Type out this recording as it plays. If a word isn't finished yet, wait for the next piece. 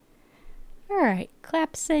All right,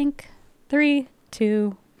 clap sync. 3,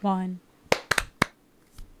 2, 1.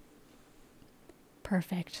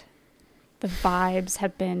 Perfect. The vibes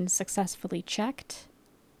have been successfully checked.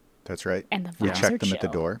 That's right. And the We vibes are checked them at the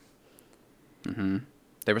chill. door. Mm-hmm.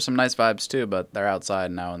 There were some nice vibes too, but they're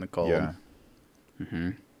outside now in the cold. Yeah. Mm-hmm.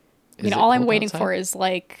 I mean, all I'm waiting for is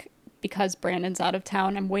like, because Brandon's out of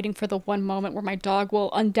town, I'm waiting for the one moment where my dog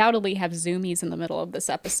will undoubtedly have zoomies in the middle of this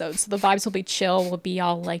episode. So the vibes will be chill. We'll be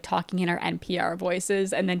all like talking in our NPR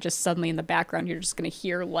voices. And then just suddenly in the background, you're just going to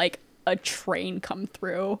hear like a train come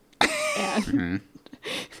through. And Mm-hmm.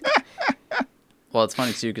 Well, it's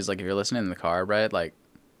funny too, because like if you're listening in the car, right? Like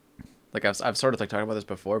I've sort of like talked about this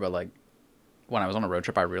before, but like when I was on a road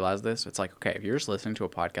trip, I realized this. It's like, okay, if you're just listening to a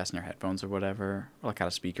podcast in your headphones or whatever, or like out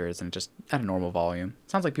of speakers and just at a normal volume,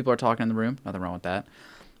 sounds like people are talking in the room. Nothing wrong with that.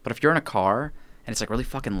 But if you're in a car and it's like really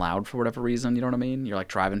fucking loud for whatever reason, you know what I mean? You're like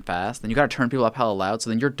driving fast, then you got to turn people up hella loud. So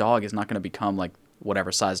then your dog is not going to become like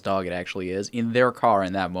whatever size dog it actually is. In their car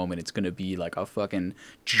in that moment, it's going to be like a fucking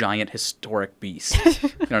giant historic beast. You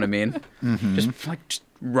know what I mean? Mm-hmm. Just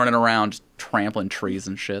running around, just trampling trees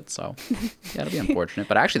and shit. So yeah, it'll be unfortunate.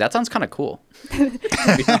 But actually, that sounds kind of cool. To be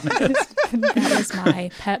honest. that is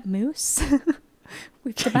my pet moose.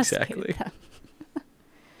 We've domesticated Exactly. them.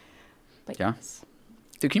 But Yeah. yes.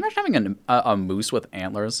 Dude, can you imagine having a moose with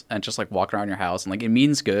antlers and just like walking around your house and like it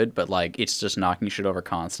means good, but like it's just knocking shit over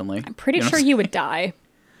constantly? I'm pretty You know sure what you would die.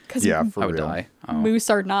 Because Yeah, for I would real. die. Oh.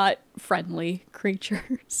 moose are not friendly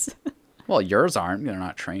creatures. Well, yours aren't. They're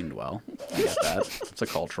not trained well. I get that. It's a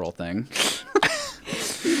cultural thing.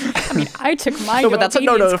 I mean, I took my No, but that's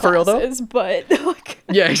obedience for real, though. classes, but like,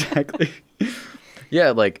 Yeah, exactly.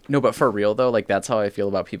 Yeah, like no, but for real though, like that's how I feel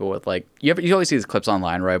about people with like you always see these clips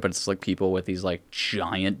online, right? But it's like people with these like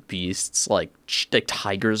giant beasts, like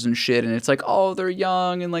tigers and shit, and it's like, oh, they're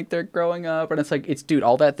young and like they're growing up, and it's like dude,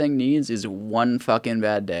 all that thing needs is one fucking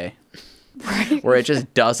bad day, right? where it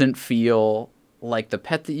just doesn't feel like the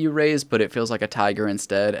pet that you raised, but it feels like a tiger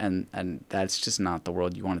instead, and that's just not the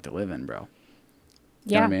world you want it to live in, bro. You know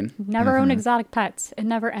Yeah, what I mean? never own exotic pets. It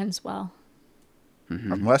never ends well.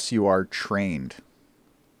 Mm-hmm. Unless you are trained.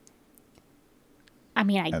 I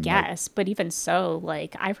mean, I And, like- guess, but even so,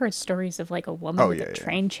 like I've heard stories of like a woman Oh, with yeah, a yeah.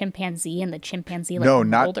 trained chimpanzee, and the chimpanzee like No,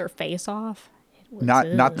 not- rolled her face off. It was, Not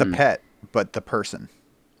the ugh. pet, but the person.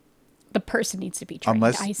 The person needs to be trained.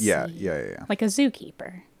 Unless, I see. yeah. Like a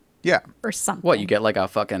zookeeper Yeah. or something. What, you get like a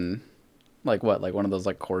fucking, like what, like one of those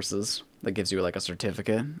like courses that gives you like a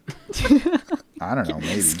certificate? I don't know,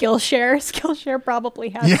 maybe. Skillshare. Skillshare probably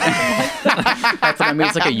has something like that. That's what I mean.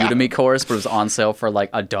 It's like a Udemy course, but it was on sale for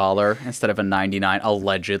like $1 instead of a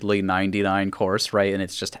allegedly 99 course, right? And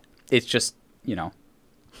it's just, you know,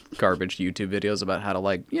 garbage YouTube videos about how to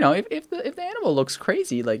like, you know, if the animal looks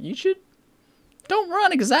crazy, like you should, don't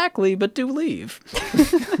run exactly, but do leave.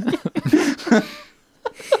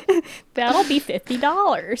 That'll be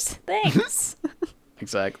 $50. Thanks.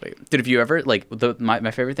 Exactly. Dude, if you ever, like,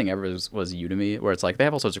 my favorite thing ever was Udemy, where it's like, they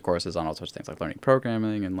have all sorts of courses on all sorts of things, like learning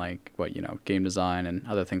programming and, like, game design and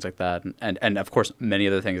other things like that. And of course, many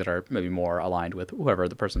other things that are maybe more aligned with whoever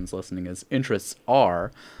the person's listening's interests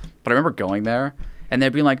are. But I remember going there, and they'd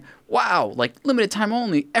be like, wow, like, limited time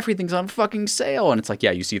only, everything's on fucking sale. And it's like,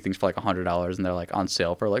 yeah, you see things for, like, $100, and they're, like, on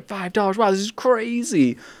sale for, like, $5. Wow, this is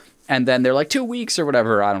crazy. And then they're, like, 2 weeks or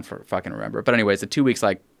whatever. I don't fucking remember. But anyways, the 2 weeks,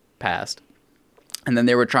 like, passed. And then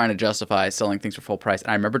they were trying to justify selling things for full price.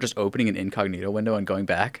 And I remember just opening an incognito window and going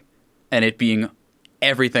back and it being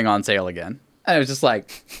everything on sale again. And it was just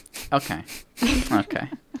like, okay. Okay.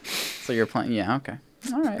 So you're playing. Yeah, okay.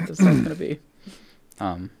 All right. This is how it's going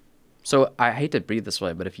to be. So I hate to be this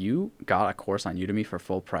way, but if you got a course on Udemy for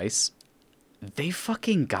full price, they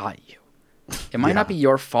fucking got you. It might not be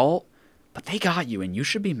your fault, but they got you and you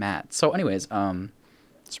should be mad. So anyways,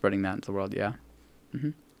 spreading that into the world, yeah.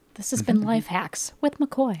 Mm-hmm. This has been Life Hacks with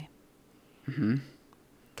McCoy. Mm-hmm.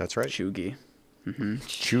 That's right. Chuggy. Mm-hmm.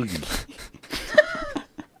 Chuggy.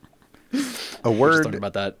 A We were just word talking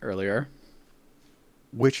about that earlier.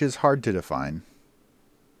 which is hard to define.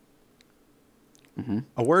 Mm-hmm.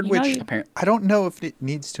 A word You know, which you- I don't know if it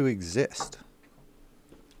needs to exist.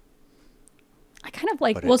 I kind of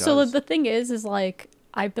like, But it well, so does. the thing is like,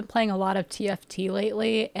 I've been playing a lot of TFT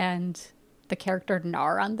lately, and the character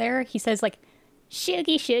Nar on there, he says like,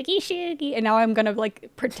 shoogie, shoogie, shoogie. And now I'm going to like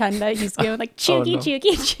pretend that he's going like, choogie, no.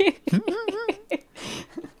 choogie, choogie.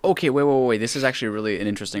 Okay, wait. This is actually really an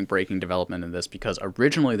interesting breaking development in this, because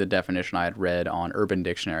originally the definition I had read on Urban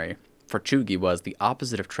Dictionary for chuggy was the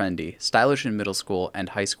opposite of trendy, stylish in middle school and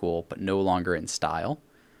high school, but no longer in style.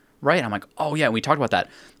 Right? I'm like, oh yeah, we talked about that.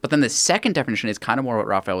 But then the second definition is kind of more what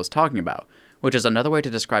Raphael was talking about, which is another way to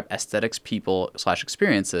describe aesthetics, people /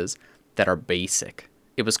 experiences that are basic.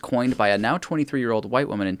 It was coined by a now 23-year-old white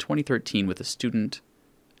woman in 2013 with a student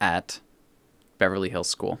at Beverly Hills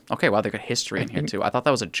School. Okay, wow, they got history in here too. I thought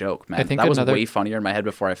that was a joke, man. That was way funnier in my head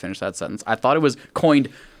before I finished that sentence. I thought it was coined,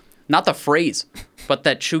 not the phrase, but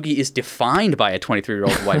that cheugy is defined by a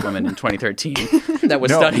 23-year-old white woman in 2013 that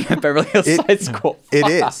was studying at Beverly Hills High School. It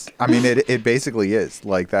is. I mean, it basically is.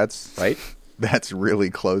 Like, that's right. That's really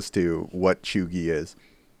close to what cheugy is.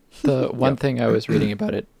 The one thing I was reading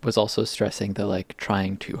about it was also stressing the like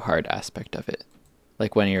trying too hard aspect of it.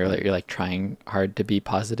 Like when you're like trying hard to be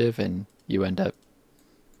positive and you end up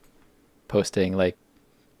posting like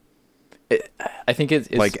I think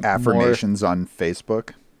it's like affirmations on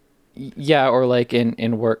Facebook. Yeah, or like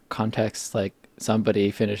in work contexts, like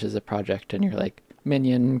somebody finishes a project and you're like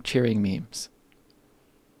minion cheering memes.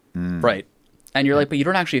 Right. And you're like, but you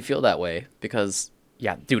don't actually feel that way because,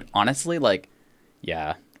 yeah, dude, honestly, like,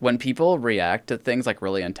 yeah, when people react to things like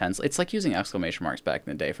really intense, it's like using exclamation marks back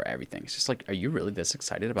in the day for everything. It's just like, are you really this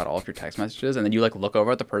excited about all of your text messages? And then you like look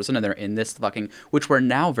over at the person and they're in this fucking, which we're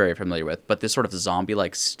now very familiar with, but this sort of zombie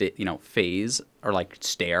like, phase or like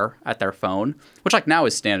stare at their phone, which like now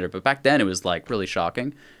is standard, but back then it was like really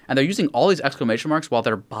shocking. And they're using all these exclamation marks while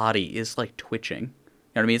their body is like twitching. You know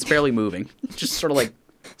what I mean? It's barely moving. Just sort of like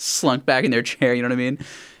slunk back in their chair, you know what I mean?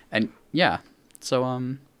 And yeah, so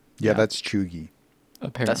yeah, that's cheugy.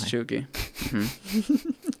 Apparently. That's cheugy. Mm-hmm.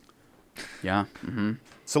 Yeah. Mm-hmm.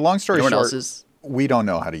 So long story short, else we don't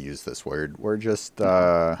know how to use this word. We're just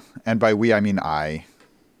and by we I mean I.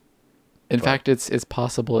 In fact, it's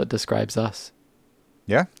possible it describes us.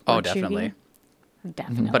 Yeah. Oh, Or definitely. cheugy.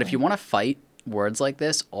 Definitely. But if you want to fight words like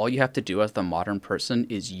this, all you have to do as the modern person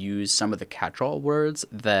is use some of the catch-all words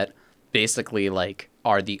that basically like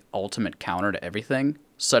are the ultimate counter to everything.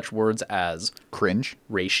 Such words as Cringe.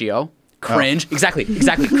 ratio, cringe. Oh. Exactly.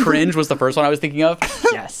 Cringe was the first one I was thinking of.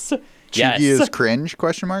 Yes. Cheugy is cringe? ?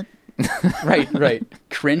 Right.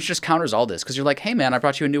 Cringe just counters all this because you're like, hey man, I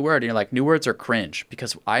brought you a new word, and you're like, new words are cringe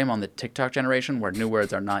because I am on the TikTok generation where new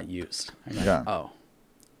words are not used. And you're like, Yeah.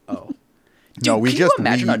 Oh. Dude, No, we can you just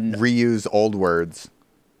imagine reuse old words,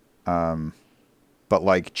 but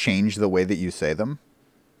like change the way that you say them.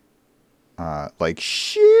 Like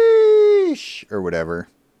sheesh or whatever.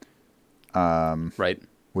 Right.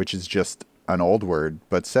 Which is just an old word,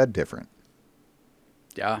 but said different.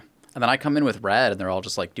 Yeah. And then I come in with red, and they're all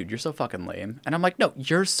just like, dude, you're so fucking lame. And I'm like, no,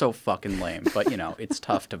 you're so fucking lame. But, you know, it's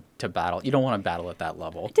tough to battle. You don't want to battle at that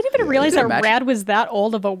level. I didn't even realize that imagine- rad was that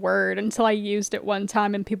old of a word until I used it one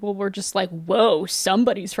time and people were just like, whoa,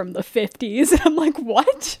 somebody's from the 50s. And I'm like,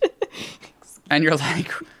 what? And you're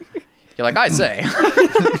like, I say.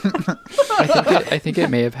 I think it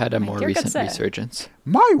may have had a more You're recent good, resurgence.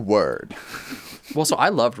 My word. Well, so I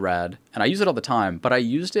loved rad, and I use it all the time, but I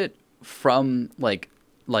used it from, like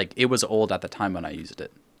it was old at the time when I used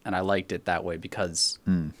it. And I liked it that way because,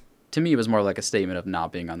 to me, it was more like a statement of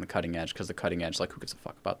not being on the cutting edge, because the cutting edge, like, who gives a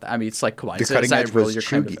fuck about that? I mean, it's like, The cutting edge was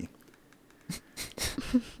cheugy.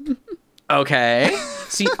 Okay.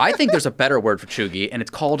 See, I think there's a better word for cheugy, and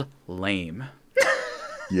it's called lame.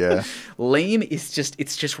 Yeah. Lame is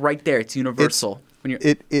it's just right there. It's universal. When you're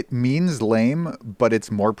It means lame, but it's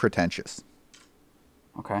more pretentious.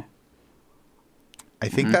 okay. I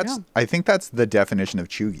think that's the definition of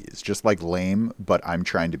cheugy. It's just like lame, but I'm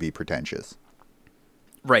trying to be pretentious.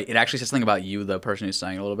 Right. It actually says something about you, the person who's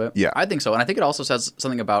saying it a little bit. Yeah. I think so. And I think it also says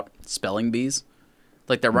something about spelling bees.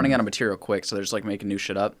 Like they're running out of material quick, so they're just like making new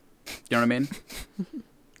shit up. You know what I mean?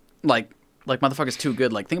 like motherfucker's too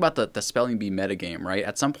good. Like think about the spelling bee metagame, right?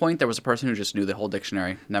 At some point there was a person who just knew the whole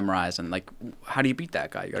dictionary, memorized, and like how do you beat that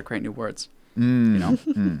guy? You gotta create new words. You know?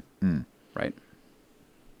 Right?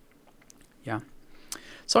 Yeah.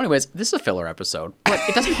 So anyways, this is a filler episode, but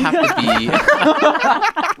it doesn't have to be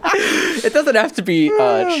it doesn't have to be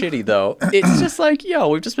shitty though. It's just like, yo,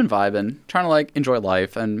 we've just been vibing, trying to like enjoy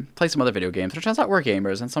life and play some other video games. It turns out we're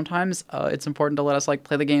gamers, and sometimes it's important to let us like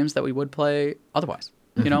play the games that we would play otherwise.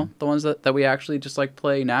 You know, the ones that we actually just like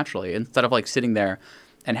play naturally, instead of like sitting there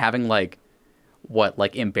and having like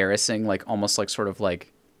embarrassing, like almost like sort of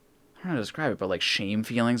like, I don't know how to describe it, but like shame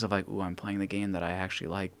feelings of like, ooh, I'm playing the game that I actually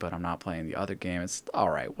like, but I'm not playing the other game. It's all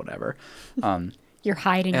right, whatever. You're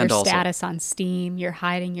hiding And your also- status on Steam. You're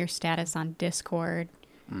hiding your status on Discord.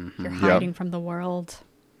 You're hiding from the world.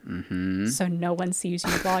 So no one sees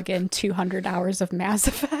you log in 200 hours of Mass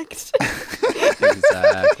Effect.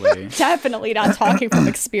 Exactly. Definitely not talking from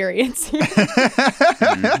experience here.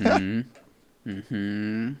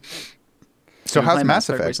 So how's Playing Mass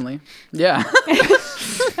Effect? recently? Yeah.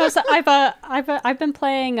 No, so I've been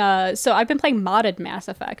playing modded Mass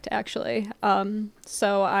Effect actually.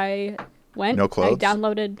 So I went. No clothes? I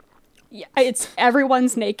downloaded. Yeah, it's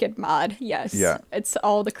everyone's naked mod. Yes. Yeah. It's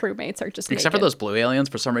all the crewmates are just Except naked. for those blue aliens,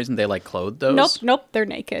 for some reason they like clothed those. Nope, they're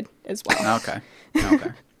naked as well. Okay.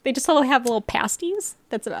 Okay. They just all have little pasties.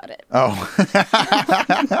 That's about it. Oh,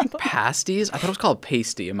 Pasties? I thought it was called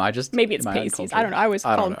pasty. Maybe it's pasties. I don't know. I always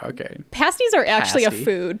I call don't know. Okay. pasties are actually Pasty. a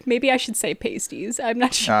food. Maybe I should say pasties. I'm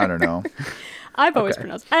not sure. I don't know. I've always Okay.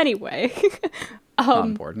 pronounced anyway. Not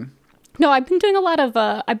important. No, I've been doing a lot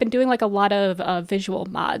of visual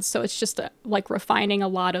mods. So it's just like refining a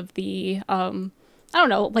lot of the I don't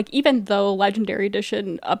know, like even though Legendary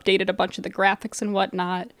Edition updated a bunch of the graphics and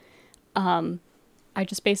whatnot, I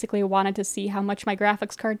just basically wanted to see how much my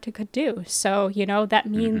graphics card could do. So, that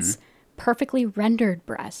means perfectly rendered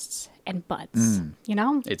breasts and butts,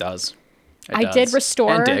 It does. It I does. did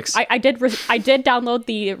restore. And dicks. I did download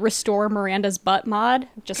the restore Miranda's butt mod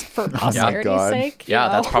just for posterity's God. sake. Yeah,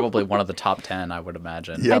 that's probably one of the top 10, I would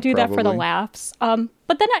imagine. Yeah, I do that for the probably. laughs.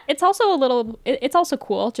 But then it's also it's also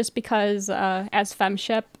cool just because as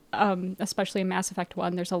femship, especially in Mass Effect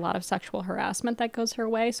 1, there's a lot of sexual harassment that goes her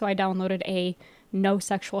way. So I downloaded a no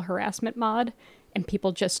sexual harassment mod, and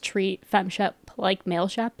people just treat femship like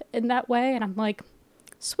maleship in that way. And I'm like,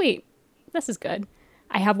 sweet, this is good.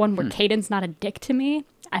 I have one where Caden's not a dick to me.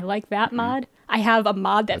 I like that mod. I have a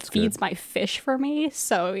mod that That's feeds good. my fish for me.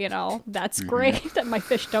 So, that's great that my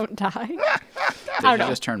fish don't die. They I should don't know.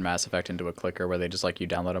 just turn Mass Effect into a clicker where they just you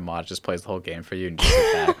download a mod, just plays the whole game for you and just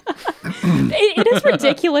sit back. It is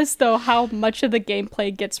ridiculous, though, how much of the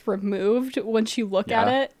gameplay gets removed once you look at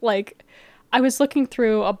Yeah. it. Like, I was looking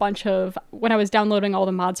through a bunch of, when I was downloading all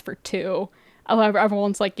the mods for 2,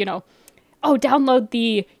 everyone's like, oh, download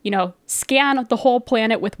the, scan the whole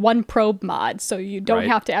planet with one probe mod, so you don't Right.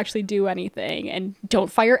 have to actually do anything, and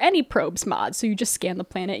don't fire any probes mod, so you just scan the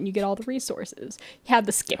planet and you get all the resources. You have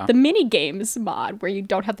the skip the mini games mod, where you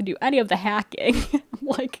don't have to do any of the hacking.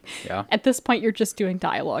 Like, Yeah. at this point, you're just doing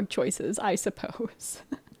dialogue choices, I suppose.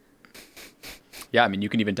 Yeah, I mean, you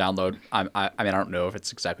can even download. I don't know if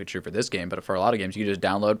it's exactly true for this game, but for a lot of games, you can just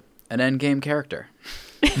download an end game character,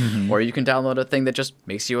 or you can download a thing that just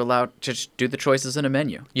makes you allowed to just do the choices in a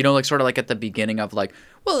menu. Sort of like at the beginning of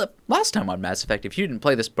last time on Mass Effect, if you didn't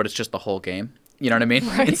play this, but it's just the whole game. You know what I mean?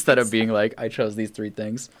 Right. Instead of being like, I chose these 3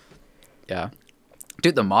 things. Yeah,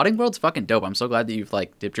 dude, the modding world's fucking dope. I'm so glad that you've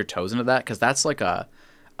dipped your toes into that, because that's like a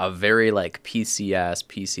very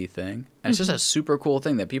PC thing, and it's just a super cool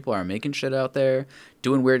thing that people are making shit out there,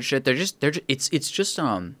 doing weird shit.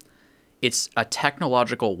 It's a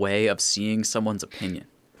technological way of seeing someone's opinion.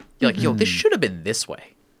 You're like, yo, this should have been this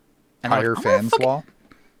way. And I'm higher like, "I'm gonna fans fucking-" wall.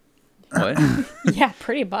 What? Yeah,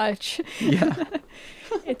 pretty much. Yeah.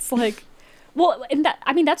 It's like, well, and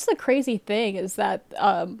that's the crazy thing is that,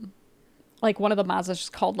 one of the mods is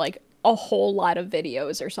just called a whole lot of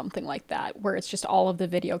videos or something like that, where it's just all of the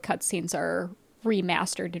video cutscenes are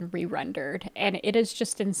remastered and re-rendered, and it is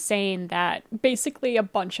just insane that basically a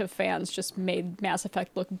bunch of fans just made Mass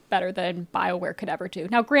Effect look better than BioWare could ever do.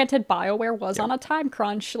 Now, granted, BioWare was on a time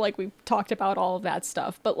crunch, we talked about all of that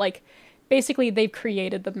stuff, but basically they've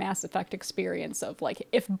created the Mass Effect experience of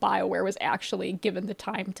if BioWare was actually given the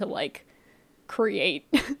time to create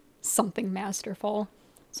something masterful.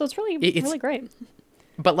 So it's really great.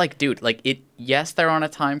 But dude, yes, they're on a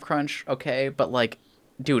time crunch, okay, but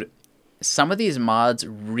dude, some of these mods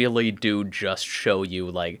really do just show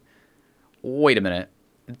you wait a minute,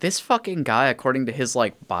 this fucking guy, according to his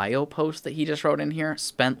bio post that he just wrote in here,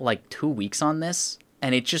 spent 2 weeks on this,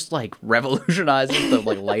 and it just revolutionizes the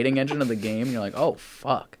lighting engine of the game, and you're like, oh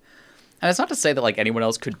fuck. And it's not to say that anyone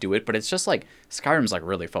else could do it, but it's just Skyrim's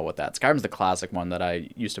really full with that. Skyrim's the classic one that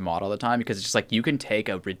I used to mod all the time, because it's just you can take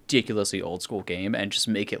a ridiculously old school game and just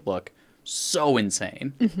make it look so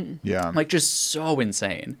insane. Mm-hmm. Yeah. Just so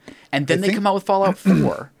insane. And then I they think- come out with Fallout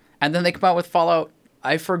 4. And then they come out with Fallout,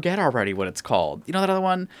 I forget already what it's called. You know that other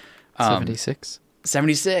one? 76.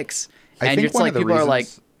 76. I and think it's one of the people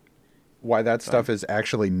reasons are why that stuff is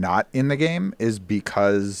actually not in the game is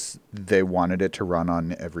because they wanted it to run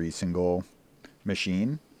on every single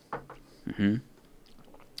machine.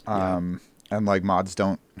 And mods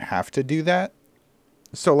don't have to do that.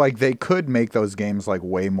 So they could make those games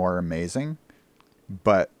way more amazing,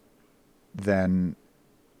 but then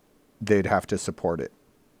they'd have to support it.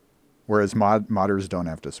 Whereas modders don't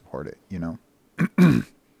have to support it,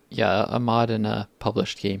 Yeah, a mod and a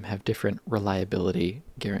published game have different reliability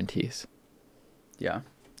guarantees. Yeah.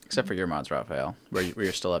 Except for your mods, Raphael, where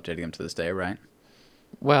you're still updating them to this day, right?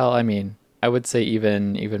 Well, I mean, I would say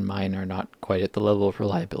even mine are not quite at the level of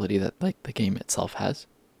reliability that the game itself has.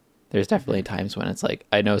 there's definitely times when it's like,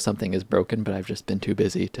 I know something is broken, but I've just been too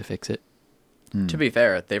busy to fix it. To be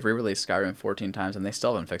fair, they've re-released Skyrim 14 times and they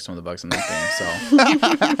still haven't fixed some of the bugs in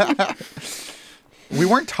that game. So We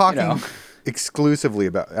weren't talking exclusively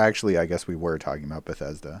about. Actually, I guess we were talking about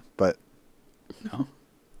Bethesda, but no.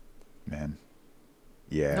 Man,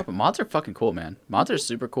 yeah. No, but mods are fucking cool, man. Mods are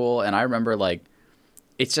super cool, and I remember like,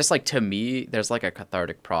 it's just like, to me, there's like a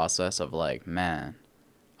cathartic process of like, man,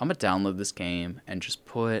 I'm gonna download this game and just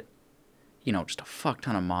put, just a fuck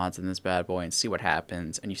ton of mods in this bad boy and see what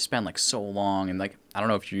happens. And you spend like so long, and like, I don't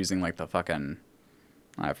know if you're using like the fucking,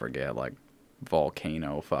 I forget, like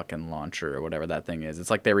Volcano fucking launcher or whatever that thing is.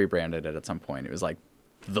 It's like they rebranded it at some point. It was like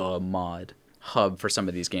the mod hub for some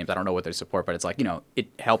of these games. I don't know what they support, but it's like, it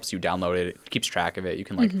helps you download it. It keeps track of it. You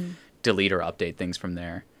can like delete or update things from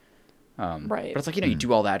there. Right. But it's like, you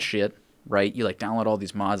do all that shit, right? You like download all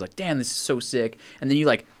these mods, like, damn, this is so sick. And then you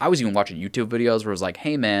like, I was even watching YouTube videos where it was like,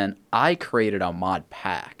 hey man, I created a mod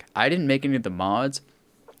pack. I didn't make any of the mods,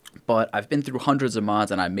 but I've been through hundreds of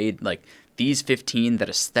mods and I made like these 15 that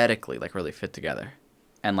aesthetically like really fit together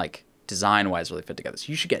and like design wise really fit together. So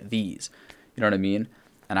you should get these. You know what I mean?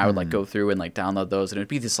 And I would like go through and like download those, and it'd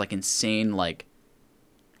be this like insane, like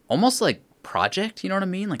almost like project. You know what I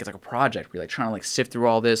mean? Like it's like a project where you're like trying to like sift through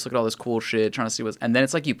all this, look at all this cool shit, trying to see what's. And then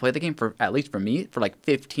it's like you play the game for, at least for me, for like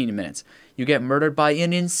 15 minutes. You get murdered by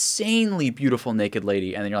an insanely beautiful naked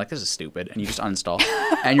lady, and then you're like, this is stupid, and you just uninstall.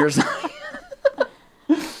 And you're just like,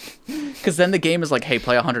 because then the game is like, hey,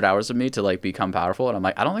 play 100 hours of me to like become powerful, and I'm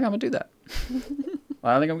like, I don't think I'm gonna do that.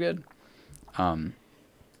 I don't think I'm good.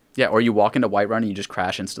 Yeah, or you walk into Whiterun and you just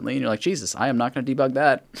crash instantly, and you're like, Jesus, I am not going to debug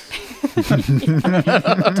that.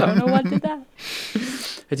 Don't know what did that.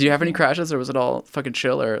 Did you have any crashes, or was it all fucking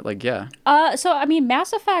chill, or like, yeah? So I mean,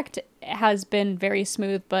 Mass Effect has been very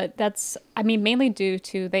smooth, but that's, I mean, mainly due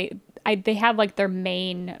to they have like their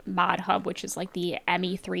main mod hub, which is like the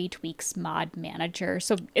ME3 Tweaks mod manager.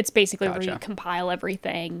 So it's basically where you compile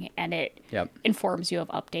everything, and it informs you of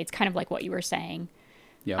updates, kind of like what you were saying.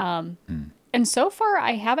 Yeah. And so far,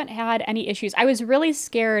 I haven't had any issues. I was really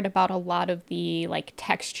scared about a lot of the like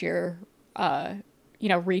texture,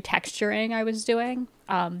 retexturing I was doing,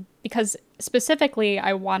 because specifically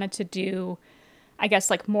I wanted to do, I guess,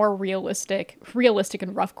 like more realistic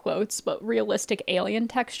in rough quotes, but realistic alien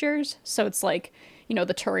textures. So it's like, the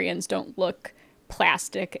Turians don't look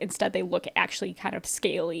plastic. Instead, they look actually kind of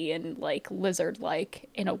scaly and like lizard-like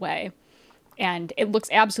in a way. And it looks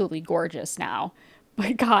absolutely gorgeous now.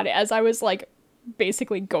 But God, as I was like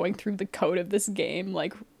basically going through the code of this game,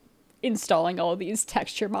 like installing all of these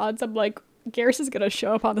texture mods, I'm like, Garrus is gonna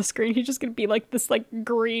show up on the screen. He's just gonna be like this like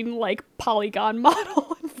green like polygon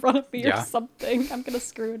model in front of me or something. I'm gonna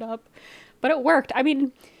screw it up. But it worked. I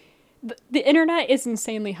mean, the internet is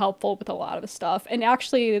insanely helpful with a lot of the stuff. And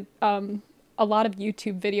actually, a lot of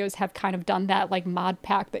YouTube videos have kind of done that like mod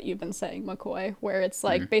pack that you've been saying, McCoy, where it's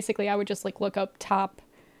like basically I would just like look up top,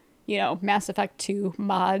 Mass Effect 2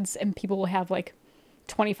 mods, and people will have like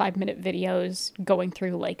 25-minute videos going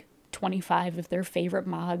through like 25 of their favorite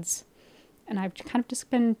mods. And I've kind of just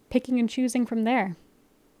been picking and choosing from there.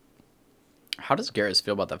 How does Garrus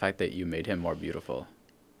feel about the fact that you made him more beautiful?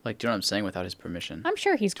 Like, do you know what I'm saying? Without his permission. I'm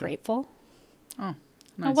sure he's grateful. Oh, nice.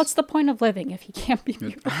 Well, what's the point of living if he can't be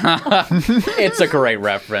beautiful? It's a great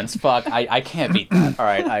reference. Fuck, I can't beat that. All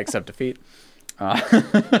right, I accept defeat.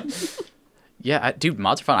 Yeah, dude,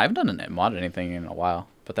 mods are fun. I haven't done mod anything in a while,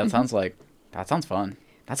 but that sounds fun.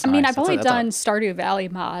 That's I mean, nice. I've only done Stardew Valley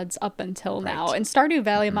mods up until now, and Stardew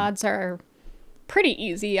Valley mods are pretty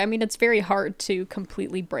easy. I mean, it's very hard to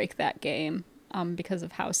completely break that game because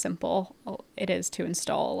of how simple it is to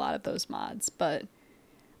install a lot of those mods. But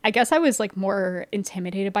I guess I was like more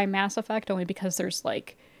intimidated by Mass Effect only because there's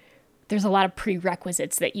a lot of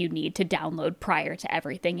prerequisites that you need to download prior to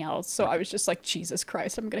everything else. So I was just like, Jesus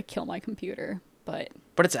Christ, I'm going to kill my computer. But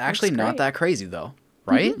it's actually not that crazy though,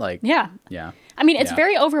 right? Mm-hmm. Like, yeah. I mean, it's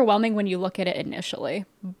very overwhelming when you look at it initially,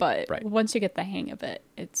 but once you get the hang of it,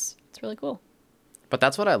 it's really cool. But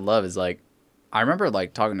that's what I love is like, I remember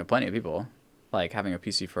like talking to plenty of people, like having a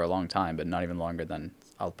PC for a long time, but not even longer than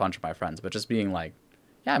a bunch of my friends, but just being like,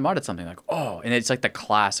 yeah, I modded something, like, oh, and it's like the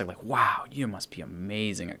classic, like, wow, you must be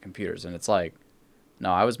amazing at computers. And it's like,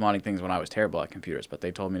 no, I was modding things when I was terrible at computers, but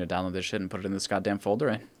they told me to download this shit and put it in this goddamn folder,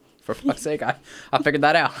 and for fuck's sake, I figured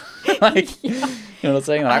that out. Like, you know what I'm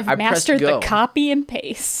saying? I've mastered the copy and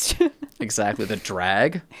paste. Exactly, the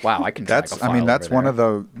drag. Wow, I can drag a file. I mean, that's one of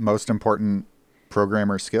the most important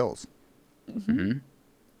programmer skills. Mm-hmm.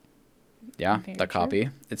 Yeah, Very the true. copy.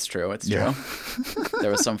 It's true. It's true.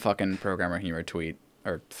 There was some fucking programmer humor tweet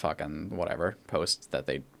or fucking whatever post that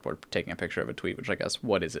they were taking a picture of a tweet, which I guess,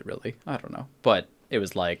 what is it really? I don't know. But it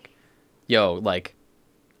was like, yo, like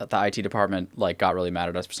the IT department like got really mad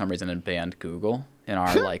at us for some reason and banned Google in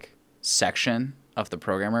our like section of the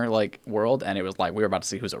programmer like world, and it was like we were about to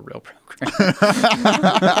see who's a real programmer.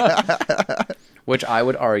 Which I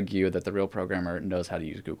would argue that the real programmer knows how to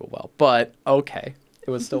use Google well. But okay, it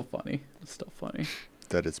was still funny. It's still funny.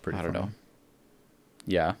 That is pretty funny. I don't know.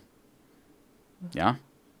 Yeah. Yeah.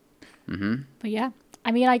 Mm-hmm. But yeah,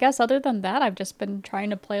 I mean, I guess other than that, I've just been trying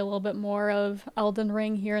to play a little bit more of Elden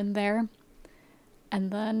Ring here and there. And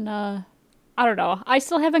then, I don't know. I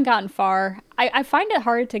still haven't gotten far. I find it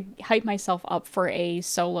hard to hype myself up for a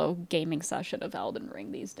solo gaming session of Elden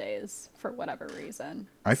Ring these days, for whatever reason.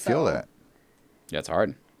 I feel that. Yeah, it's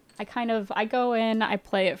hard. I go in, I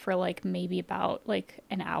play it for like maybe about like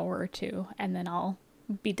an hour or two, and then I'll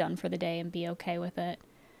be done for the day and be okay with it.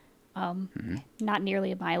 Not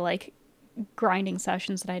nearly my like grinding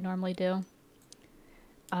sessions that I normally do.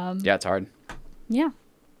 Yeah, it's hard. Yeah,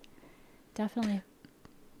 definitely.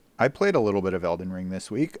 I played a little bit of Elden Ring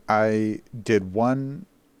this week. I did one.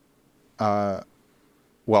 I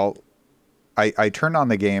turned on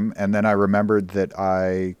the game and then I remembered that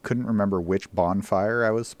I couldn't remember which bonfire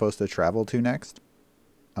I was supposed to travel to next.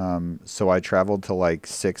 So I traveled to like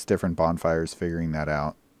 6 different bonfires, figuring that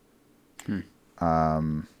out.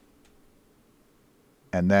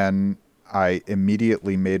 And then I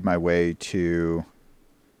immediately made my way to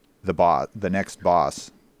the next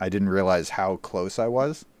boss. I didn't realize how close I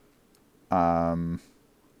was. And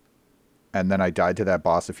then I died to that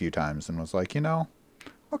boss a few times and was like,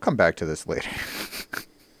 I'll come back to this later.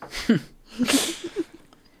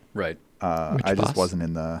 Right. I just wasn't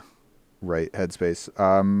in the right headspace.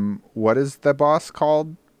 What is the boss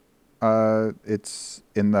called? It's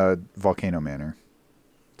in the Volcano Manor.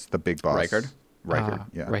 It's the big boss. Rykard? Rykard,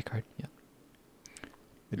 yeah. Rykard, yeah.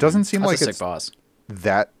 It doesn't seem That's like a it's sick boss.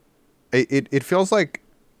 that... It feels like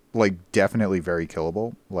definitely very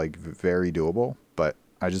killable, like very doable, but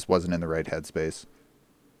I just wasn't in the right headspace.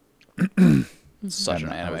 Such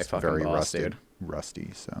And an I anime was fucking very boss, dude.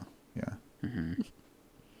 rusty, so yeah.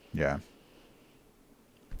 Yeah.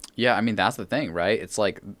 Yeah, I mean, that's the thing, right? It's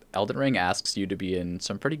like Elden Ring asks you to be in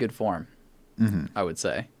some pretty good form, I would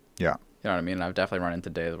say. Yeah. You know what I mean? I've definitely run into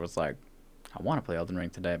days where it's like, I want to play Elden Ring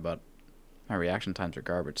today, but my reaction times are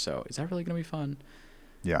garbage, so is that really going to be fun?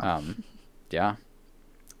 Yeah. Yeah.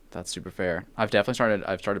 That's super fair. I've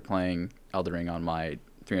started playing Elden Ring on my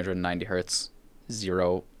 390 hertz,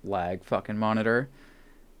 0 lag fucking monitor,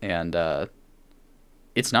 and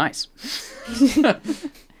it's nice.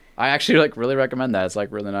 I actually like really recommend that. It's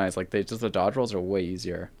like really nice. Like the dodge rolls are way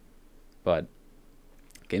easier, but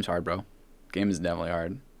game's hard, bro. Game is definitely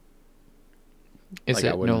hard. Is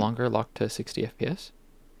Like, it no longer locked to 60 FPS?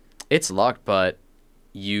 It's locked, but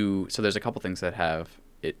so there's a couple things that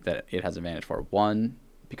it has advantage for. One,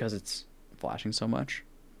 because it's flashing so much,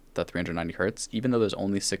 the 390 hertz, even though there's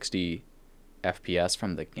only 60 FPS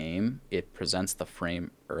from the game, it presents the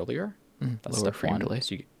frame earlier. That's Lower step frame one. delay.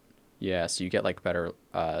 So you get like better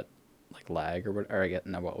like lag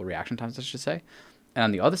reaction times, I should say. And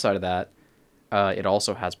on the other side of that, it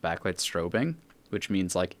also has backlight strobing, which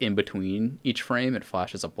means like in between each frame it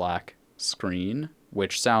flashes a black screen,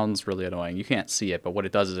 which sounds really annoying. You can't see it, but what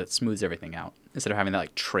it does is it smooths everything out. Instead of having that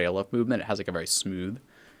like trail of movement, it has like a very smooth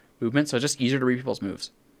movement, so it's just easier to read people's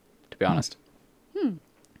moves, to be honest.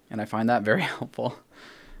 And I find that very helpful.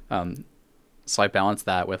 So I balance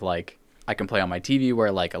that with like I can play on my TV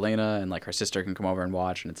where like Elena and like her sister can come over and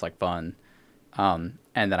watch, and it's like fun. And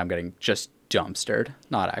then I'm getting just dumpstered.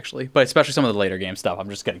 Not actually, but especially some of the later game stuff, I'm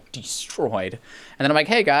just getting destroyed. And then I'm like,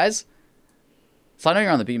 hey guys, so I know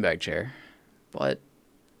you're on the beanbag chair, but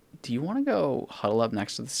do you want to go huddle up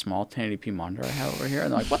next to the small 1080p monitor I have over here?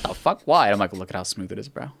 And they're like, what the fuck? Why? And I'm like, look at how smooth it is,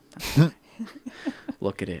 bro.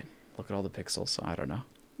 Look at it. Look at all the pixels. So I don't know.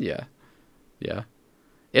 Yeah. Yeah.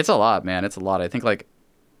 It's a lot, man. It's a lot. I think like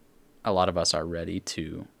a lot of us are ready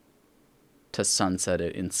to sunset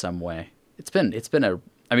it in some way. It's been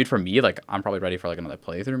I mean, for me, like I'm probably ready for like another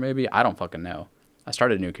playthrough maybe. I don't fucking know. I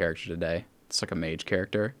started a new character today. It's like a mage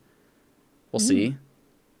character. We'll see.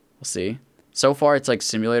 We'll see. So far, it's like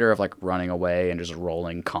simulator of like running away and just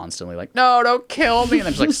rolling constantly, like no, don't kill me, and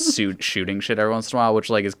then just like shooting shit every once in a while, which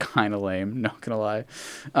like is kind of lame. Not gonna lie.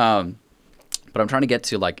 But I'm trying to get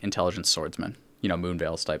to like intelligent swordsman,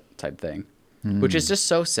 Moonveil's type thing, which is just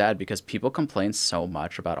so sad because people complain so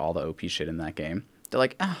much about all the OP shit in that game. They're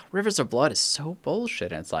like, Rivers of Blood is so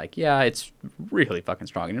bullshit, and it's like, yeah, it's really fucking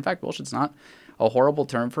strong, and in fact, bullshit's not a horrible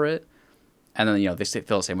term for it. And then they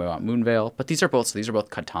feel the same way about Moonveil, but these are both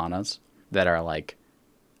katanas that are like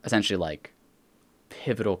essentially like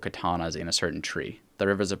pivotal katanas in a certain tree. The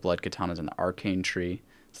Rivers of Blood katana is in the Arcane tree.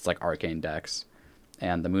 So it's like Arcane Dex.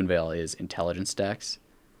 And the Moonveil is Intelligence Dex.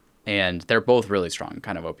 And they're both really strong,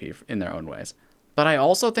 kind of OP in their own ways. But I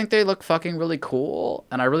also think they look fucking really cool,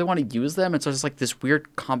 and I really want to use them. And so it's like this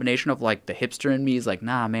weird combination of like the hipster in me is like,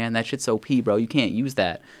 nah, man, that shit's OP, bro. You can't use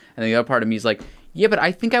that. And the other part of me is like, yeah, but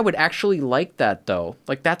I think I would actually like that, though.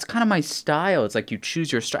 Like, that's kind of my style. It's like you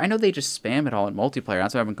choose your style. I know they just spam it all in multiplayer.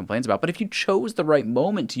 That's what everyone complains about. But if you chose the right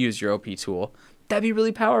moment to use your OP tool, that'd be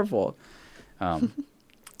really powerful.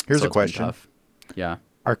 Here's a question. Yeah.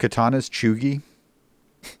 Are katanas chuggy?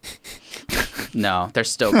 No, they're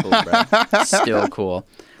still cool, bro. Still cool.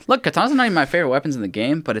 Look, katanas are not even my favorite weapons in the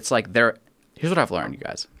game, but it's like they're... Here's what I've learned, you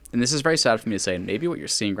guys. And this is very sad for me to say. Maybe what you're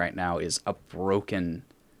seeing right now is a broken...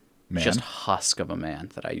 Man. Just husk of a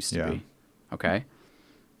man that I used to be. Okay?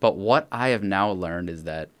 But what I have now learned is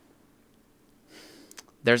that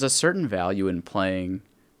there's a certain value in playing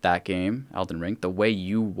that game, Elden Ring, the way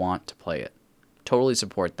you want to play it. Totally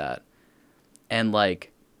support that. And,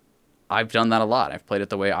 like, I've done that a lot. I've played it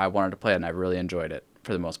the way I wanted to play it, and I've really enjoyed it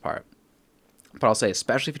for the most part. But I'll say,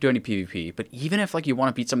 especially if you do any PvP, but even if, like, you want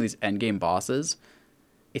to beat some of these endgame bosses,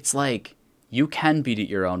 it's like, you can beat it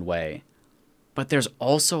your own way. But there's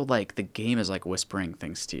also, like, the game is, like, whispering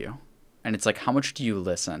things to you. And it's like, how much do you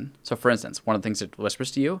listen? So, for instance, one of the things it whispers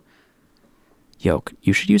to you, yo,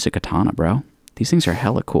 you should use a katana, bro. These things are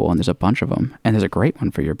hella cool, and there's a bunch of them. And there's a great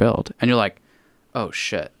one for your build. And you're like, oh,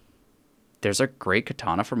 shit. There's a great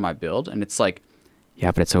katana for my build? And it's like,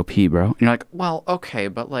 yeah, but it's OP, bro. And you're like, well, okay,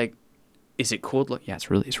 but, like, is it cool? Yeah, it's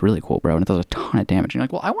really cool, bro. And it does a ton of damage. And you're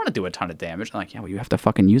like, well, I want to do a ton of damage. I'm like, yeah, well, you have to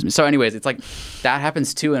fucking use me. So anyways, it's like, that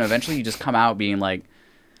happens too. And eventually you just come out being like,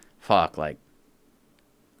 fuck, like,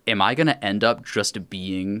 am I going to end up just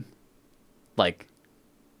being like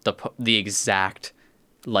the exact,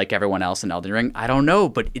 like everyone else in Elden Ring? I don't know,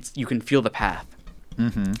 but you can feel the path.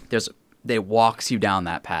 Mm-hmm. It walks you down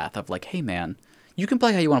that path of like, hey man, you can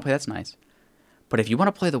play how you want to play. That's nice. But if you want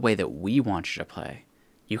to play the way that we want you to play,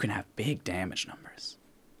 you can have big damage numbers.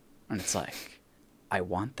 And it's like, I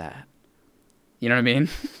want that. You know what I mean?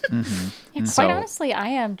 Mm-hmm. Yeah, quite honestly, I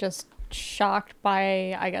am just shocked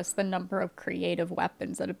by, I guess, the number of creative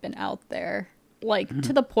weapons that have been out there. Like,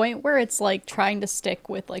 to the point where it's like trying to stick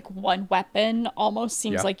with like one weapon almost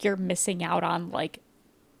seems like you're missing out on like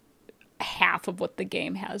half of what the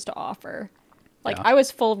game has to offer. Like, I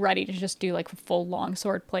was full ready to just do like a full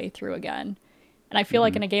longsword playthrough again. And I feel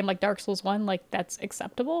like in a game like Dark Souls 1, like, that's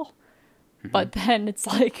acceptable. But then it's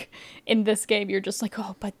like, in this game, you're just like,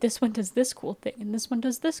 oh, but this one does this cool thing, and this one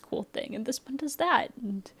does this cool thing, and this one does that.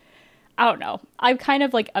 And I don't know. I've kind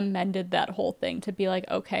of, like, amended that whole thing to be like,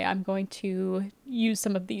 okay, I'm going to use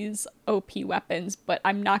some of these OP weapons, but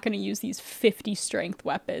I'm not going to use these 50 strength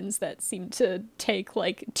weapons that seem to take,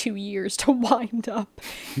 like, 2 years to wind up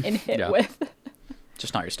and hit with.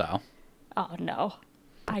 Just not your style. Oh, no.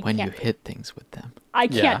 When you hit things with them. I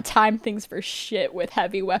can't time things for shit with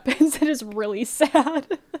heavy weapons. It is really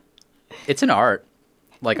sad. It's an art.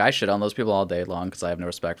 Like, I shit on those people all day long because I have no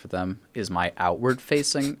respect for them, is my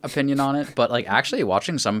outward-facing opinion on it. But, like, actually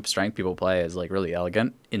watching some strength people play is, like, really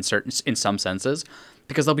elegant in some senses,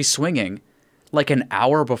 because they'll be swinging, like, an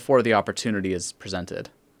hour before the opportunity is presented.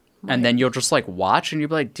 Right. And then you'll just, like, watch, and you'll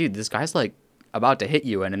be like, dude, this guy's, like, about to hit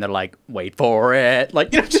you, and then they're like, wait for it.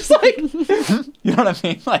 Like, you know, just like, you know what I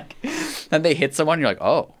mean? Like, then they hit someone, you're like,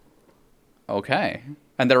 oh, okay.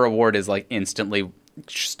 And their reward is, like, instantly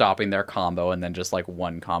stopping their combo and then just, like,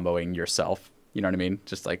 one comboing yourself. You know what I mean?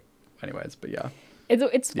 Just, like, anyways, but yeah.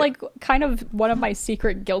 It's like, kind of one of my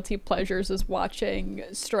secret guilty pleasures is watching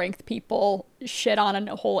strength people shit on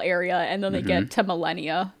a whole area, and then they get to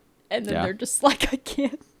Millennia, and then they're just like, I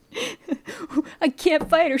can't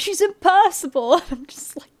fight her. She's impossible. I'm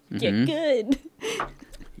just like, get good.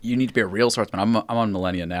 You need to be a real swordsman. I'm on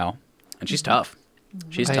Millennia now, and she's tough.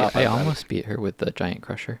 She's tough. I almost beat her with the Giant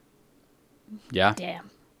Crusher. Yeah. Damn.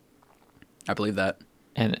 I believe that.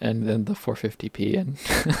 And then the 450p and.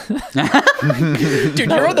 Dude,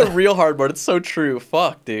 you're on the real hard mode. It's so true.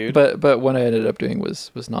 Fuck, dude. But what I ended up doing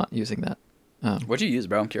was not using that. What'd you use,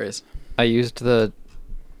 bro? I'm curious. I used the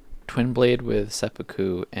Twin Blade with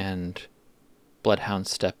Seppuku and Bloodhound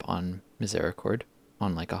Step on Misericord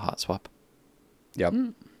on like a hot swap. Yep.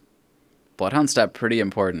 Bloodhound Step, pretty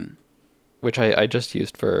important. Which I just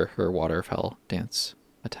used for her Waterfell dance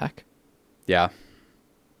attack. Yeah.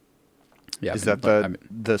 Yeah. Is that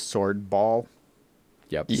the sword ball?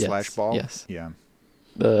 Yep. Slash ball? Yes. Yeah.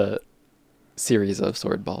 The series of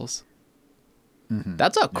sword balls.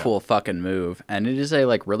 That's a cool fucking move, and it is a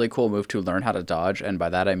like really cool move to learn how to dodge. And by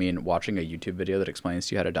that I mean watching a YouTube video that explains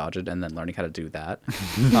to you how to dodge it, and then learning how to do that.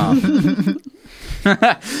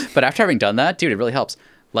 But after having done that, dude, it really helps.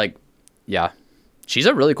 Like, yeah, she's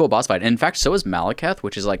a really cool boss fight. And in fact, so is Malekith,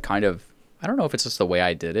 which is like kind of, I don't know if it's just the way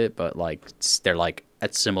I did it, but like they're like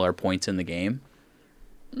at similar points in the game.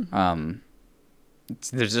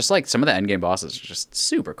 There's just like some of the end game bosses are just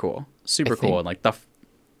super cool, and like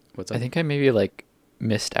what's that? I think I maybe like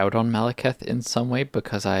missed out on Malekith in some way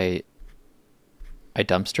because I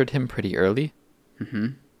dumpstered him pretty early,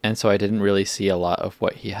 and so I didn't really see a lot of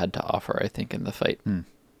what he had to offer. I think in the fight.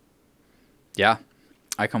 Yeah,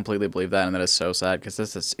 I completely believe that, and that is so sad because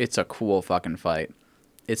it's a cool fucking fight.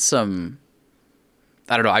 It's some,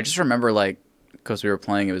 I don't know. I just remember like because we were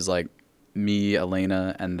playing, it was like me,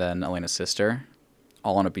 Elena, and then Elena's sister,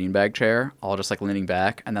 all on a beanbag chair, all just like leaning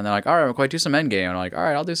back, and then they're like, "All right, we'll quite do some endgame." And I'm like, "All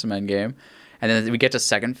right, I'll do some endgame." And then we get to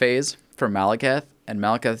second phase for Malekith, and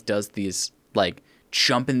Malekith does these like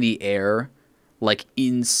jump in the air, like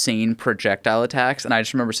insane projectile attacks, and I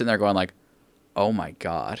just remember sitting there going like, "Oh my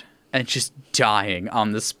god." And just dying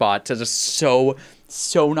on the spot to just so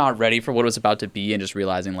not ready for what it was about to be, and just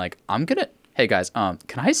realizing like, hey guys, can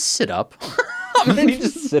I sit up? I'm gonna need to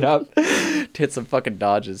sit up to hit some fucking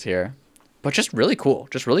dodges here. But just really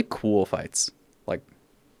cool fights. Like,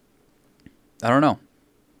 I don't know.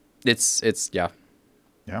 It's yeah.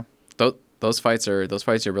 Yeah. Those fights are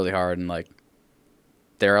really hard, and like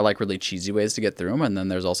there are like really cheesy ways to get through them, and then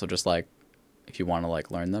there's also just like if you want to like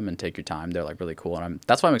learn them and take your time, they're like really cool, and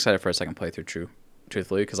that's why I'm excited for a second playthrough.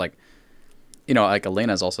 Truthfully, because like like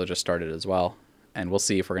Elena's also just started as well, and we'll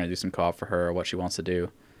see if we're gonna do some co-op for her or what she wants to do.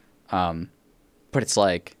 But it's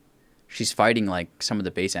like she's fighting like some of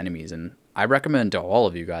the base enemies, and I recommend to all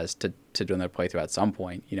of you guys to do another playthrough at some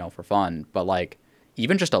point, for fun. But like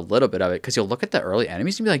even just a little bit of it, because you'll look at the early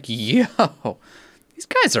enemies and be like, yo, these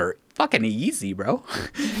guys are fucking easy, bro.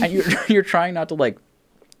 And you're trying not to like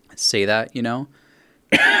say that,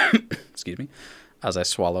 excuse me, as I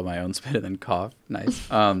swallow my own spit and then cough. Nice.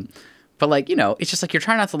 But like, it's just like you're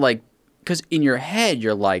trying not to like, because in your head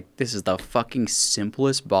you're like, this is the fucking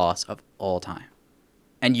simplest boss of all time,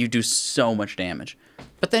 and you do so much damage.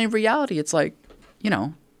 But then in reality, it's like,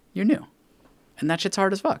 you're new, and that shit's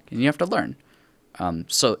hard as fuck, and you have to learn.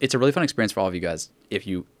 So it's a really fun experience for all of you guys if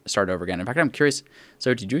you start over again. In fact, I'm curious.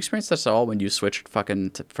 So did you experience this at all when you switched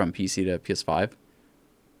fucking from PC to PS5?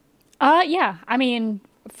 Yeah. I mean,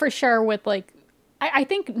 for sure. With like, I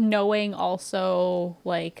think knowing also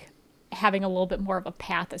like having a little bit more of a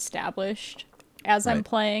path established as I'm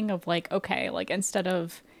playing, of like, okay, like instead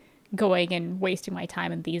of going and wasting my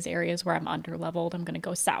time in these areas where I'm underleveled, I'm going to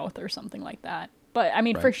go south or something like that. But I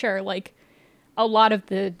mean, for sure, like a lot of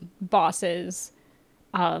the bosses,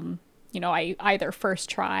 I either first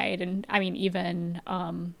tried, and I mean, even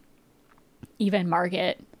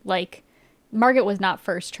Margit, like Margit was not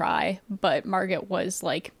first try, but Margit was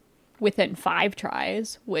like within 5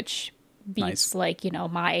 tries, which beats like,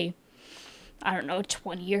 my, I don't know,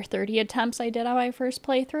 20 or 30 attempts I did on my first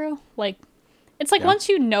playthrough. Like, it's like once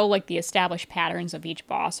you know like the established patterns of each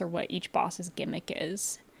boss or what each boss's gimmick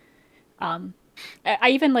is. I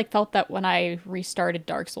even like felt that when I restarted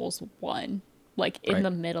Dark Souls 1, like in the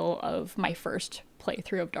middle of my first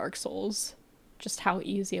playthrough of Dark Souls, just how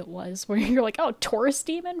easy it was, where you're like, oh, Taurus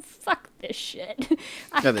Demon? Fuck this shit.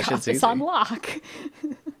 I got this on lock.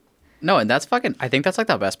 No, and that's fucking, I think that's like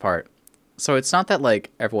the best part. So it's not that like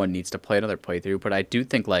everyone needs to play another playthrough, but I do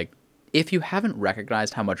think like if you haven't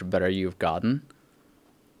recognized how much better you've gotten,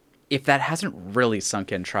 if that hasn't really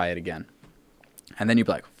sunk in, try it again. And then you'd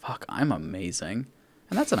be like, fuck, I'm amazing.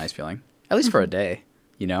 And that's a nice feeling. At least for a day,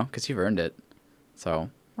 because you've earned it. So.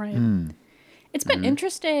 Right. It's been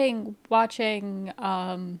interesting watching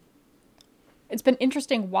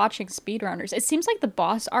speedrunners. It seems like the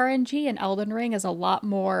boss RNG in Elden Ring is a lot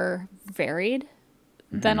more varied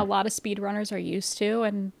than a lot of speedrunners are used to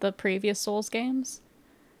in the previous Souls games.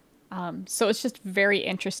 So it's just very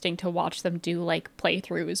interesting to watch them do like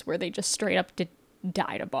playthroughs where they just straight up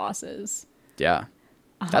die to bosses. Yeah.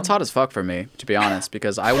 That's hot as fuck for me, to be honest,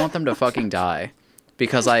 because I want them to fucking die.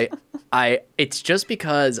 Because it's just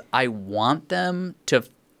because I want them to,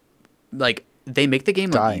 like, they make the game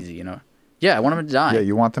look easy, Yeah, I want them to die. Yeah,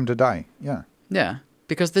 you want them to die. Yeah. Yeah,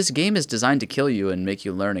 because this game is designed to kill you and make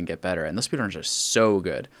you learn and get better, and the speedrunners are so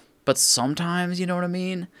good. But sometimes, you know what I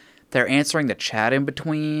mean? They're answering the chat in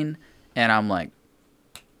between, and I'm like,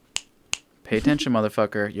 pay attention,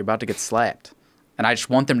 motherfucker. You're about to get slapped. And I just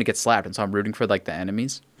want them to get slapped, and so I'm rooting for, like, the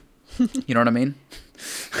enemies. You know what I mean?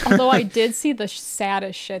 Although I did see the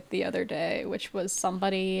saddest shit the other day, which was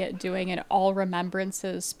somebody doing an All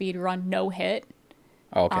Remembrances speedrun no hit.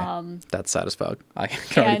 Oh, okay. That's sad as fuck. I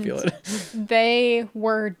can already feel it. They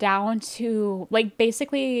were down to, like,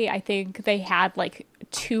 basically, I think they had, like,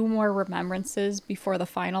 2 more remembrances before the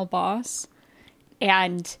final boss.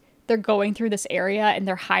 And they're going through this area, and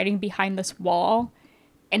they're hiding behind this wall.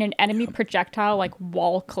 And an enemy projectile, like,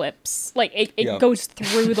 wall clips. Like, it goes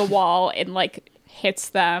through the wall and, like, hits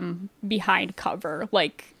them behind cover.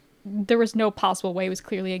 Like, there was no possible way. It was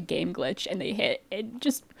clearly a game glitch, and they hit. And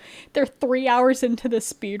just, they're 3 hours into the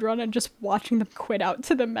speed run, and just watching them quit out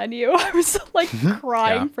to the menu. I was like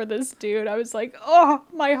crying for this dude. I was like, oh,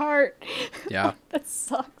 my heart. Yeah. That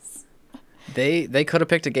sucks. They could have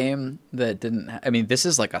picked a game that didn't. I mean, this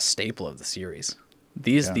is like a staple of the series.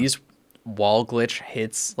 These wall glitch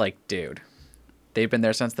hits, like, dude, they've been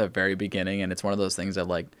there since the very beginning, and it's one of those things that,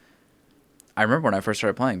 like, I remember when I first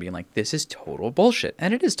started playing being like, this is total bullshit.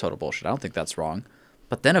 And it is total bullshit. I don't think that's wrong.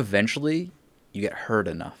 But then eventually you get hurt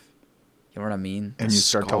enough. You know what I mean? And you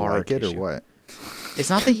start to like it, or what? It's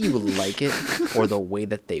not that you like it or the way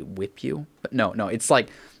that they whip you. But no, it's like,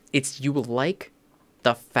 you like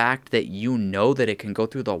the fact that you know that it can go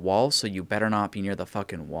through the wall, so you better not be near the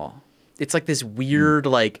fucking wall. It's like this weird,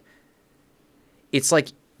 like, it's like,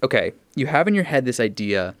 okay, you have in your head this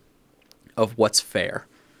idea of what's fair.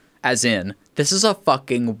 As in, this is a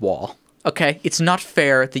fucking wall, okay? It's not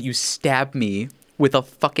fair that you stab me with a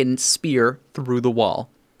fucking spear through the wall.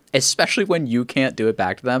 Especially when you can't do it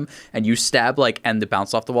back to them, and you stab, like, and they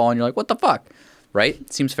bounce off the wall, and you're like, what the fuck?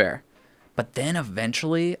 Right? Seems fair. But then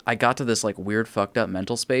eventually, I got to this, like, weird fucked up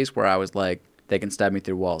mental space where I was like, they can stab me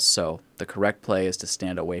through walls, so the correct play is to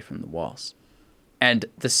stand away from the walls. And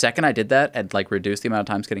the second I did that and, like, reduced the amount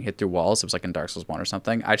of times getting hit through walls, it was like in Dark Souls 1 or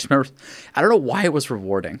something. I just remember, I don't know why it was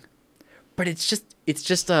rewarding, but it's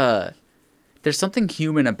just there's something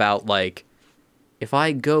human about, like, if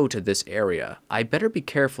I go to this area, I better be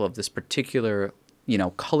careful of this particular, you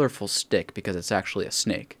know, colorful stick because it's actually a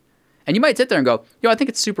snake. And you might sit there and go, yo, I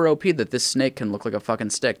think it's super OP that this snake can look like a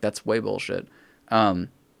fucking stick. That's way bullshit. But,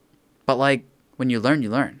 like, when you learn,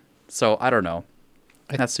 you learn. So I don't know.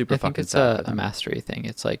 That's super fucking sad. I think it's a mastery thing.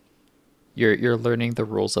 It's like you're learning the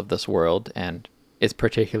rules of this world, and it's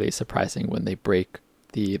particularly surprising when they break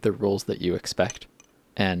the rules that you expect,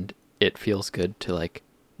 and it feels good to, like,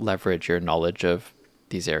 leverage your knowledge of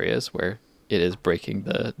these areas where it is breaking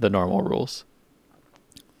the normal rules.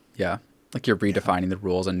 Yeah, like you're redefining the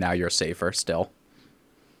rules, and now you're safer still.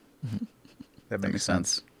 That makes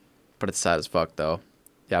sense. But it's sad as fuck, though.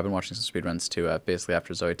 Yeah, I've been watching some speedruns too. Basically,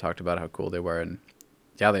 after Zoe talked about how cool they were, and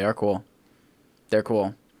yeah, they are cool. They're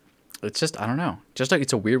cool. It's just, I don't know. Just like,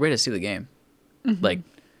 it's a weird way to see the game. Mm-hmm.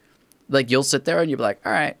 Like you'll sit there and you'll be like,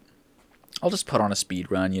 all right, I'll just put on a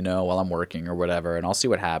speed run, you know, while I'm working or whatever, and I'll see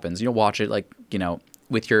what happens. You'll watch it, like, you know,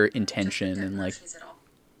 with your intention and, like,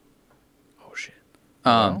 oh shit.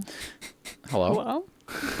 Hello?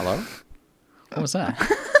 Hello? What was that?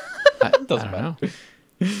 Doesn't matter.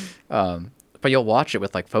 But you'll watch it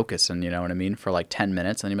with, like, focus, and, you know what I mean, for like 10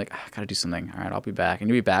 minutes, and then you're like, I gotta do something. All right, I'll be back. And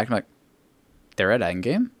you'll be back, and I'm like, they're at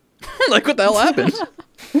endgame? Like, what the hell happened?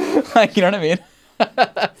 Like, you know what I mean?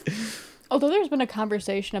 Although there's been a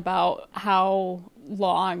conversation about how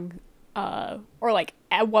long, or, like,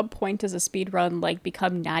 at what point does a speed run, like,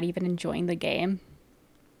 become not even enjoying the game?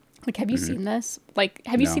 Like, have you seen this? Like,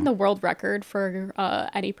 have you seen the world record for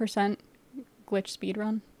any percent glitch speed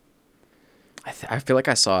run? I feel like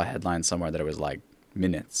I saw a headline somewhere that it was, like,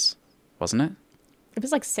 minutes, wasn't it? It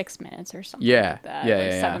was like 6 minutes or something. Yeah, like that, yeah, or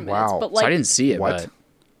yeah. 7 minutes. Wow. But, like, So I didn't see it, what?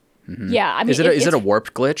 but yeah, I mean, is it a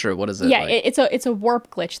warped glitch, or what is it? Yeah, like? it's a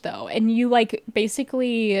warp glitch though, and you, like,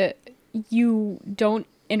 basically you don't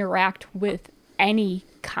interact with any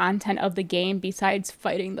content of the game besides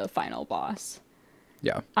fighting the final boss.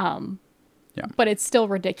 Yeah. Yeah. But it's still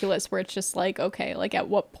ridiculous where it's just like, okay, like, at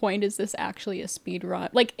what point is this actually a speed run?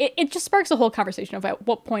 Like, it just sparks a whole conversation of at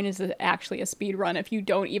what point is it actually a speed run if you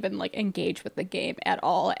don't even, like, engage with the game at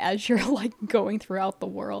all as you're, like, going throughout the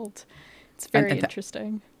world. It's very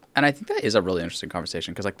interesting. And I think that is a really interesting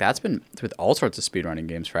conversation because, like, that's been with all sorts of speedrunning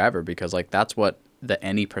games forever because, like, that's what the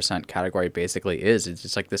any percent category basically is. It's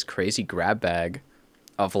just, like, this crazy grab bag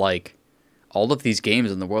of, like, all of these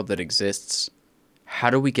games in the world that exists. How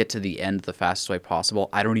do we get to the end the fastest way possible?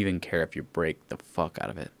 I don't even care if you break the fuck out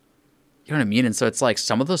of it. You know what I mean? And so it's like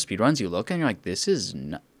some of those speedruns you look and you're like, this is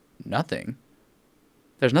nothing.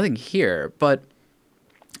 There's nothing here. But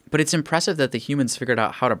it's impressive that the humans figured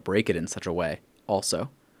out how to break it in such a way also.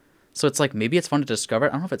 So it's like, maybe it's fun to discover it.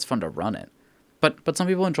 I don't know if it's fun to run it. But some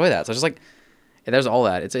people enjoy that. So it's just like, there's all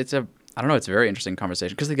that. It's I don't know. It's a very interesting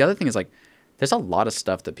conversation because the other thing is like, there's a lot of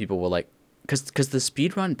stuff that people will like, because the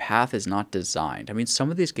speedrun path is not designed. I mean,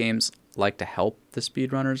 some of these games like to help the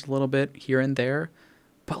speedrunners a little bit here and there,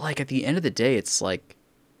 but like at the end of the day, it's like,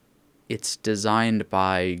 it's designed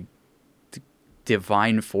by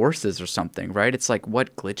divine forces or something, right? It's like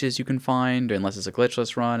what glitches you can find, unless it's a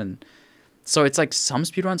glitchless run, and so it's like some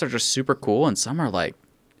speedruns are just super cool, and some are like,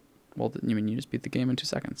 well, you mean you just beat the game in 2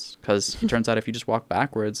 seconds? Because it turns out if you just walk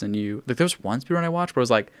backwards and you like, there was one speedrun I watched where it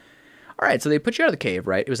was like, all right, so they put you out of the cave,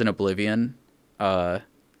 right? It was an Oblivion,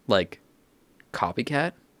 like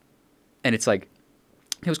copycat, and it's like,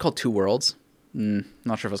 it was called Two Worlds.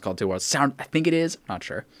 Not sure if it's called Two Worlds. I think it is. Not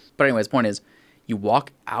sure. But anyways, point is, you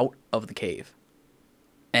walk out of the cave,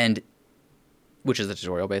 and which is the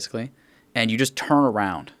tutorial basically, and you just turn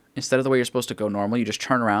around. Instead of the way you're supposed to go normally, you just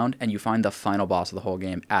turn around and you find the final boss of the whole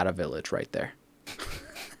game at a village right there.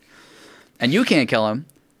 And you can't kill him,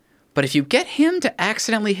 but if you get him to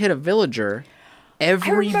accidentally hit a villager,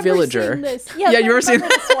 every villager. Yes, yeah, you ever seen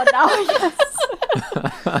this one now? Yes.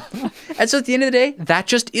 And so at the end of the day, that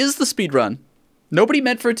just is the speed run. Nobody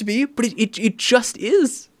meant for it to be, but it just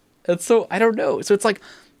is. And so I don't know. So it's like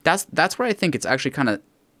that's where I think it's actually kind of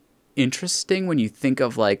interesting when you think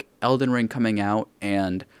of like Elden Ring coming out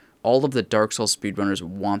and all of the Dark Souls speedrunners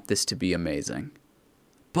want this to be amazing.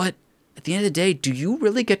 But at the end of the day, do you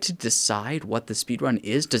really get to decide what the speedrun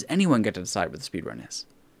is? Does anyone get to decide what the speedrun is?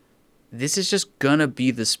 This is just gonna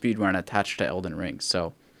be the speedrun attached to Elden Ring.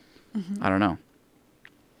 So I don't know.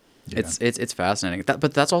 Yeah. It's fascinating.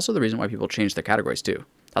 But that's also the reason why people change their categories too.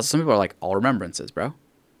 That's some people are like, all remembrances, bro.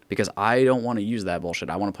 Because I don't want to use that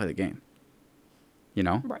bullshit. I want to play the game. You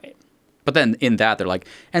know? Right. But then in that, they're like,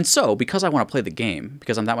 and so because I want to play the game,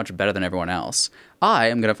 because I'm that much better than everyone else, I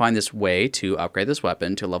am going to find this way to upgrade this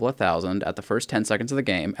weapon to level 1,000 at the first 10 seconds of the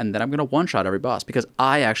game, and then I'm going to one-shot every boss because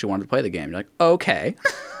I actually wanted to play the game. You're like, okay.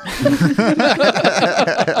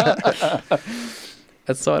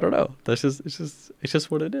 And so I don't know. It's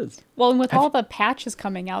just what it is. Well, and with all the patches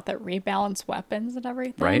coming out that rebalance weapons and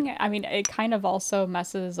everything, right? I mean, it kind of also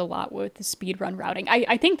messes a lot with the speedrun routing.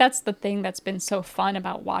 I think that's the thing that's been so fun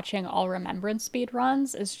about watching all Remembrance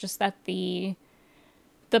speedruns is just that the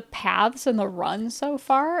paths and the runs so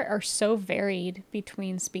far are so varied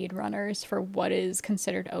between speedrunners for what is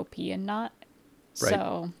considered OP and not. Right.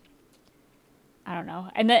 So I don't know.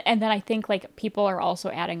 And then I think like people are also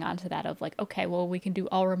adding on to that of like, okay, well, we can do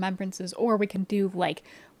all remembrances or we can do like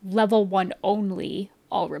level 1 only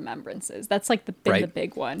all remembrances. That's like the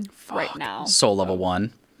big one right now. Soul level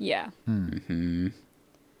 1. Yeah. Mm-hmm.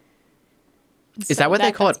 So is that what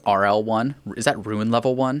they call it? RL1? Is that Ruin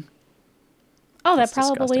level 1? Oh, That's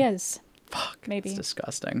that probably disgusting. is. Fuck. Maybe. It's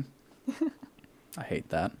disgusting. I hate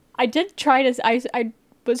that. I did try to. I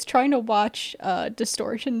was trying to watch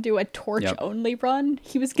Distortion do a torch only run.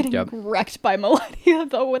 He was getting wrecked by Millennia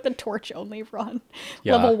though with a torch only run.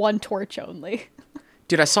 Yeah. Level 1 torch only.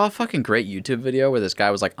 Dude, I saw a fucking great YouTube video where this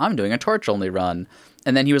guy was like, I'm doing a torch only run.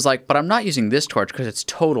 And then he was like, but I'm not using this torch because it's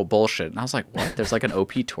total bullshit. And I was like, what? There's like an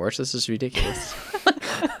OP torch? This is ridiculous.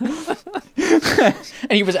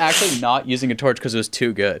 And he was actually not using a torch because it was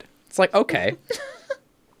too good. It's like, okay.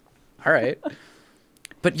 All right.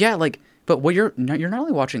 But yeah, like, but what you're not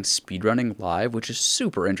only watching speedrunning live, which is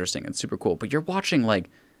super interesting and super cool, but you're watching like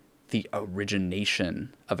the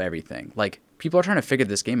origination of everything. Like people are trying to figure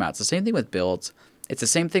this game out. It's the same thing with builds. It's the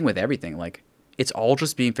same thing with everything. Like it's all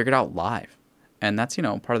just being figured out live. And that's, you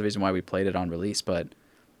know, part of the reason why we played it on release, but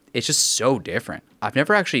it's just so different. I've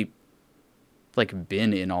never actually like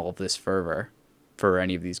been in all of this fervor for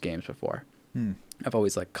any of these games before. I've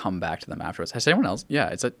always like come back to them afterwards. Has anyone else? Yeah,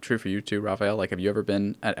 is that true for you too, Raphael? Like, have you ever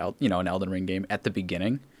been at an Elden Ring game at the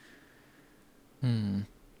beginning?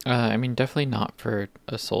 I mean, definitely not for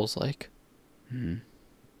a Souls-like.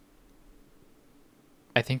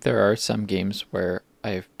 I think there are some games where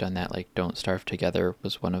I've done that. Like, Don't Starve Together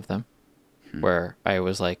was one of them, where I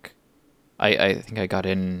was like, I think I got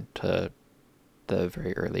into the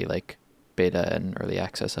very early like beta and early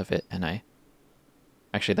access of it, and I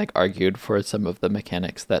actually like argued for some of the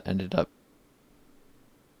mechanics that ended up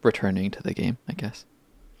returning to the game, I guess.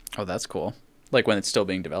 Oh, that's cool. Like when it's still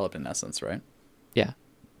being developed in essence, right? Yeah.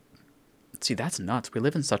 See, that's nuts. We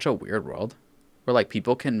live in such a weird world where like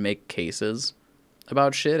people can make cases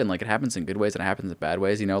about shit and like it happens in good ways and it happens in bad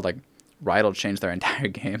ways. You know, like Riot will change their entire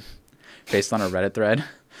game based on a Reddit thread,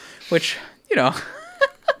 which, you know,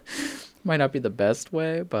 might not be the best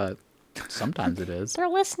way, but sometimes it is. They're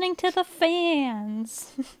listening to the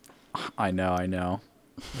fans. I know.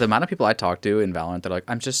 the amount of people I talk to in Valorant, they're like,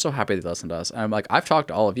 I'm just so happy they listen to us. And I'm like, I've talked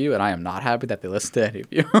to all of you, and I am not happy that they listen to any of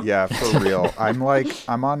you. Yeah, for real.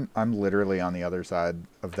 I'm literally on the other side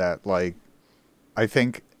of that. Like, I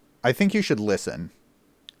think you should listen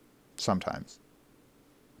sometimes.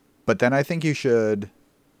 But then I think you should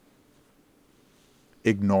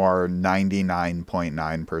ignore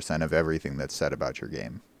 99.9% of everything that's said about your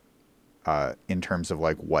game, in terms of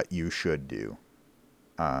like what you should do.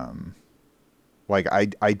 Like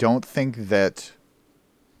I don't think that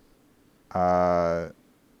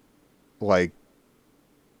like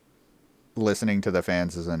listening to the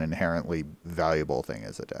fans is an inherently valuable thing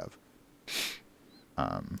as a dev.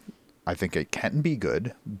 I think it can be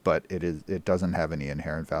good, but it doesn't have any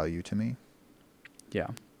inherent value to me. Yeah.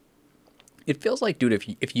 It feels like, dude,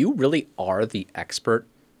 if you really are the expert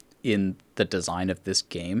in the design of this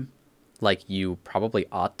game, like you probably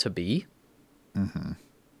ought to be,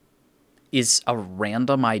 is a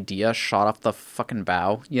random idea shot off the fucking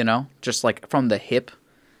bow, you know? Just like from the hip,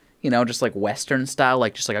 you know, just like Western style,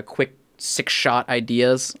 like just like a quick 6-shot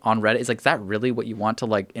ideas on Reddit. It's like, is that really what you want to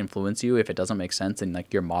like influence you if it doesn't make sense in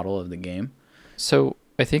like your model of the game? So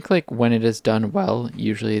I think like when it is done well,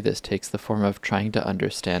 usually this takes the form of trying to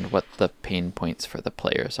understand what the pain points for the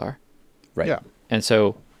players are. Right. Yeah. And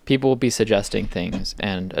so people will be suggesting things,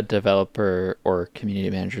 and a developer or community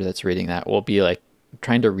manager that's reading that will be like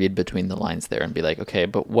trying to read between the lines there and be like, okay,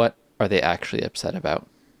 but what are they actually upset about?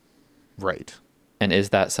 Right. And is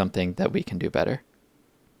that something that we can do better?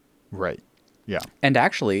 Right. Yeah. And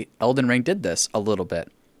actually, Elden Ring did this a little bit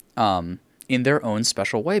in their own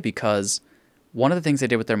special way, because one of the things they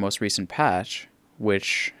did with their most recent patch,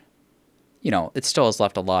 which, you know, it still has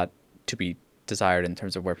left a lot to be desired in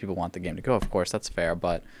terms of where people want the game to go. Of course, that's fair.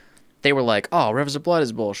 But they were like, oh, Rivers of Blood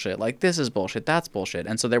is bullshit. Like, this is bullshit. That's bullshit.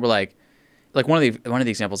 And so they were like one of the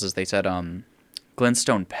examples is they said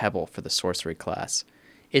Glintstone Pebble for the sorcery class.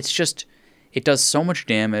 It's just, it does so much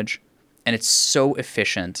damage, and it's so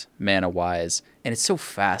efficient mana-wise, and it's so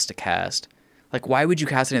fast to cast. Like, why would you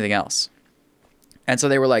cast anything else? And so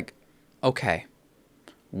they were like, okay,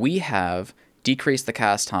 we have decreased the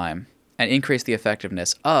cast time and increased the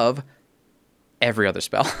effectiveness of every other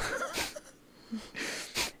spell.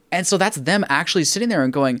 And so that's them actually sitting there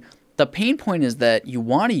and going, the pain point is that you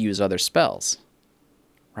want to use other spells,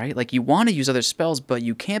 right? Like, you want to use other spells, but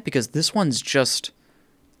you can't because this one's just,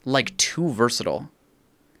 like, too versatile.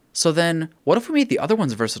 So then, what if we made the other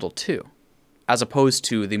ones versatile too? As opposed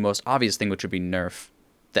to the most obvious thing, which would be nerf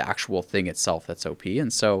the actual thing itself that's OP.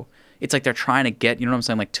 And so it's like they're trying to get, you know what I'm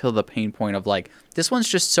saying, like, to the pain point of, like, this one's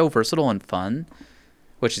just so versatile and fun.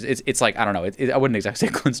 Which is, it's like, I don't know, I wouldn't exactly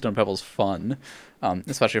say Glintstone Pebble's fun,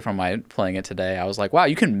 especially from my playing it today. I was like, wow,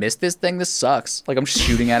 you can miss this thing? This sucks. Like, I'm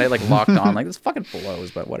shooting at it, like, locked on. Like, this fucking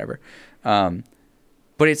blows, but whatever. But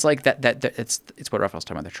it's like that it's what Raphael's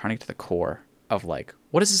talking about. They're trying to get to the core of, like,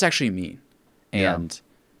 what does this actually mean? And,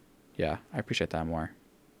 yeah, I appreciate that more,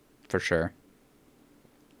 for sure.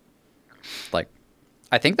 Like,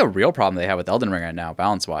 I think the real problem they have with Elden Ring right now,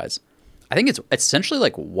 balance-wise, I think it's essentially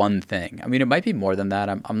like one thing. I mean, it might be more than that.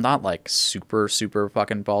 I'm not like super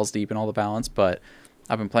fucking balls deep in all the balance, but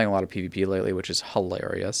I've been playing a lot of PvP lately, which is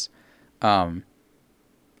hilarious. But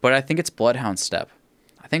I think it's Bloodhound Step.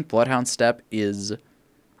 I think Bloodhound Step is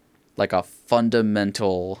like a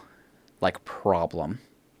fundamental like problem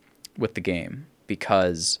with the game,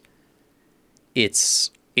 because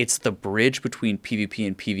it's the bridge between PvP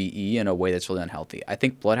and PvE in a way that's really unhealthy. I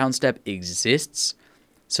think Bloodhound Step exists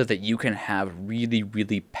so that you can have really,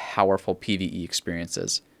 really powerful PvE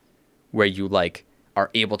experiences where you, like, are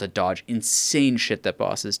able to dodge insane shit that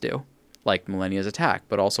bosses do, like Millennia's attack,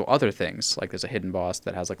 but also other things. Like, there's a hidden boss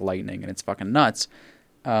that has, like, lightning, and it's fucking nuts.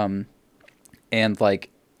 And,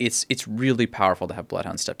 like, it's really powerful to have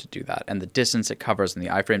Bloodhound Step to do that. And the distance it covers and the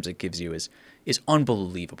iframes it gives you is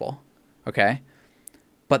unbelievable, okay?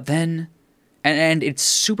 But then... And it's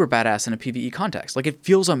super badass in a PvE context. Like, it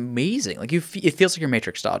feels amazing. Like, it feels like you're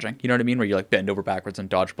Matrix dodging. You know what I mean? Where you, like, bend over backwards and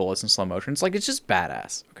dodge bullets in slow motion. It's like, it's just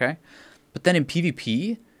badass, okay? But then in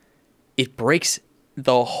PvP, it breaks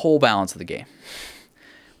the whole balance of the game.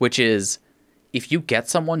 Which is, if you get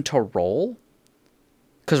someone to roll...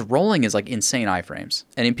 Because rolling is, like, insane iframes.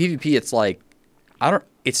 And in PvP, it's like...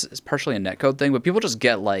 It's partially a netcode thing, but people just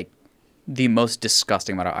get, like... the most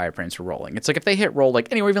disgusting amount of iframes for rolling. It's like if they hit roll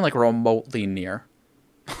like anywhere even like remotely near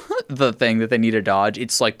the thing that they need to dodge,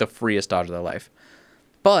 it's like the freest dodge of their life.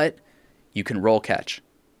 But you can roll catch,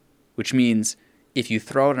 which means if you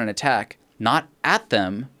throw out an attack not at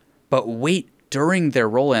them, but wait during their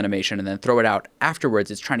roll animation and then throw it out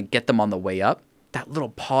afterwards, it's trying to get them on the way up. That little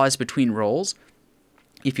pause between rolls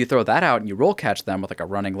If you throw that out and you roll catch them with like a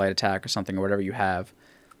running light attack or something or whatever you have,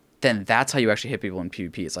 then that's how you actually hit people in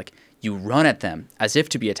PvP. It's like you run at them as if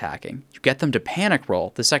to be attacking. You get them to panic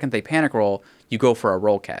roll. The second they panic roll, you go for a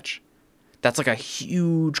roll catch. That's like a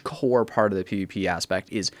huge core part of the PvP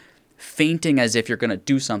aspect is feinting as if you're going to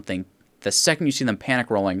do something. The second you see them panic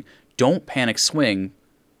rolling, don't panic swing,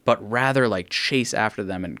 but rather like chase after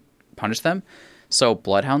them and punish them. So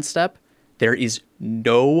Bloodhound Step, there is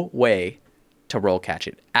no way to roll catch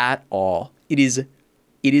it at all. It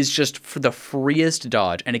is just for the freest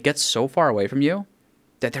dodge, and it gets so far away from you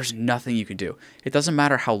that there's nothing you can do. It doesn't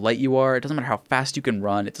matter how light you are. It doesn't matter how fast you can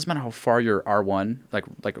run. It doesn't matter how far your R1,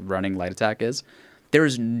 like running light attack is. There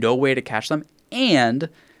is no way to catch them, and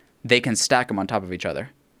they can stack them on top of each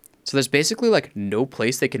other. So there's basically like no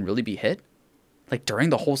place they can really be hit, like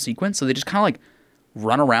during the whole sequence. So they just kind of like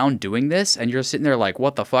run around doing this, and you're sitting there like,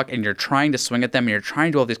 what the fuck? And you're trying to swing at them, and you're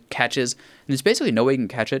trying to do all these catches, and there's basically no way you can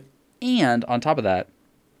catch it. And on top of that,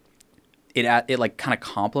 it like kind of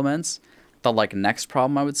complements the like next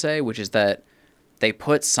problem, I would say, which is that they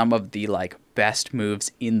put some of the like best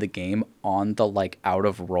moves in the game on the like out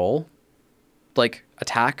of roll like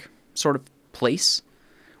attack sort of place,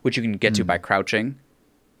 which you can get to by crouching,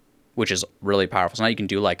 which is really powerful. So now you can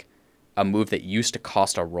do like a move that used to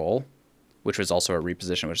cost a roll, which was also a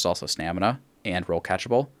reposition, which is also stamina and roll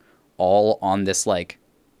catchable, all on this like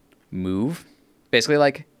move, basically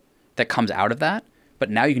like that comes out of that. But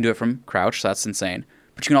now you can do it from crouch, so that's insane.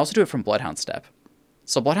 But you can also do it from Bloodhound Step.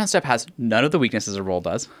 So Bloodhound Step has none of the weaknesses a roll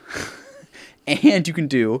does. And you can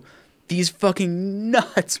do these fucking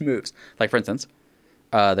nuts moves. Like, for instance,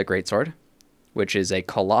 the Greatsword, which is a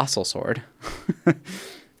colossal sword.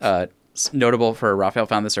 Notable for Raphael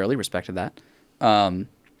found this early, respected that.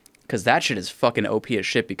 Because that shit is fucking OP as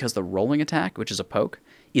shit, because the rolling attack, which is a poke,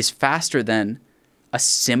 is faster than a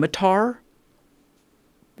scimitar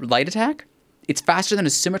light attack. It's faster than a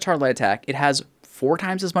scimitar light attack. It has 4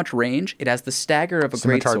 times as much range. It has the stagger of a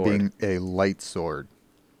scimitar great sword. being a light sword.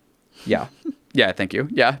 Yeah. Yeah, thank you.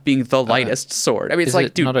 Yeah, being the lightest sword. I mean, it's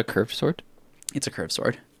like, dude, not a curved sword? It's a curved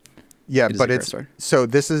sword. Yeah, but it's so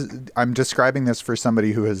this is I'm describing this for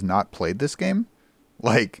somebody who has not played this game.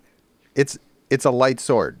 Like it's a light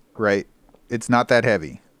sword, right? It's not that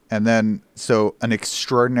heavy. And then so an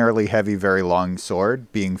extraordinarily heavy, very long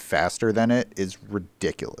sword being faster than it is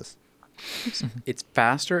ridiculous. It's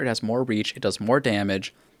faster, it has more reach, it does more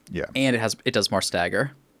damage, yeah, and it does more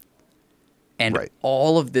stagger. And right.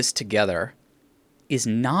 all of this together is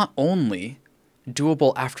not only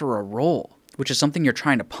doable after a roll, which is something you're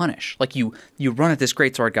trying to punish. Like you run at this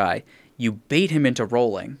greatsword guy, you bait him into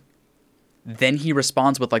rolling, then he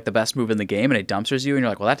responds with like the best move in the game and it dumpsters you, and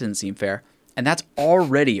you're like, well, that didn't seem fair. And that's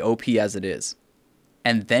already OP as it is.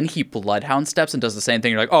 And then he Bloodhound Steps and does the same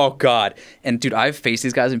thing. You're like, oh, God. And, dude, I've faced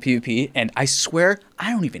these guys in PvP, and I swear I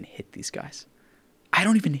don't even hit these guys. I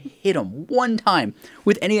don't even hit them one time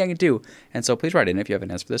with anything I can do. And so please write in if you have an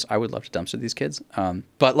answer for this. I would love to dumpster these kids.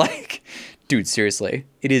 But, like, dude, seriously,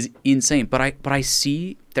 it is insane. But I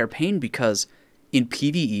see their pain because in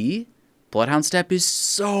PvE, Bloodhound Step is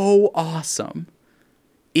so awesome.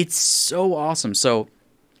 It's so awesome. So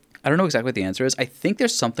I don't know exactly what the answer is. I think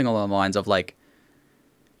there's something along the lines of, like,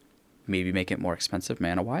 maybe make it more expensive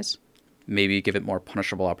mana-wise. Maybe give it more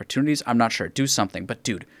punishable opportunities. I'm not sure. Do something. But,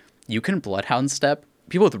 dude, you can Bloodhound Step.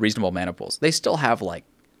 People with reasonable mana pools, they still have, like,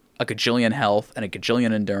 a gajillion health and a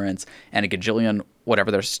gajillion endurance and a gajillion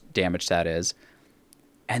whatever their damage stat is.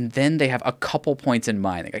 And then they have a couple points in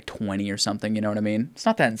mind, like 20 or something, you know what I mean? It's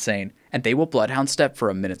not that insane. And they will Bloodhound Step for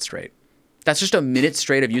a minute straight. That's just a minute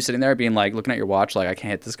straight of you sitting there being like, looking at your watch, like, I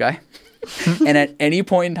can't hit this guy. And at any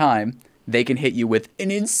point in time, they can hit you with an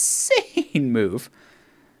insane move.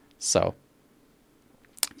 So,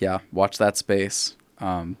 yeah, watch that space.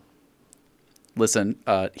 Listen,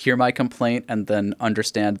 hear my complaint and then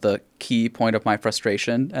understand the key point of my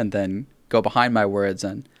frustration and then go behind my words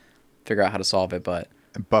and figure out how to solve it. But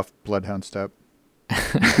buff Bloodhound Step.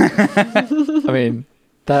 I mean,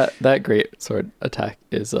 that great sword attack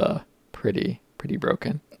is pretty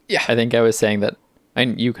broken. Yeah. I think I was saying that,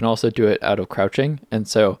 and you can also do it out of crouching, and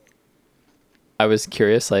so I was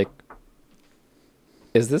curious, like,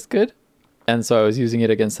 is this good? And so I was using it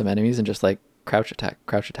against some enemies and just like crouch attack,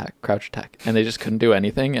 and they just couldn't do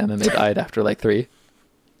anything, and then they died after like 3.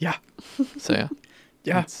 Yeah. So yeah.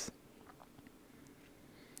 Yeah.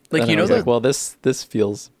 Like, you know, like, well, this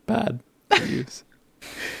feels bad to use.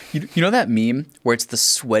 You know that meme where it's the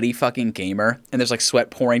sweaty fucking gamer and there's like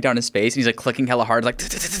sweat pouring down his face and he's like clicking hella hard, like,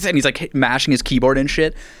 and he's like mashing his keyboard and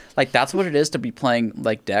shit. Like, that's what it is to be playing,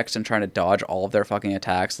 like, Dex and trying to dodge all of their fucking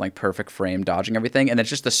attacks, like, perfect frame, dodging everything, and it's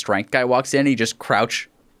just the strength guy walks in, and he just crouch,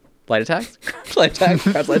 light attacks, crouch, light attacks,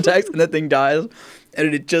 crouch, light attacks, and that thing dies,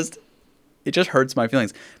 and it just hurts my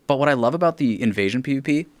feelings. But what I love about the invasion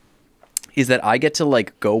PvP is that I get to,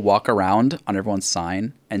 like, go walk around on everyone's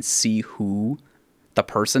sign and see who the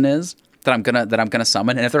person is that I'm gonna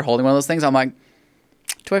summon, and if they're holding one of those things, I'm like,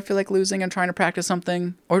 do I feel like losing and trying to practice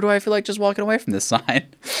something? Or do I feel like just walking away from this sign?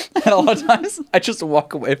 And a lot of times, I just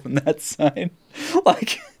walk away from that sign.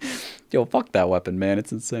 Like, yo, fuck that weapon, man.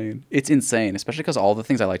 It's insane. It's insane, especially because all the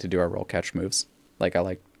things I like to do are roll catch moves. Like, I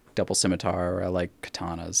like double scimitar, or I like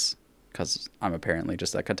katanas, because I'm apparently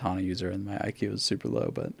just a katana user and my IQ is super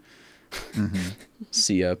low, but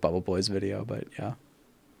see a Bubble Boys video, but yeah.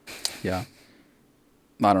 Yeah.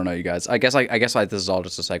 I don't know, you guys. I guess this is all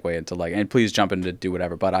just a segue into, like, and please jump in to do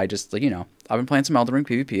whatever. But I just, like, you know, I've been playing some Elden Ring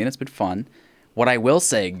PvP and it's been fun. What I will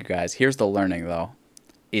say, you guys, here's the learning though,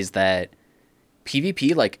 is that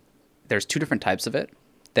PvP, like, there's two different types of it.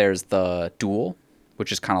 There's the duel,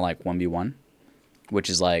 which is kind of like 1v1, which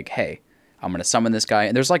is like, hey, I'm gonna summon this guy,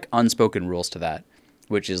 and there's like unspoken rules to that,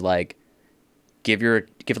 which is like, give a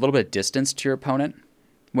little bit of distance to your opponent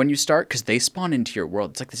when you start, because they spawn into your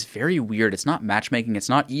world. It's like this very weird, it's not matchmaking, it's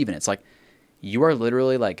not even. It's like you are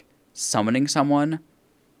literally like summoning someone,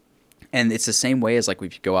 and it's the same way as like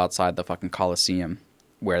if you go outside the fucking Colosseum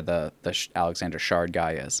where the Alexander Shard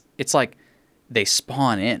guy is. It's like they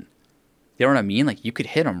spawn in. You know what I mean? Like, you could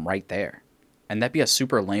hit them right there, and that'd be a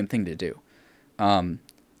super lame thing to do.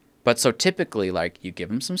 But so typically, like, you give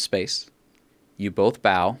them some space, you both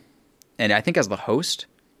bow, and I think as the host,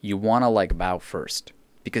 you want to like bow first,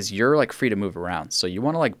 because you're like free to move around. So you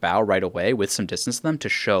want to like bow right away with some distance to them to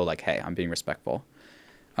show like, hey, I'm being respectful.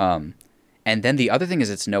 And then the other thing is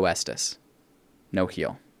it's no Estus, no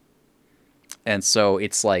heal. And so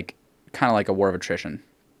it's like kind of like a war of attrition,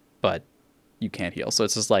 but you can't heal. So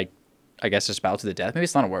it's just like, I guess just bow to the death. Maybe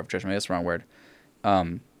it's not a war of attrition. Maybe that's the wrong word.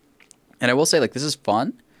 And I will say, like, this is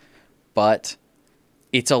fun, but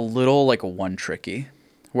it's a little like one tricky,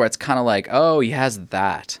 where it's kind of like, oh, he has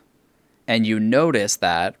that. And you notice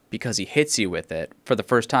that because he hits you with it for the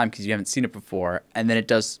first time because you haven't seen it before. And then it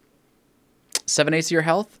does 7/8 of your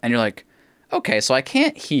health. And you're like, okay, so I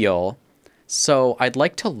can't heal. So I'd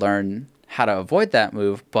like to learn how to avoid that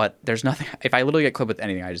move. But there's nothing. If I literally get clipped with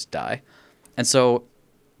anything, I just die. And so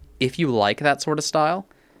if you like that sort of style,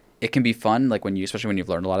 it can be fun, like especially when you've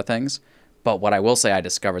learned a lot of things. But what I will say I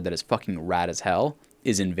discovered that is fucking rad as hell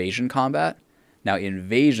is invasion combat. Now,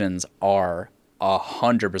 invasions are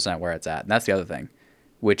 100% where it's at. And that's the other thing,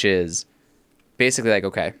 which is basically like,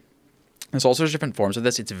 okay, there's all sorts of different forms of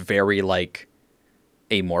this. It's very like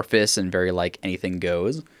amorphous and very like anything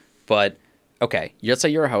goes. But okay, let's say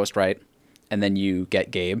you're a host, right? And then you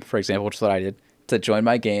get Gabe, for example, which is what I did, to join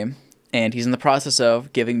my game. And he's in the process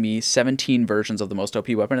of giving me 17 versions of the most OP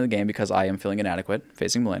weapon in the game because I am feeling inadequate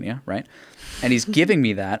facing Millennia, right? And he's giving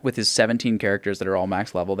me that with his 17 characters that are all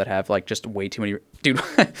max level that have like just way too many. Dude,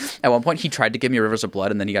 at one point he tried to give me Rivers of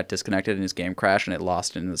Blood and then he got disconnected and his game crashed and it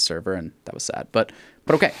lost in the server and that was sad. But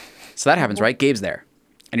okay, so that happens, right? Gabe's there.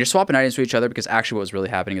 And you're swapping items to each other because actually what was really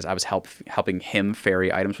happening is I was helping him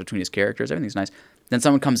ferry items between his characters. Everything's nice. Then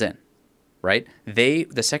someone comes in, right? The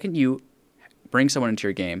second you bring someone into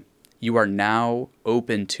your game, you are now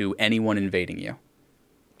open to anyone invading you.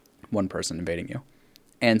 One person invading you.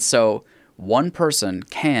 And so one person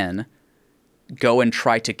can go and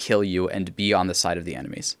try to kill you and be on the side of the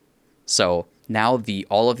enemies. So now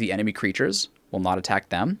all of the enemy creatures will not attack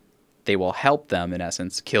them. They will help them, in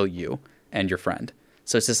essence, kill you and your friend.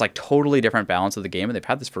 So it's this like totally different balance of the game. And they've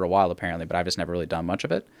had this for a while, apparently, but I've just never really done much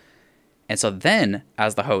of it. And so then,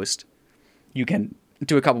 as the host, you can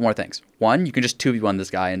do a couple more things. One, you can just 2v1 this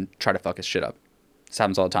guy and try to fuck his shit up. This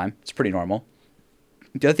happens all the time. It's pretty normal.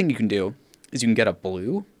 The other thing you can do is you can get a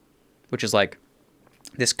blue, which is like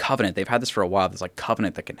this covenant. They've had this for a while. This like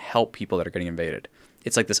covenant that can help people that are getting invaded.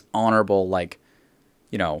 It's like this honorable, like,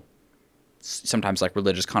 you know, sometimes like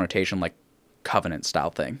religious connotation, like covenant style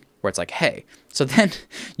thing where it's like, hey, so then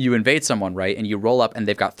you invade someone, right? And you roll up and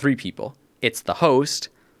they've got 3 people. It's the host,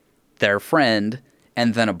 their friend,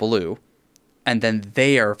 and then a blue. And then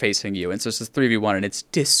they are facing you. And so it's this 3v1 and it's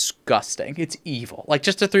disgusting. It's evil. Like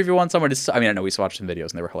just to 3v1 someone is, I mean, I know we watched some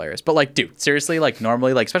videos and they were hilarious, but like, dude, seriously, like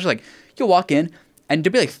normally, like, especially like you'll walk in and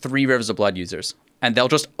there'll be like 3 Rivers of Blood users and they'll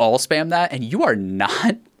just all spam that. And you are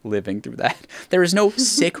not living through that. There is no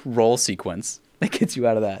sick roll sequence that gets you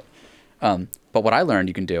out of that. But what I learned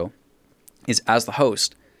you can do is as the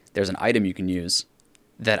host, there's an item you can use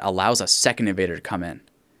that allows a second invader to come in.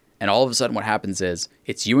 And all of a sudden what happens is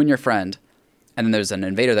it's you and your friend. and then there's an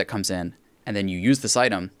invader that comes in, and then you use this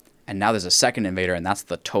item, and now there's a second invader, and that's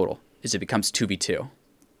the total, is it becomes 2v2.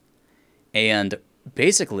 And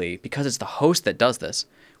basically, because it's the host that does this,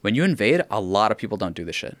 when you invade, a lot of people don't do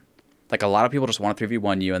this shit. Like, a lot of people just want to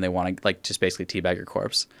 3v1 you, and they want to, like, just basically teabag your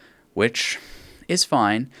corpse, which is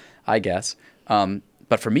fine, I guess.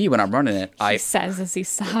 But for me, when I'm running it, He says as he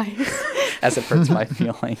sighs. as it hurts my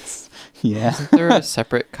feelings. Yeah. Isn't there a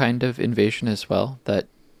separate kind of invasion as well that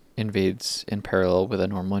invades in parallel with a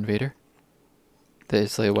normal invader?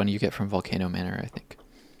 There's the one you get from Volcano Manor, I think.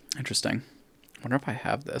 Interesting. I wonder if I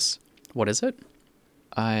have this. What is it?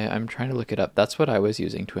 I'm trying to look it up. That's what I was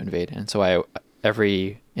using to invade, and so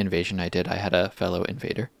every invasion I did, I had a fellow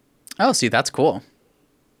invader. Oh, see, that's cool.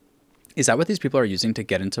 Is that what these people are using to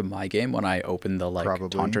get into my game when I open the, like, Probably.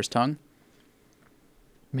 Taunter's Tongue?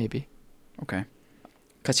 Maybe. Okay.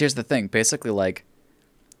 Because here's the thing. Basically, like,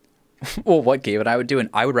 well, what Gabe and I would do, and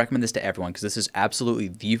I would recommend this to everyone because this is absolutely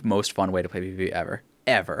the most fun way to play PvP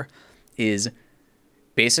ever, is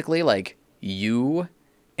basically, like, you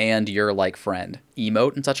and your, like, friend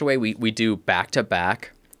emote in such a way. We do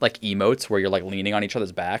back-to-back, like, emotes where you're, like, leaning on each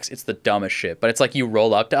other's backs. It's the dumbest shit. But it's like you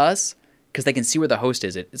roll up to us because they can see where the host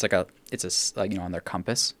is. It's like you know, on their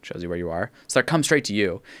compass, shows you where you are. So they come straight to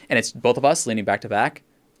you. And it's both of us leaning back-to-back,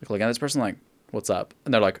 like, looking at this person like, what's up?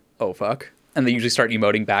 And they're like, oh, fuck. And they usually start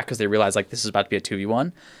emoting back because they realize, like, this is about to be a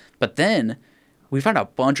 2v1. But then we find a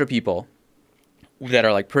bunch of people that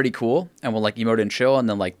are, like, pretty cool and will, like, emote and chill, and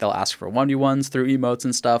then, like, they'll ask for 1v1s through emotes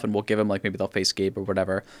and stuff, and we'll give them, like, maybe they'll face Gabe or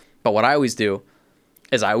whatever. But what I always do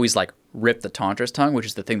is I always, like, rip the Taunter's Tongue, which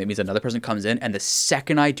is the thing that means another person comes in, and the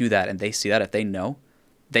second I do that and they see that, if they know,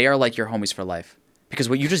 they are, like, your homies for life. Because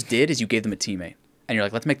what you just did is you gave them a teammate, and you're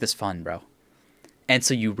like, let's make this fun, bro. And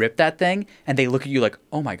so you rip that thing, and they look at you like,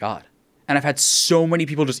 oh my god. And I've had so many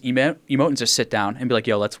people just emote and just sit down and be like,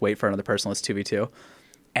 yo, let's wait for another person, let's 2v2.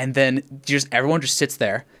 And then everyone just sits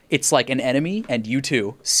there. It's like an enemy and you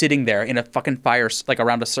two sitting there in a fucking fire, like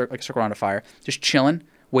around a circle around a fire, just chilling,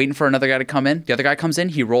 waiting for another guy to come in. The other guy comes in,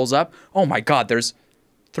 he rolls up. Oh my god, there's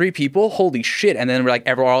 3 people? Holy shit. And then we're like,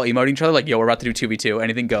 we're all emoting each other, like, yo, we're about to do 2v2,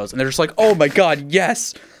 anything goes. And they're just like, oh my god,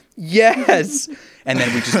 yes, yes. And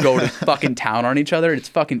then we just go to fucking town on each other. It's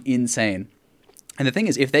fucking insane. And the thing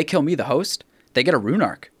is, if they kill me, the host, they get a rune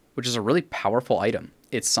arc, which is a really powerful item.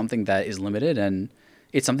 It's something that is limited, and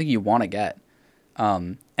it's something you want to get.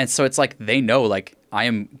 And so it's like they know, like, I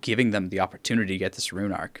am giving them the opportunity to get this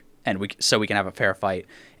rune arc, and so we can have a fair fight.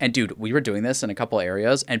 And dude, we were doing this in a couple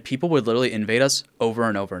areas, and people would literally invade us over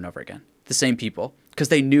and over and over again. The same people, because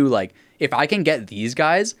they knew, like, if I can get these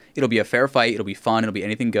guys, it'll be a fair fight. It'll be fun. It'll be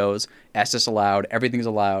anything goes. Estus allowed. Everything's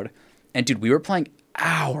allowed. And dude, we were playing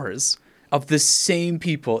hours of the same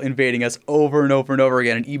people invading us over and over and over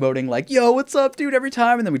again and emoting like, yo, what's up, dude, every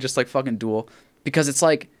time. And then we just, like, fucking duel. Because it's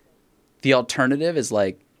like, the alternative is,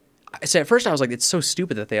 like, at first I was like, it's so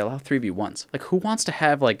stupid that they allow 3v1s. Like, who wants to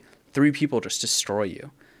have, like, 3 people just destroy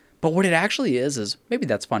you? But what it actually is maybe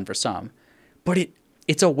that's fun for some, but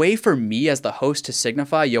it's a way for me as the host to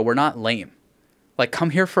signify, yo, we're not lame. Like,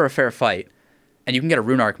 come here for a fair fight, and you can get a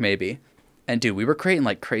rune arc maybe. And dude, we were creating,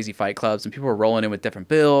 like, crazy fight clubs, and people were rolling in with different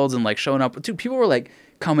builds and, like, showing up. Dude, people were, like,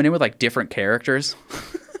 coming in with, like, different characters.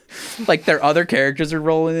 Like, their other characters are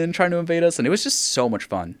rolling in trying to invade us, and it was just so much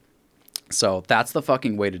fun. So that's the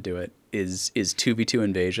fucking way to do it, is 2v2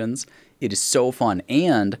 invasions. It is so fun.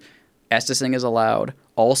 And Estusing is allowed.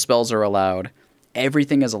 All spells are allowed.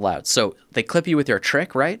 Everything is allowed. So they clip you with your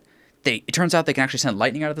trick, right? It turns out they can actually send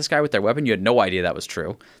lightning out of the sky with their weapon. You had no idea that was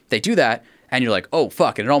true. They do that, and you're like, oh,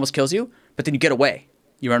 fuck, and it almost kills you. But then you get away.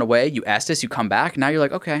 You run away, you Estus, you come back. Now you're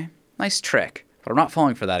like, okay, nice trick. But I'm not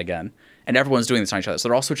falling for that again. And everyone's doing this on each other. So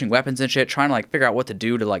they're all switching weapons and shit, trying to, like, figure out what to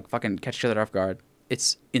do to, like, fucking catch each other off guard.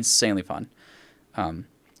 It's insanely fun.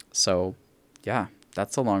 So, yeah,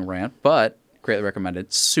 that's a long rant, but greatly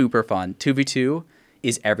recommended. Super fun. 2v2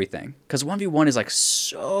 is everything. Because 1v1 is, like,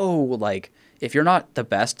 so, like, if you're not the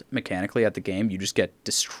best mechanically at the game, you just get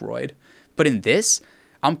destroyed. But in this,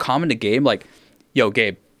 I'm coming to Gabe, like, yo,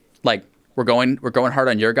 Gabe, like, we're going hard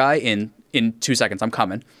on your guy in 2 seconds. I'm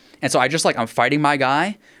coming. And so I just, like, I'm fighting my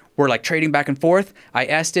guy. We're, like, trading back and forth. I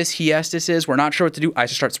Estus, he Estus. We're not sure what to do. I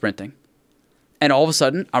just start sprinting. And all of a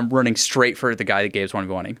sudden, I'm running straight for the guy that Gabe's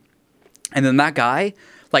 1v1ing. And then that guy,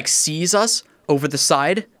 like, sees us over the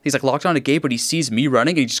side. He's, like, locked onto Gabe, but he sees me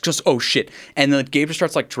running, and he just goes, oh, shit. And then Gabe just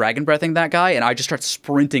starts, like, dragon breathing that guy, and I just start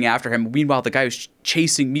sprinting after him. Meanwhile, the guy who's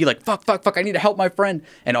chasing me, like, fuck, I need to help my friend.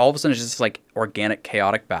 And all of a sudden, it's just, like, organic,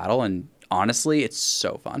 chaotic battle, and honestly, it's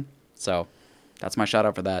so fun. So that's my shout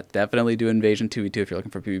out for that. Definitely do Invasion 2v2 if you're looking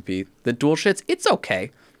for PvP. The dual shits, it's okay,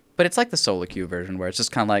 but it's like the solo queue version where it's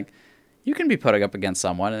just kind of like, you can be putting up against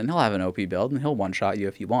someone and he'll have an OP build and he'll one-shot you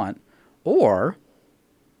if you want. Or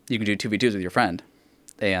you can do 2v2s with your friend.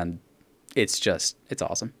 And it's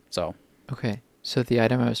awesome. So Okay, so the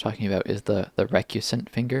item I was talking about is the recusant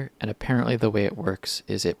finger, and apparently the way it works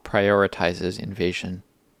is it prioritizes invasion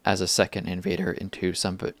as a second invader into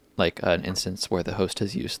an instance where the host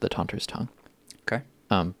has used the Taunter's Tongue. okay,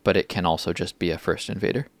 But it can also just be a first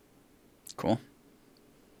invader. cool.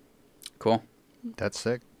 That's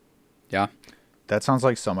sick. Yeah. That sounds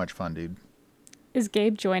like so much fun, dude. Is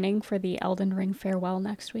Gabe joining for the Elden Ring farewell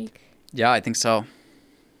next week? Yeah, I think so.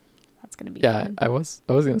 That's gonna be Yeah, fun. I was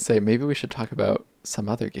gonna say maybe we should talk about some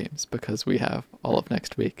other games because we have all of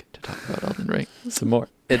next week to talk about Elden Ring some more.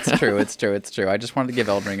 It's true. I just wanted to give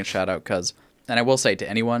Elden Ring a shout out and I will say to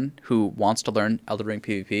anyone who wants to learn Elden Ring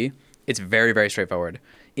PvP, it's very, very straightforward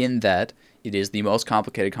in that it is the most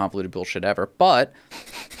complicated, convoluted bullshit ever. But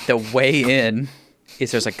the way in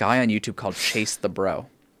is there's a guy on YouTube called Chase the Bro.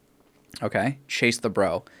 Okay? Chase the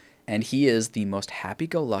Bro. And he is the most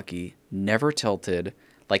happy-go-lucky, never tilted,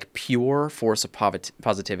 like pure force of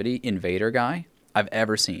positivity invader guy I've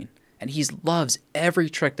ever seen. And he loves every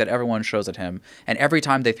trick that everyone shows at him. And every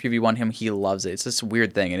time they 3v1 him, he loves it. It's this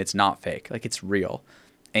weird thing, and it's not fake. Like, it's real.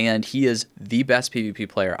 And he is the best PvP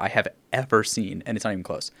player I have ever seen, and it's not even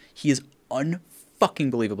close. He is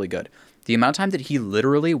unfucking-believably good. The amount of time that he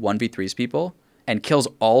literally 1v3s people and kills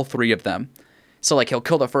all three of them. So, like, he'll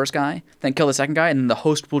kill the first guy, then kill the second guy, and then the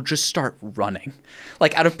host will just start running.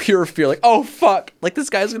 Like, out of pure fear, like, oh, fuck, like, this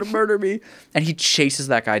guy's gonna murder me. And he chases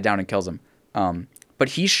that guy down and kills him. But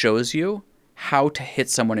he shows you how to hit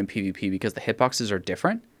someone in PvP because the hitboxes are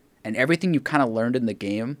different, and everything you kind of learned in the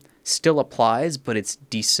game still applies, but it's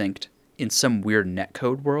desynced in some weird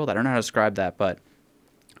netcode world. I don't know how to describe that, but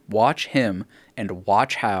watch him and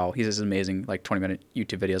watch how he does amazing, like, 20-minute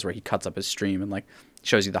YouTube videos where he cuts up his stream and, like,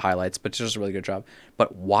 shows you the highlights, but it's just a really good job.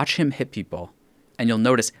 But watch him hit people, and you'll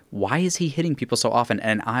notice, why is he hitting people so often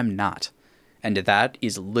and I'm not? And that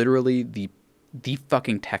is literally the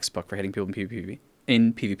fucking textbook for hitting people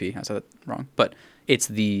in PvP. I said that wrong, but it's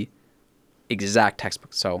the exact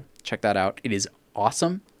textbook. So check that out. It is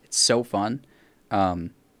awesome. It's so fun.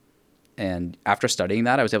 And after studying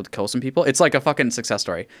that, I was able to kill some people. It's like a fucking success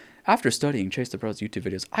story. After studying Chase the Pro's YouTube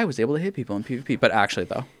videos, I was able to hit people in PvP. But actually,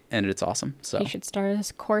 though, and it's awesome. So You should start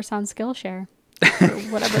a course on Skillshare. Or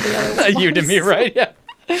whatever the other one was. Udemy, right? Yeah.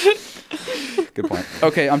 Good point.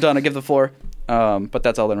 Okay, I'm done. I give the floor. But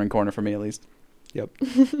that's Elden Ring Corner for me, at least. Yep.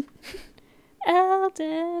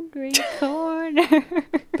 Elden Ring Corner.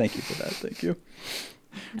 Thank you for that. Thank you.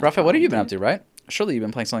 Raphael, what have you been up to, right? Surely you've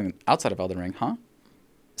been playing something outside of Elden Ring, huh?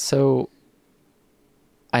 So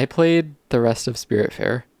I played the rest of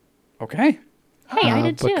Spiritfarer. Okay. Hey, I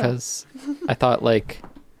did too. Because I thought, like,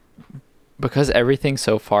 because everything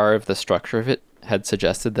so far of the structure of it had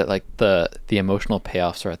suggested that, like, the emotional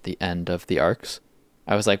payoffs are at the end of the arcs.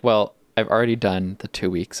 I was like, well, I've already done the 2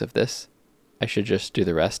 weeks of this. I should just do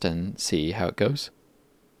the rest and see how it goes.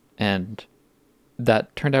 And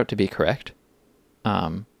that turned out to be correct.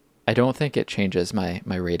 I don't think it changes my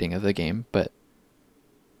rating of the game, but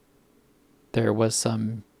there was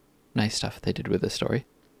some nice stuff they did with the story.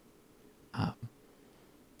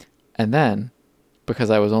 And then, because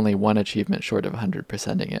I was only one achievement short of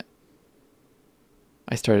 100%ing it,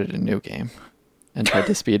 I started a new game and tried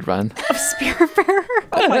to speedrun. Of Spiritfarer?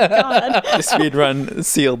 Oh my god. The speedrun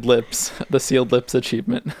Sealed Lips, the Sealed Lips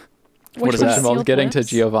achievement. What is Which that? involves Sealed getting to Lips?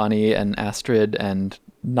 Giovanni and Astrid and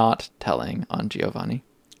not telling on Giovanni.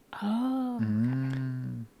 Oh.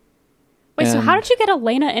 Wait, so how And- did you get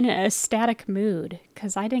Elena in an ecstatic mood?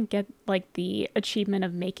 Because I didn't get, like, the achievement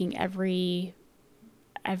of making every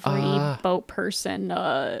boat person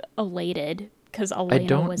elated. Because Elena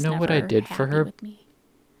don't was know never what I did for happy her. with me.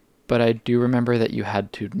 But I do remember that you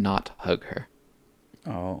had to not hug her.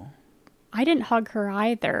 Oh. I didn't hug her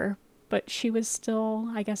either, but she was still,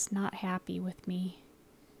 I guess, not happy with me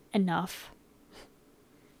enough.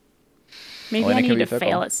 Maybe Elena I can need be to fail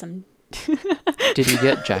fickle. at some. Did you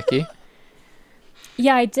get Jackie?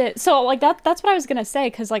 Yeah, I did. So, like, that's what I was gonna say,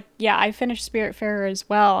 because, like, yeah, I finished Spiritfarer as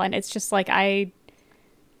well, and it's just like I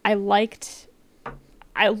liked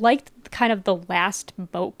kind of the last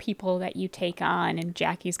boat people that you take on, and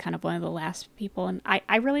Jackie's kind of one of the last people, and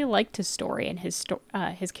I really liked his story and his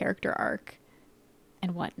character arc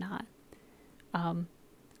and whatnot. I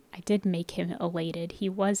did make him elated. He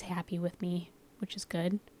was happy with me, which is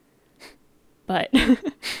good. But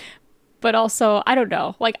but also, I don't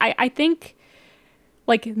know. Like, I think,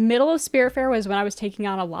 like middle of Spiritfarer was when I was taking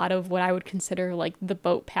on a lot of what I would consider like the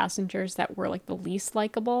boat passengers that were like the least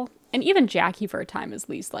likable. And even Jackie for a time is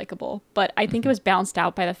least likable. But I think it was balanced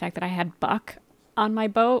out by the fact that I had Buck on my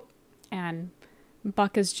boat. And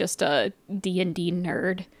Buck is just a D&D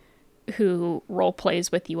nerd who role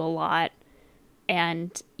plays with you a lot.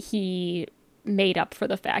 And he made up for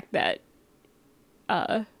the fact that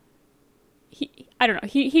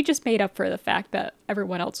he just made up for the fact that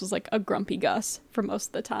everyone else was like a grumpy Gus for most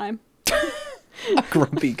of the time. A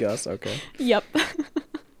grumpy Gus, okay. Yep.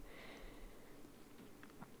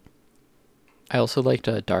 I also liked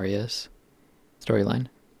Daria's storyline.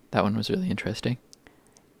 That one was really interesting.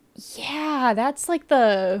 Yeah, that's like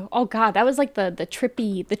that was like the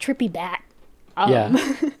trippy bat.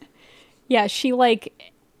 Yeah. Yeah, she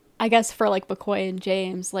like, I guess for like McCoy and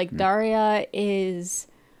James, like Daria is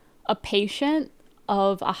a patient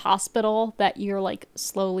of a hospital that you're like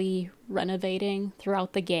slowly renovating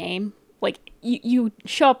throughout the game. Like you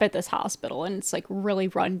show up at this hospital and it's like really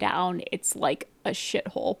run down. It's like a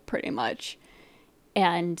shithole pretty much.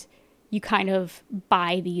 And you kind of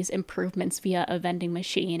buy these improvements via a vending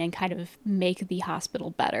machine and kind of make the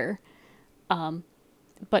hospital better.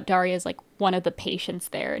 But Daria is like one of the patients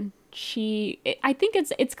there, and I think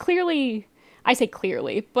it's clearly, I say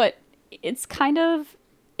clearly, but it's kind of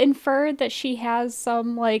inferred that she has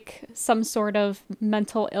some sort of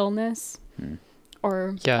mental illness.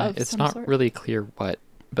 Or yeah, it's not really clear what,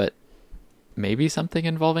 but maybe something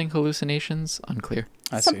involving hallucinations. Unclear.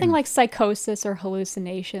 Something like psychosis or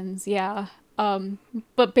hallucinations, yeah.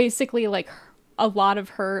 But basically, like, a lot of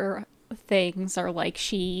her things are like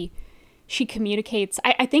she communicates.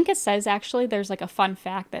 I think it says actually there's like a fun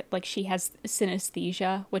fact that like she has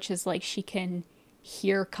synesthesia, which is like she can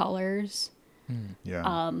hear colors.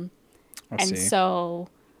 Yeah. So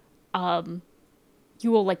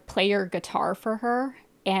you will like play your guitar for her,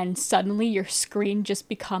 and suddenly your screen just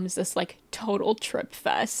becomes this like total trip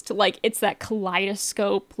fest. Like it's that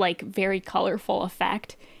kaleidoscope, like very colorful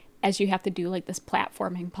effect as you have to do like this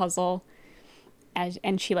platforming puzzle.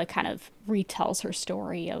 And she like kind of retells her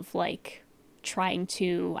story of like trying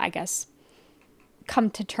to, I guess, come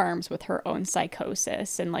to terms with her own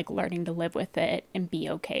psychosis and like learning to live with it and be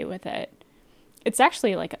okay with it. It's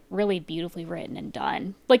actually like really beautifully written and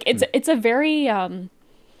done. Like it's a very I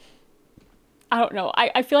don't know.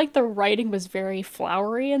 I feel like the writing was very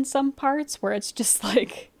flowery in some parts where it's just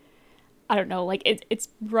like, I don't know, like it's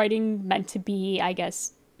writing meant to be, I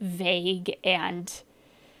guess, vague and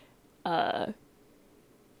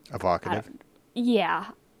evocative. Yeah.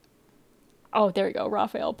 Oh, there you go.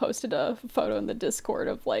 Raphael posted a photo in the Discord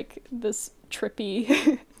of like this trippy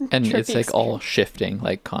and trippy it's like experience. all shifting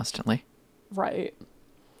like constantly. Right.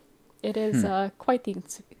 It is quite the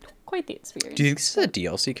experience. Do you think this is a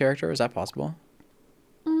DLC character? Is that possible?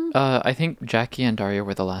 I think Jackie and Daria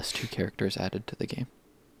were the last two characters added to the game.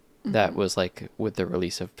 That was like with the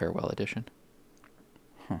release of Farewell Edition.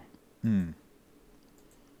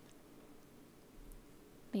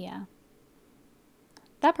 Yeah.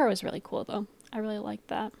 That part was really cool though. I really liked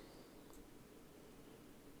that.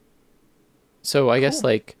 So I guess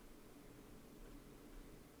like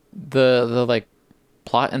the like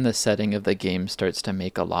plot and the setting of the game starts to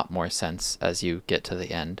make a lot more sense as you get to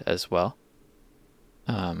the end as well.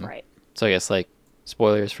 Right. So I guess like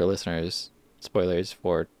spoilers for listeners, spoilers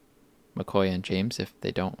for McCoy and James if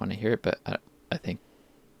they don't want to hear it, but I think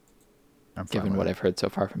given what I've heard so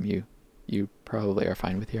far from you, you probably are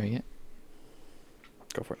fine with hearing it.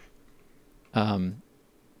 Go for it.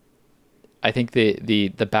 I think the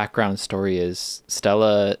background story is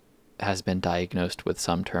Stella has been diagnosed with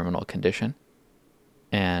some terminal condition,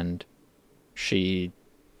 and she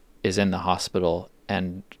is in the hospital,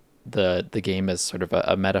 and the game is sort of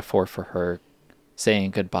a metaphor for her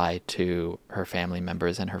saying goodbye to her family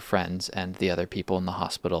members and her friends and the other people in the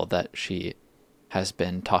hospital that she has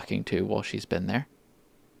been talking to while she's been there.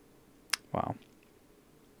 Wow.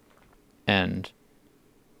 And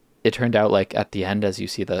it turned out like at the end, as you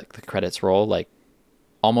see the credits roll, like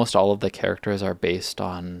almost all of the characters are based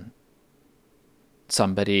on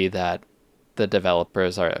somebody that the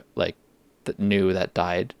developers are like that knew that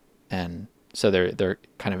died, and so they're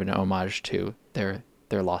kind of an homage to their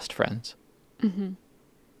lost friends. Dude,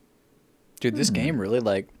 this game really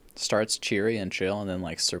like starts cheery and chill and then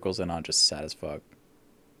like circles in on just sad as fuck.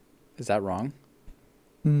 Is that wrong?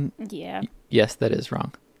 Yeah. Yes, that is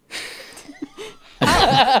wrong.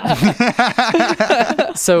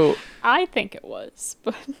 So I think it was,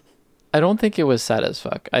 but I don't think it was sad as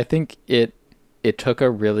fuck. I think it took a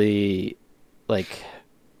really like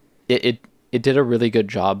it did a really good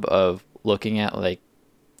job of looking at like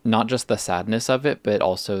not just the sadness of it, but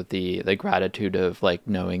also the gratitude of like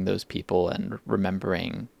knowing those people and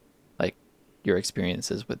remembering like your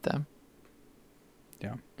experiences with them.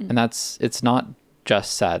 Yeah. And it's not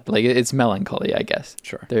just sad, like it's melancholy, I guess.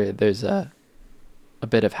 Sure. There's a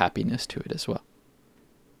bit of happiness to it as well.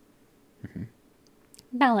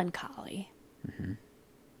 Melancholy.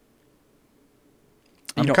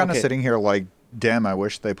 I'm kind of sitting here like, damn, I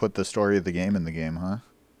wish they put the story of the game in the game, huh?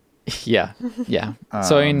 Yeah.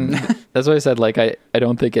 So I mean, that's why I said like I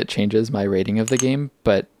don't think it changes my rating of the game,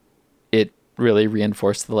 but it really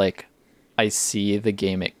reinforced the like I see the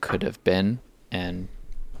game it could have been, and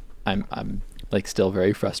I'm like still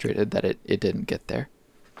very frustrated that it didn't get there.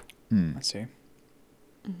 I see.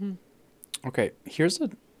 Okay, here's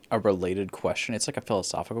a related question. It's like a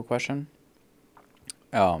philosophical question.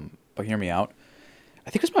 But hear me out. I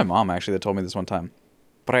think it was my mom actually that told me this one time.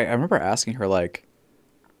 But I remember asking her like,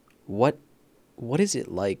 what is it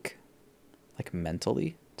like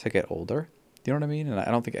mentally to get older? Do you know what I mean? And I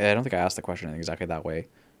don't think I asked the question in exactly that way.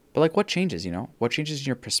 But like, what changes? You know, what changes in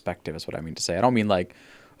your perspective is what I mean to say. I don't mean like,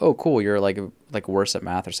 oh, cool, you're like worse at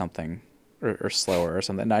math or something, or slower or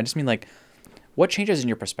something. No, I just mean like, what changes in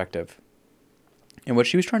your perspective? And what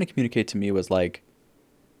she was trying to communicate to me was like,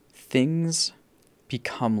 things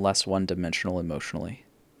become less one-dimensional emotionally.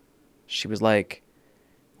 She was like,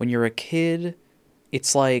 when you're a kid,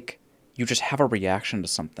 it's like you just have a reaction to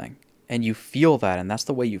something and you feel that, and that's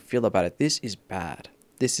the way you feel about it. This is bad.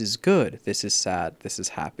 This is good. This is sad. This is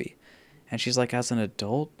happy. And she's like, as an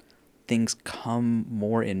adult, things come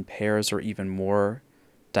more in pairs or even more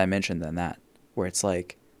dimension than that, where it's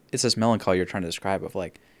like, it's this melancholy you're trying to describe of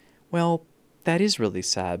like, well, that is really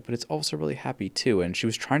sad, but it's also really happy too. And she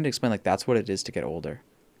was trying to explain like that's what it is to get older,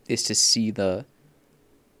 is to see the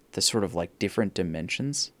sort of like different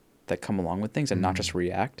dimensions that come along with things and not just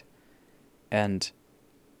react. And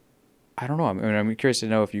I don't know. I mean, I'm curious to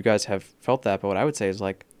know if you guys have felt that, but what I would say is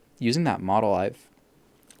like using that model, I've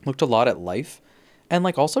looked a lot at life and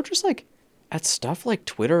like also just like at stuff like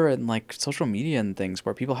Twitter and like social media and things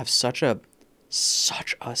where people have such a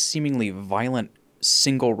seemingly violent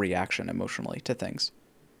single reaction emotionally to things.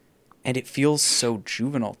 And it feels so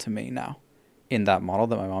juvenile to me now in that model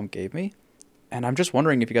that my mom gave me. And I'm just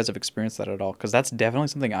wondering if you guys have experienced that at all, because that's definitely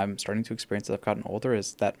something I'm starting to experience as I've gotten older,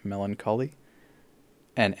 is that melancholy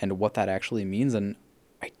and what that actually means. And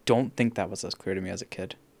I don't think that was as clear to me as a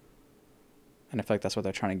kid. And I feel like that's what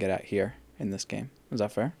they're trying to get at here in this game. Is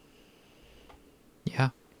that fair? Yeah.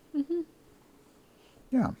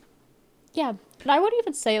 Yeah. Yeah, and I would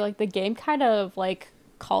even say like the game kind of like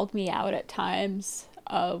called me out at times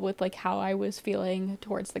with like how I was feeling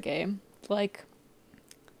towards the game. Like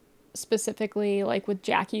specifically like with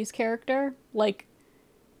Jackie's character, like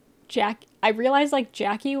I realized like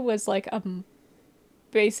Jackie was like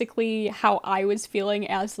basically how I was feeling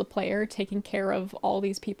as the player, taking care of all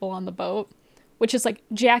these people on the boat, which is like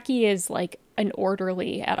Jackie is like an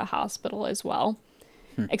orderly at a hospital as well,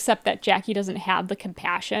 except that Jackie doesn't have the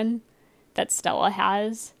compassion that Stella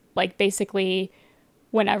has. Like basically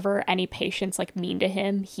whenever any patient's like mean to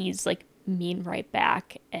him, he's like mean right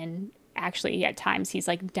back, and actually at times he's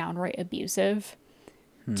like downright abusive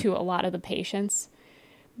to a lot of the patients.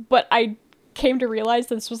 But I came to realize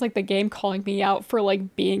that this was like the game calling me out for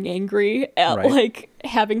like being angry at like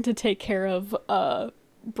having to take care of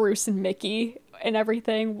Bruce and Mickey and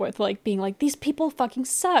everything, with like being like, these people fucking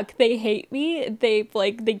suck, they hate me, they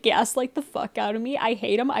gaslight the fuck out of me, I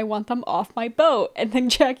hate them, I want them off my boat. And then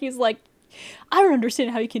Jackie's like, I don't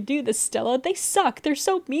understand how you can do this, Stella, they suck, they're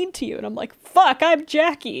so mean to you. And I'm like, fuck, I'm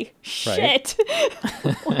Jackie. Shit.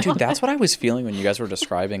 Dude, that's what I was feeling when you guys were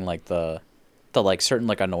describing like the like certain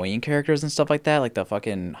like annoying characters and stuff like that, like the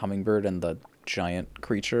fucking hummingbird and the giant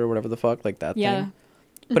creature or whatever the fuck, like that thing.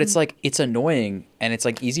 But it's like, it's annoying, and it's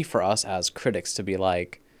like easy for us as critics to be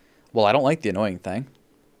like, well, I don't like the annoying thing.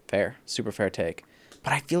 Fair, super fair take.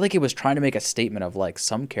 But I feel like it was trying to make a statement of like,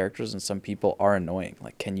 some characters and some people are annoying.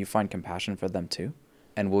 Like, can you find compassion for them too?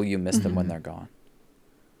 And will you miss them when they're gone?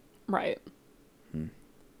 Right.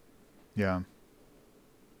 Yeah.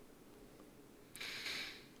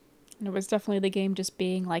 And it was definitely the game just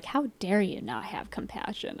being like, how dare you not have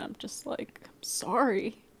compassion? I'm just like, I'm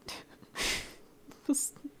sorry.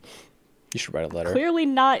 You should write a letter.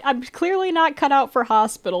 I'm clearly not cut out for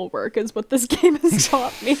hospital work, is what this game has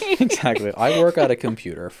taught me. Exactly. I work at a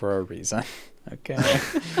computer for a reason. Okay.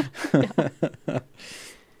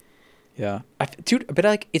 Yeah. Dude, but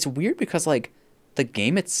like, it's weird because like the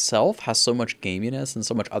game itself has so much gaminess and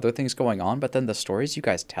so much other things going on, but then the stories you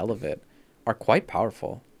guys tell of it are quite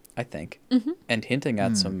powerful, I think, and hinting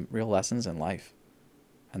at some real lessons in life.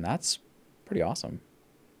 And that's pretty awesome.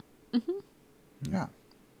 Yeah.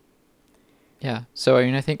 Yeah. So I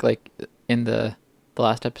mean, I think like in the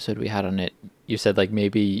last episode we had on it, you said like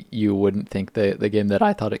maybe you wouldn't think the game that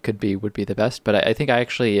I thought it could be would be the best, but I think I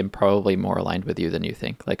actually am probably more aligned with you than you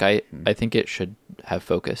think. Like I think it should have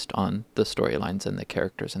focused on the storylines and the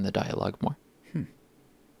characters and the dialogue more.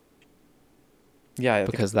 Yeah,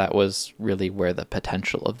 because that was really where the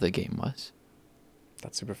potential of the game was.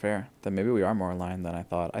 That's super fair. Then maybe we are more aligned than I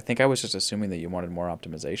thought. I think I was just assuming that you wanted more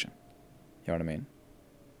optimization. You know what I mean?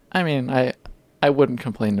 I mean, I wouldn't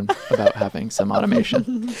complain about having some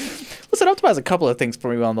automation. Listen, optimize a couple of things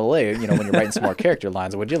for me on the way. You know, when you're writing some more character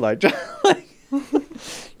lines, would you like?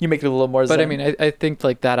 You make it a little more. But zen. I mean, I think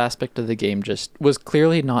like that aspect of the game just was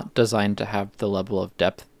clearly not designed to have the level of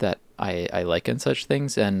depth that I like in such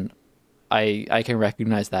things, and I can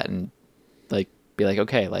recognize that and like be like,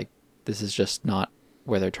 okay, like this is just not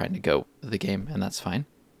where they're trying to go with the game, and that's fine.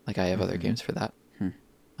 Like I have other games for that.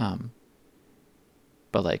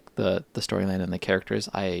 But like the storyline and the characters,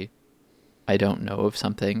 I don't know of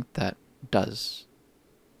something that does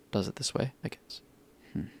it this way, I guess.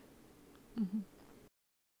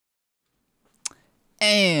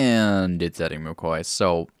 And it's Eddie McCoy.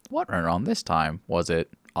 So what went wrong this time? Was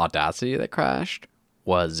it Audacity that crashed?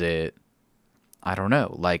 Was it, I don't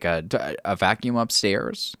know, like a vacuum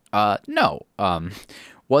upstairs? No.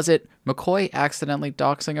 Was it McCoy accidentally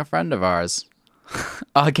doxing a friend of ours?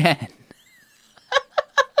 Again.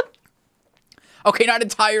 Okay, not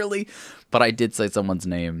entirely, but I did say someone's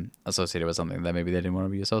name associated with something that maybe they didn't want to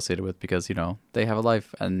be associated with because, you know, they have a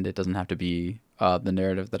life and it doesn't have to be the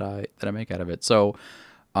narrative that I make out of it. So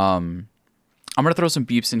I'm going to throw some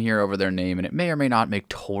beeps in here over their name, and it may or may not make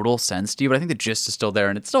total sense to you, but I think the gist is still there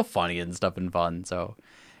and it's still funny and stuff and fun. So,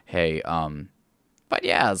 hey, but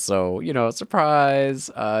yeah, so, you know, surprise.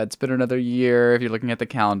 It's been another year. If you're looking at the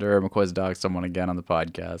calendar, McCoy's dogged someone again on the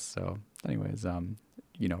podcast. So anyways,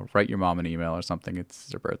 you know, write your mom an email or something.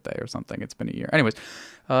 It's her birthday or something. It's been a year. Anyways,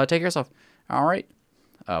 take care of yourself. All right.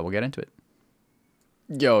 We'll get into it.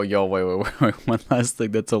 Yo, wait. One last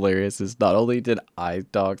thing that's hilarious is not only did I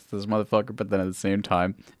dox this motherfucker, but then at the same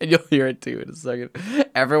time, and you'll hear it too in a second,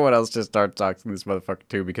 everyone else just started doxing this motherfucker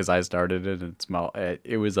too because I started it and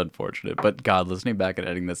it was unfortunate. But God, listening back and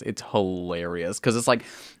editing this, it's hilarious because it's like,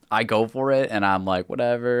 I go for it and I'm like,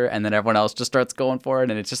 whatever. And then everyone else just starts going for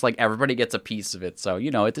it. And it's just like everybody gets a piece of it. So,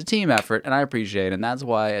 you know, it's a team effort and I appreciate it. And that's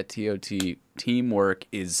why at TOT, teamwork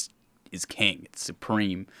is king. It's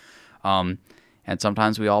supreme. And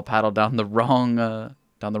sometimes we all paddle down the wrong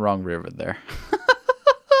river there.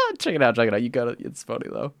 Check it out. You got it. It's funny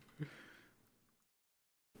though.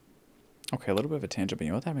 Okay, a little bit of a tangent, but you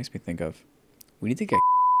know what that makes me think of? We need to get.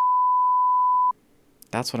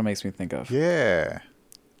 That's what it makes me think of. Yeah.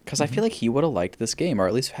 Because I feel like he would have liked this game, or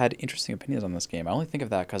at least had interesting opinions on this game. I only think of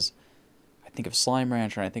that because I think of Slime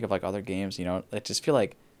Rancher and I think of like other games, you know. I just feel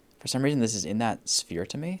like for some reason this is in that sphere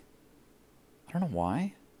to me. I don't know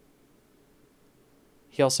why.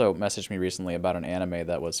 He also messaged me recently about an anime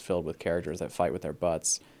that was filled with characters that fight with their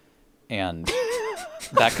butts. And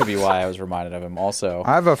that could be why I was reminded of him also.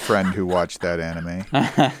 I have a friend who watched that anime.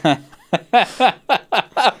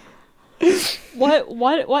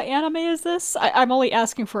 What anime is this? I'm only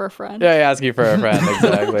asking for a friend. Yeah, asking for a friend,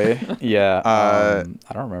 exactly. Yeah. I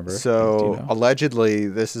don't remember. So Do you know? allegedly,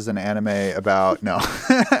 this is an anime about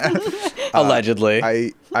Allegedly.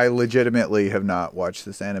 I legitimately have not watched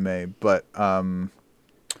this anime, but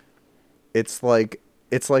it's like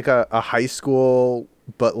a high school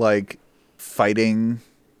but like fighting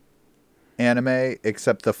anime,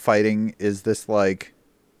 except the fighting is this like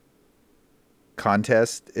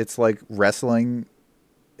contest. It's like wrestling,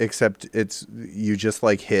 except it's you just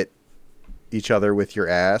like hit each other with your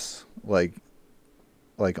ass, like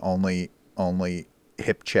only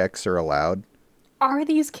hip checks are allowed. Are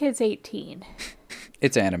these kids 18?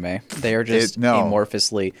 It's anime. They are just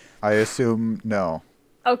amorphously. I assume no.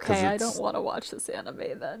 Okay, I don't want to watch this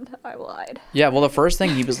anime then. I lied. Yeah, well, the first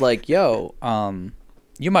thing he was like, yo,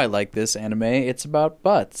 you might like this anime. It's about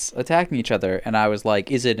butts attacking each other. And I was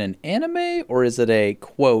like, is it an anime or is it a,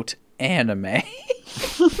 quote, anime? You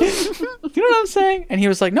know what I'm saying? And he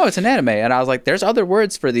was like, no, it's an anime. And I was like, there's other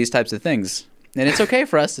words for these types of things. And it's okay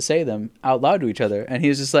for us to say them out loud to each other. And he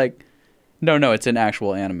was just like, no, it's an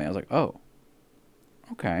actual anime. I was like, oh,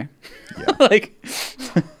 okay. Yeah. Like,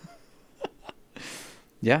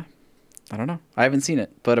 yeah, I don't know. I haven't seen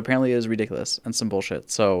it, but apparently it is ridiculous and some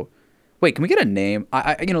bullshit. So, wait, can we get a name?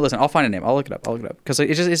 Listen, I'll find a name. I'll look it up because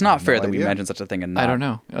it's not fair that we mention such a thing and not. I don't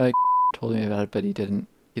know. Like told me about it, but he didn't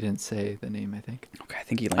He didn't say the name, I think. Okay, I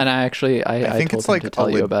think he. And I actually, I think told it's him like to tell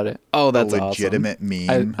you about it. Oh, that's a legitimate awesome.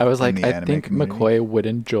 meme. I was like, in the I anime think community. McCoy would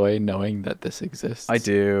enjoy knowing that this exists. I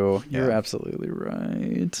do. You're Yeah. absolutely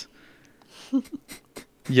right.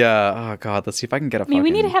 Yeah. Oh God. Let's see if I can get a. I mean,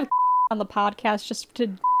 we need to fucking- have on the podcast just to.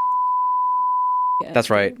 That's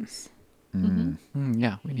right.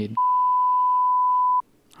 Yeah, we need.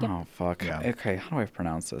 Oh fuck. Yeah. Okay. How do I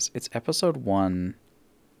pronounce this? It's episode 1.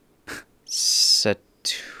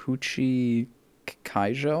 Setouchi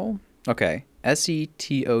Kaijo. Okay.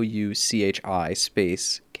 SETOUCHI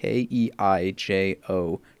space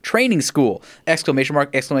KEIJO training school! Exclamation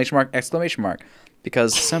mark! Exclamation mark! Exclamation mark!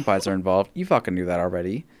 Because senpais are involved. You fucking knew that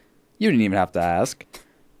already. You didn't even have to ask.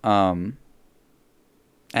 And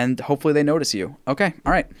hopefully they notice you. Okay.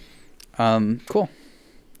 All right. Cool.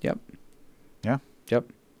 Yep. Yeah. Yep.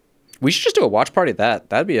 We should just do a watch party of that.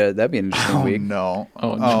 That'd be an interesting Oh week. no.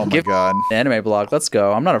 Oh, no. Oh my Give- god. Anime blog. Let's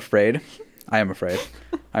go. I'm not afraid. I am afraid.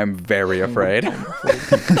 I am very afraid.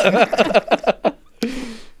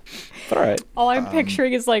 But all right. All I'm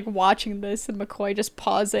picturing is like watching this and McCoy just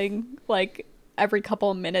pausing like every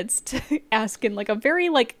couple of minutes to ask in like a very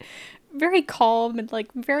calm and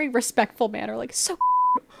like very respectful manner, like, so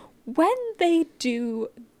when they do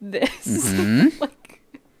this, like,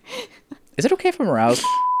 Is it okay if I'm aroused?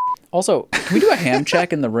 Also, can we do a hand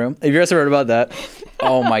check in the room? Have you guys heard about that?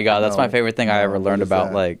 Oh my god, that's my No. favorite thing I ever No, learned what is about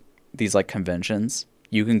that? like these like conventions.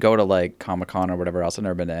 You can go to like Comic-Con or whatever else. I've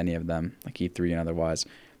never been to any of them, like E3 and otherwise.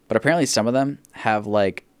 But apparently some of them have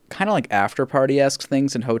like kind of like after party-esque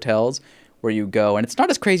things in hotels where you go, and it's not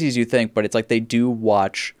as crazy as you think, but it's like they do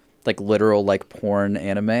watch like literal like porn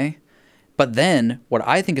anime. But then what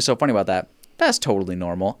I think is so funny about that, that's totally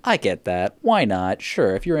normal. I get that. Why not?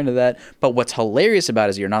 Sure, if you're into that. But what's hilarious about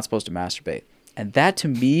it is you're not supposed to masturbate. And that to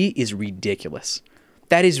me is ridiculous.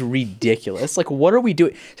 That is ridiculous. Like, what are we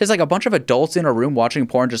doing? There's like a bunch of adults in a room watching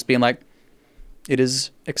porn just being like, it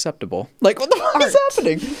is acceptable. Like, what the fuck is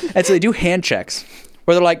happening? And so they do hand checks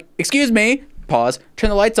where they're like, excuse me, pause, turn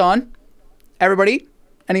the lights on. Everybody,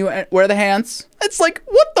 anyone, where are the hands? It's like,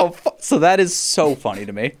 what the fuck? So that is so funny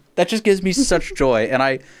to me. That just gives me such joy. And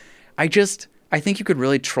I think you could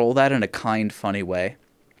really troll that in a kind, funny way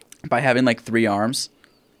by having like 3 arms,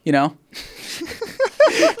 you know?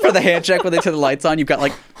 For the hand check when they turn the lights on, you've got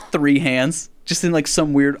like 3 hands just in like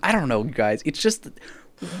some weird, I don't know, guys. It's just,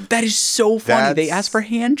 that is so funny. They ask for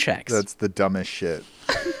hand checks. That's the dumbest shit.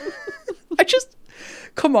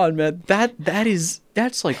 Come on, man.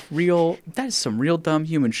 That's like real, that is some real dumb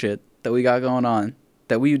human shit that we got going on.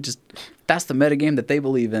 That's the metagame that they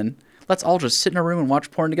believe in. Let's all just sit in a room and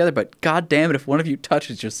watch porn together, but god damn it if one of you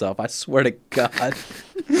touches yourself, I swear to God. I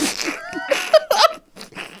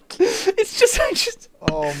just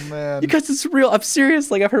Oh man. because it's real. I'm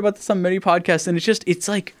serious. Like I've heard about this on many podcasts, and it's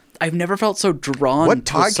like I've never felt so drawn. What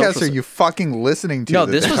to a podcast social are you fucking listening to? No,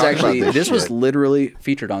 that this they was talk about actually this was shit? literally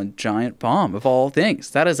featured on Giant Bomb of all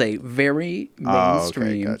things. That is a very mainstream.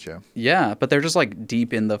 Oh, okay, gotcha. Yeah, but they're just like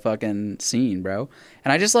deep in the fucking scene, bro.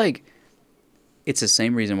 And I just like, it's the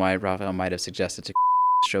same reason why Raphael might have suggested to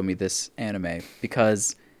show me this anime,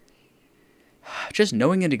 because just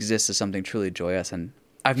knowing it exists is something truly joyous, and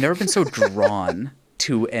I've never been so drawn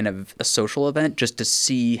to a social event just to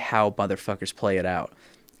see how motherfuckers play it out,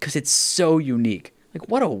 because it's so unique. Like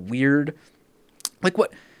what a weird,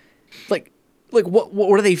 what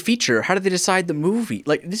do they feature? How do they decide the movie?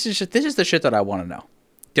 Like this is the shit that I want to know.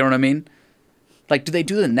 Do you know what I mean? Like do they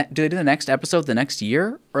do the next episode the next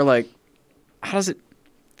year, or like how does it?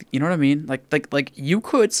 You know what I mean? Like you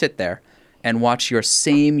could sit there and watch your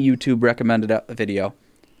same YouTube recommended video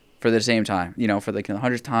for the same time. You know, for like the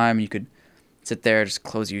 100th time, you could sit there, just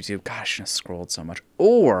close YouTube. God, I shouldn't have scrolled so much.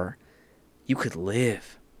 Or you could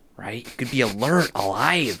live, right? You could be alert,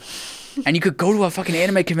 alive. And you could go to a fucking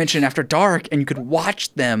anime convention after dark and you could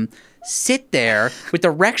watch them sit there with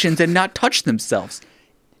erections and not touch themselves.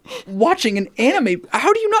 Watching an anime.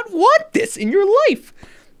 How do you not want this in your life?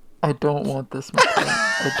 I don't want this.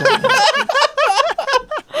 I don't want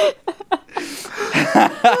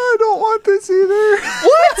I don't want this either.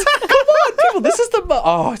 What? Come on, people.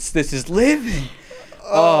 This is living.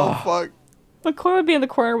 Oh fuck. McCoy would be in the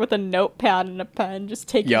corner with a notepad and a pen, just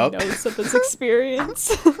taking Yup. notes of his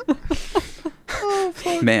experience.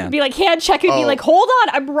 Man, Be like, hand check, and be Oh. like, hold on,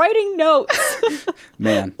 I'm writing notes.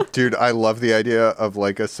 man. Dude, I love the idea of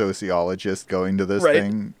like a sociologist going to this Right.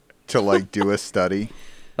 thing to like do a study.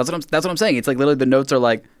 That's what I'm saying. It's like literally the notes are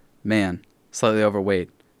like, man, slightly overweight,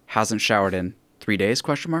 hasn't showered in 3 days? ?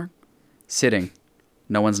 Sitting,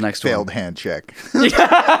 no one's next to him. Failed hand check.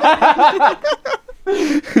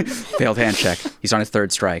 Failed hand check. He's on his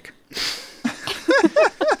 3rd strike.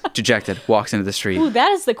 Dejected, walks into the street. Ooh,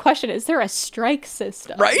 that is the question. Is there a strike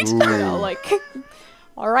system? Right? You know, like,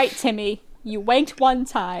 all right, Timmy, you wanked one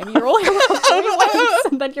time. You're only allowed 3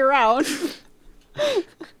 wanks, and then you're out.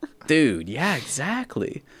 Dude, yeah,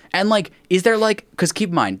 exactly. And like, is there like, because keep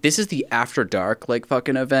in mind, this is the After Dark like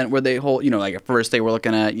fucking event where they hold, you know, like at first they were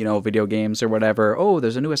looking at, you know, video games or whatever. Oh,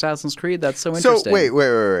 there's a new Assassin's Creed. That's so interesting. So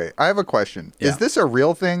wait. I have a question. Yeah. Is this a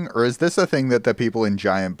real thing, or is this a thing that the people in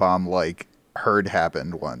Giant Bomb like heard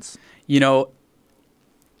happened once? You know,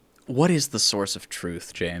 what is the source of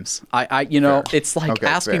truth, James? I you know, Fair. it's like Okay,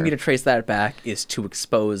 asking fair. me to trace that back is to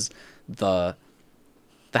expose the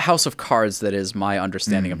house of cards that is my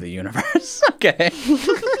understanding of the universe. Okay.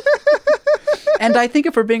 And I think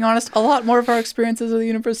if we're being honest, a lot more of our experiences of the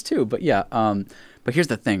universe too. But yeah, but here's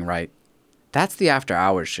the thing, right? That's the after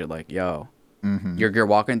hours shit. Like, yo, you're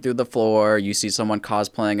walking through the floor, you see someone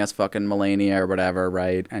cosplaying as fucking Melania or whatever,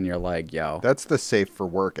 right? And you're like, yo, That's the safe for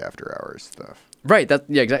work after hours stuff. right? That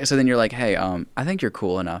yeah, exactly. So then you're like, hey, I think you're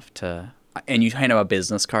cool enough to, and you hand him a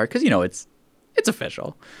business card because you know it's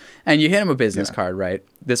official, and you hand him a business card, right?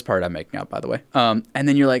 This part I'm making up, by the way. And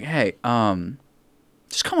then you're like, hey,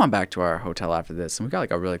 just come on back to our hotel after this, and we got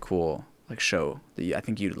like a really cool like show that I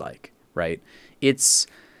think you'd like, right? It's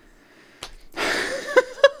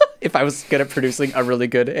if I was good at producing a really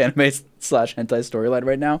good anime / hentai storyline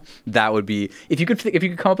right now, that would be if you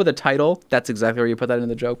could come up with a title, that's exactly where you put that in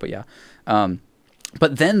the joke. But yeah,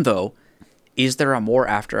 but then though, is there a more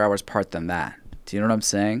after hours part than that? Do you know what I'm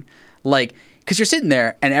saying? Like, because you're sitting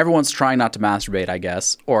there and everyone's trying not to masturbate, I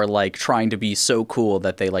guess, or like trying to be so cool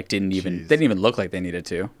that they like didn't even look like they needed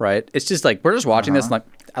to, right? It's just like we're just watching this and like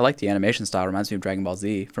I like the animation style. It reminds me of Dragon Ball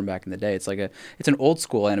Z from back in the day. It's like it's an old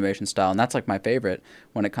school animation style, and that's like my favorite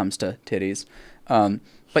when it comes to titties.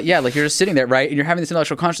 But yeah, like you're just sitting there, right, and you're having this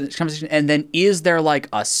intellectual conversation, and then is there like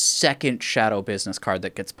a second shadow business card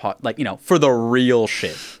that gets like, you know, for the real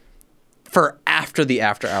shit, for after the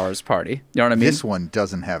after hours party? You know what I mean? This one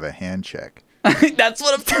doesn't have a hand check. That's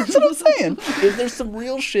what I'm saying. Is there some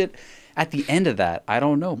real shit at the end of that? I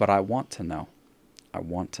don't know, but I want to know. All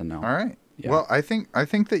right. Yeah. Well, I think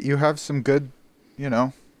that you have some good, you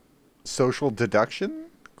know, social deduction ?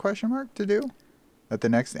 To do at the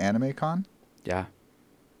next Anime Con. Yeah.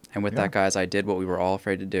 And with that, guys, I did what we were all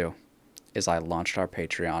afraid to do. Is I launched our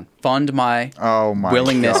Patreon. Fund my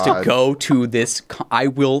willingness to go to this. I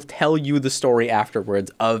will tell you the story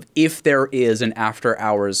afterwards of if there is an after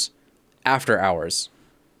hours. I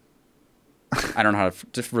don't know how to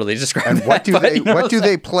just really describe And that, what do but, they you know what do I'm they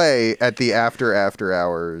saying? play at the after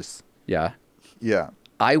hours? Yeah. Yeah.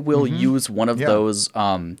 I will use one of Yeah. those you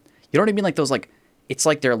know what I mean, like those, like it's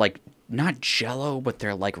like they're like not Jello, but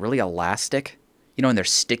they're like really elastic. You know, and they're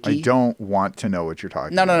sticky. I don't want to know what you're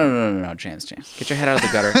talking No, about. no, James. Get your head out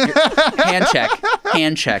of the gutter.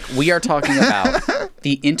 Hand check. We are talking about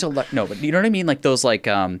the intellect. No, but you know what I mean? Like those, like,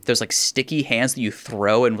 there's like sticky hands that you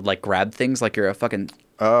throw and would like grab things like you're a fucking,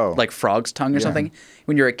 like frog's tongue or something.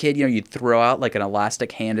 When you're a kid, you know, you'd throw out like an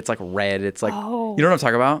elastic hand. It's like red. It's like, you know what I'm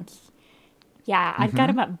talking about? Yeah, I've got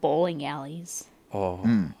them at bowling alleys. Oh,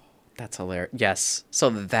 that's hilarious. Yes. So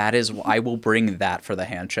that is, I will bring that for the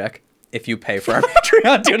hand check. If you pay for our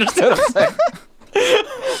Patreon, do you understand what I'm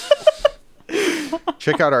saying?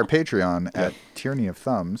 Check out our Patreon at Tyranny of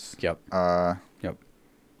Thumbs. Yep. Yep.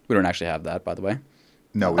 We don't actually have that, by the way.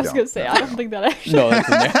 No, we I was don't. going to say, I don't think that actually... No, that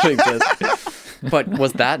doesn't actually exist. But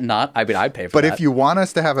was that not? I mean, I'd pay for But that. if you want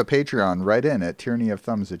us to have a Patreon, write in at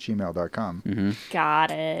tyrannyofThumbs@gmail.com.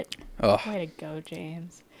 Got it. Ugh. Way to go,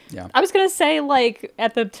 James. Yeah. I was going to say, like,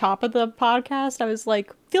 at the top of the podcast, I was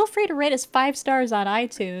like, feel free to rate us 5 stars on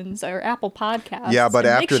iTunes or Apple Podcasts. Yeah, but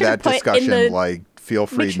and make after sure to that put in discussion, the- like, feel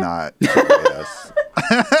free sure- not to rate us.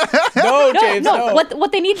 No, James, No,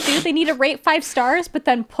 what they need to do, they need to rate 5 stars, but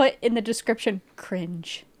then put in the description,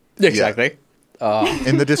 cringe. Exactly.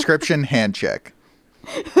 In the description, hand check.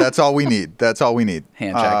 That's all we need.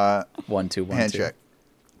 Hand check. 1, 2, 1, Hand 2. check.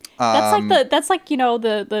 That's like you know,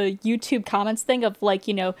 the YouTube comments thing of like,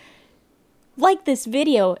 you know, like this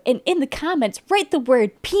video and in the comments write the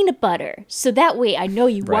word peanut butter so that way I know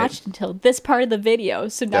you Right. watched until this part of the video.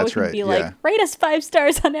 So now That's we can right, be like, yeah. rate us 5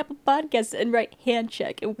 stars on Apple Podcasts and write hand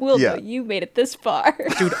check, and we'll Yeah. know you made it this far.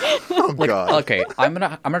 Dude, Oh, like, God. okay, I'm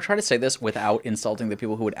gonna try to say this without insulting the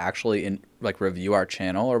people who would actually review our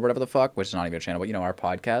channel or whatever the fuck, which is not even a channel, but you know, our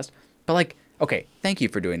podcast. But like, okay, thank you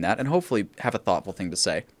for doing that, and hopefully have a thoughtful thing to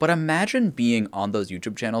say. But imagine being on those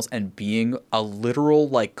YouTube channels and being a literal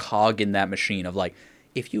like cog in that machine of like,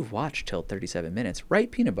 if you've watched till 37 minutes,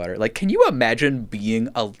 write peanut butter. Like, can you imagine being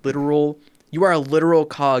you are a literal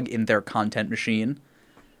cog in their content machine?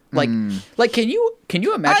 Like, can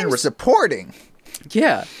you imagine? I'm supporting.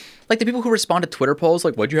 Yeah. Like the people who respond to Twitter polls,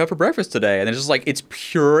 like, what'd you have for breakfast today? And it's just like, it's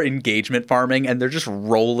pure engagement farming and they're just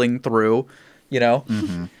rolling through, you know?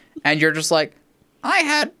 Mm-hmm. And you're just like, I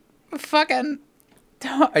had fucking,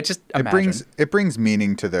 I just imagine. It brings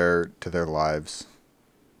meaning to their lives.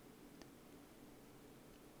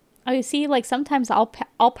 Oh, you see, like sometimes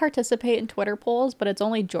I'll participate in Twitter polls, but it's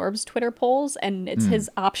only Jorb's Twitter polls, and it's his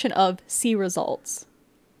option of see results.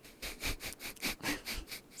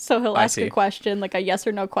 So he'll ask a question, like a yes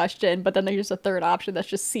or no question, but then there's a third option that's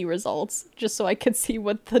just see results, just so I can see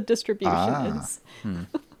what the distribution is.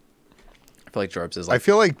 I feel like Jorb's is like... I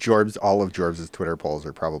feel like all of Jorb's Twitter polls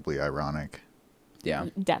are probably ironic. Yeah.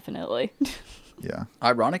 Definitely. Yeah.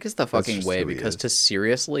 Ironic is the fucking way, who he because is. to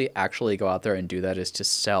seriously actually go out there and do that is to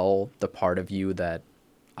sell the part of you that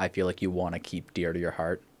I feel like you want to keep dear to your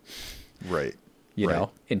heart. Right. You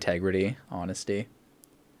know? Integrity, honesty.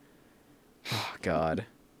 Oh, God.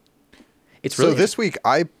 It's really... So this week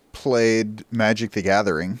I played Magic the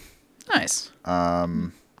Gathering. Nice.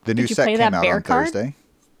 The new you set play came that out bear on card? Thursday.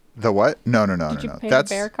 The what? No. Did you play a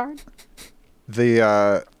bear card?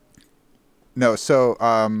 The no, so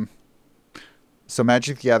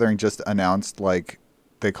Magic the Gathering just announced, like,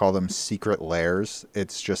 they call them secret lairs.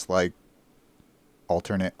 It's just like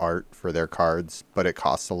alternate art for their cards, but it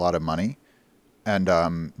costs a lot of money.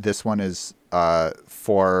 And this one is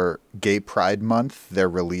for Gay Pride Month. They're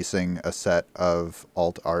releasing a set of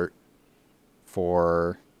alt art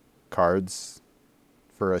for cards,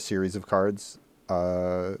 for a series of cards,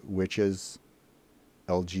 which is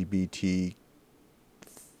LGBT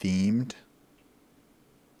themed,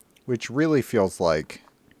 which really feels like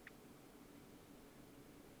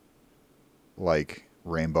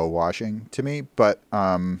rainbow washing to me, but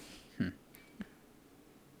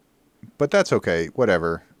that's okay,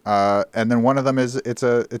 whatever. And then one of them is it's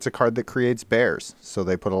a card that creates bears, so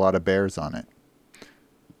they put a lot of bears on it.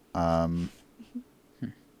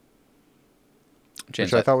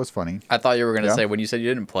 James, which I thought was funny. I thought you were going to say, when you said you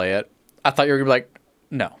didn't play it, I thought you were going to be like,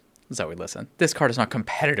 no, Zoe, listen, this card is not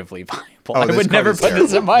competitively viable. I would never put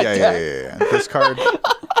this in my deck. Yeah.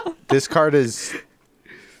 This card is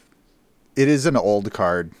an old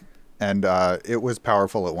card, and it was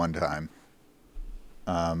powerful at one time.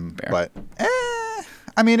 But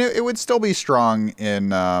I mean, it would still be strong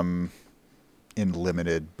in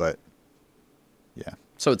limited, but yeah.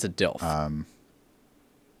 So it's a DILF.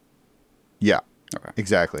 Yeah. Okay.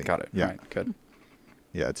 Exactly. Got it. Yeah. Right. Good.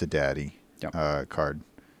 Yeah, it's a daddy card.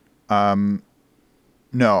 No,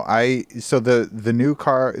 so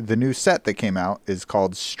the new set that came out is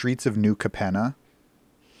called Streets of New Capenna,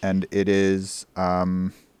 and it is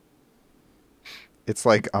it's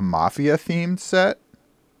like a mafia themed set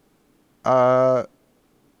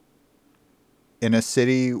in a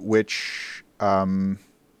city which the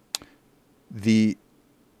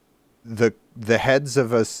heads of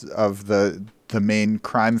the main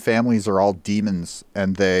crime families are all demons,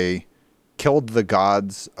 and they killed the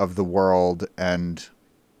gods of the world and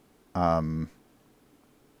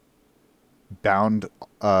bound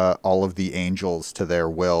all of the angels to their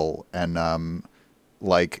will, and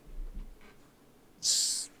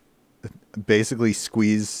basically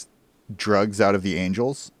squeeze drugs out of the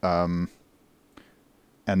angels, and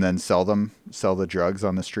then sell the drugs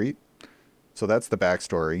on the street. So that's the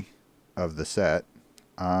backstory of the set,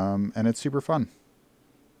 and it's super fun.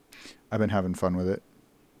 I've been having fun with it,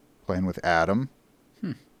 playing with Adam.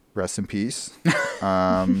 Rest in peace.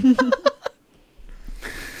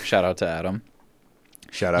 Shout out to Adam.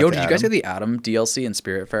 Shout out Yo, to did you guys get the Adam DLC in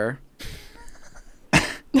Spiritfarer?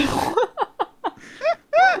 You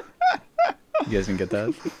guys didn't get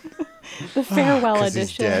that? The farewell 'Cause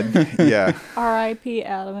he's edition. dead. Yeah. R.I.P.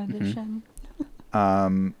 Adam edition.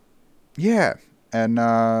 Yeah,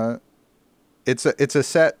 and it's a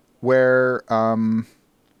set where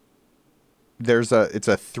it's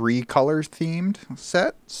a 3-color themed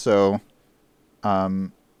set. So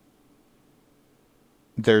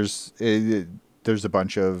there's a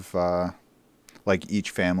bunch of like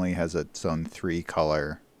each family has its own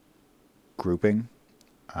 3-color grouping.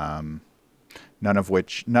 None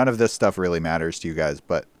of this stuff really matters to you guys,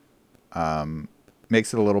 but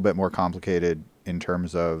makes it a little bit more complicated in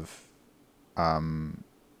terms of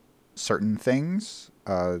certain things,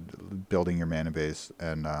 building your mana base,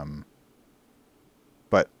 and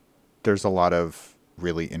but there's a lot of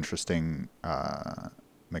really interesting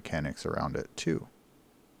mechanics around it too.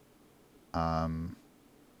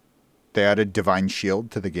 They added Divine Shield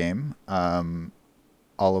to the game.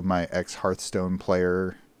 All of my ex-Hearthstone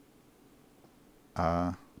player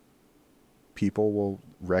people will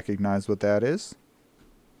recognize what that is.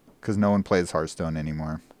 because no one plays Hearthstone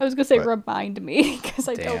anymore. I was gonna say But- remind me because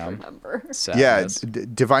I Damn. don't remember. Yeah, Sadness.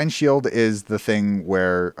 Divine Shield is the thing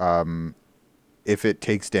where if it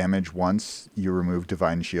takes damage once, you remove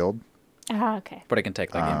Divine Shield. Ah, okay. But it can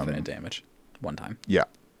take like infinite damage one time. Yeah,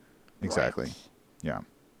 exactly. Yeah.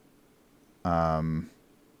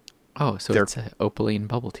 Oh, so They're- it's an Opaline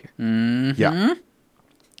bubble tier. Yeah.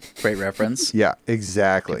 Great reference. Yeah,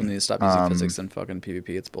 exactly. People need to stop using physics and fucking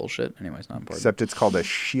PvP. It's bullshit. Anyways, not important. Except it's called a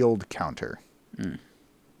shield counter.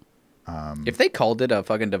 If they called it a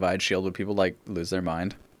fucking divide shield, would people like lose their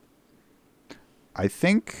mind? I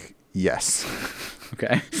think yes.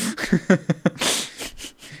 Okay.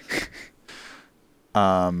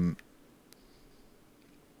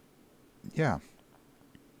 Yeah.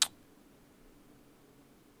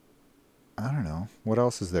 I don't know. What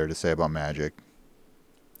else is there to say about Magic?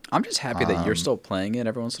 I'm just happy that you're still playing it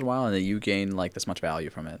every once in a while and that you gain like this much value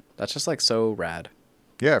from it. That's just like so rad.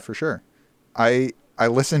 Yeah, for sure. I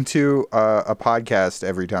listen to a podcast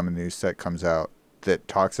every time a new set comes out that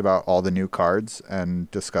talks about all the new cards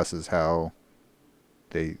and discusses how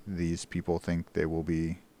these people think they will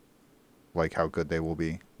be, like how good they will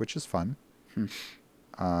be, which is fun.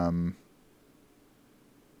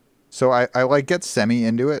 So I like get semi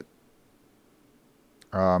into it.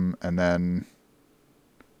 And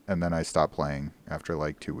then I stop playing after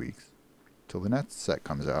like 2 weeks till the next set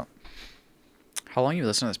comes out. How long have you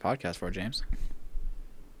listened to this podcast for, James?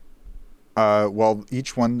 Well,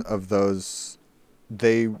 each one of those,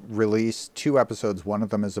 they release 2 episodes. One of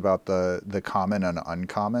them is about the common and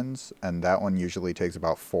uncommons, and that one usually takes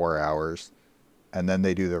about 4 hours. And then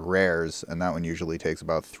they do the rares, and that one usually takes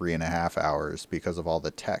about 3.5 hours because of all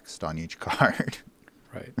the text on each card.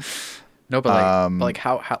 Right. No, but like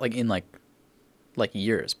how like in like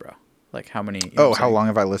years, bro. Like how many? You know what I'm How saying? long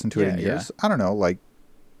have I listened to it in Yeah, years? I don't know, like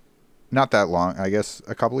not that long. I guess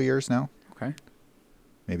a couple of years now, Okay.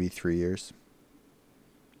 maybe 3 years.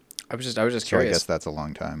 I was just So I curious guess that's a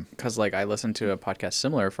long time. because like I listened to a podcast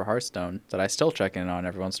similar for Hearthstone that I still check in on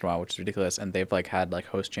every once in a while, which is ridiculous. And they've like had like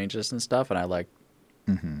host changes and stuff, and I like.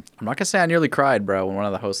 Mm-hmm. I'm not gonna say I nearly cried, bro, when one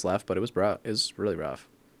of the hosts left, but it was rough. It was really rough.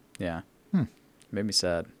 Yeah. It made me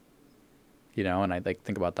sad. You know, and I like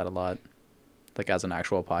think about that a lot, like as an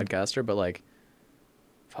actual podcaster. But like,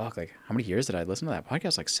 fuck, like how many years did I listen to that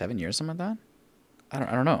podcast? Like 7 years, something like that.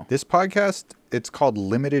 I don't know. This podcast, it's called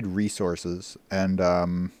Limited Resources, and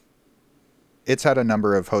it's had a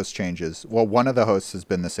number of host changes. Well, one of the hosts has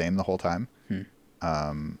been the same the whole time.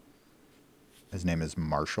 His name is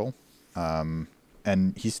Marshall.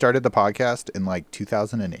 And he started the podcast in like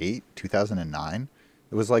 2008, 2009.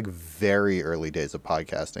 It was like very early days of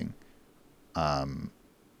podcasting,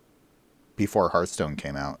 before Hearthstone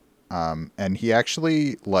came out. And he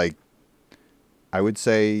actually, like, I would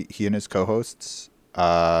say he and his co-hosts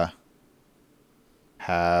have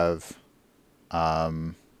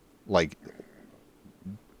like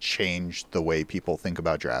changed the way people think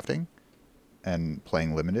about drafting and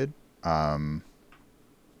playing limited for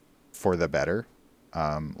the better.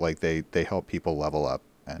 Like they help people level up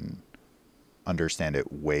and understand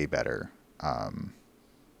it way better,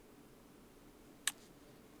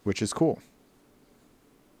 which is cool.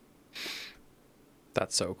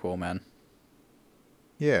 That's so cool, man.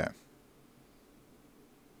 Yeah.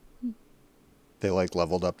 They like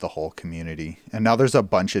leveled up the whole community. And now there's a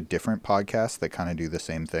bunch of different podcasts that kind of do the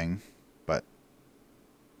same thing, but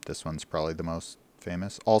this one's probably the most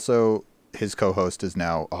famous. Also, his co-host is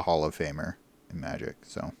now a Hall of Famer in Magic,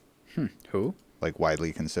 so Who? like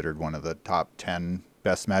widely considered one of the top 10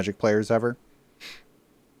 best Magic players ever.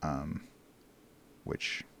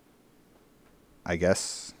 Which I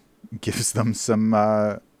guess gives them some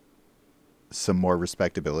more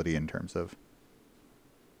respectability in terms of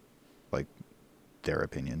like their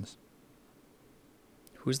opinions.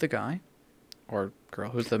 Who's the guy or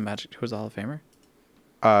girl? Who's the Hall of Famer?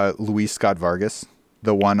 Luis Scott Vargas,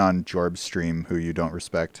 the one on Jorb's stream who you don't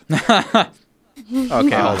respect.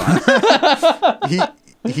 Okay, hold on.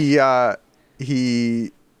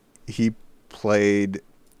 He played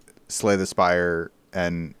Slay the Spire,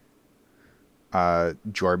 and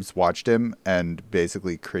Jorbs watched him and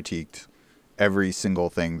basically critiqued every single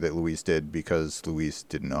thing that Luis did because Luis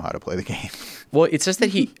didn't know how to play the game. Well, it's just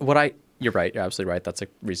that you're right. You're absolutely right. That's a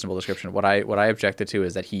reasonable description. What I objected to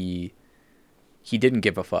is that he didn't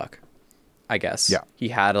give a fuck, I guess. Yeah. He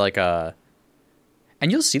had like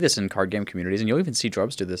and you'll see this in card game communities, and you'll even see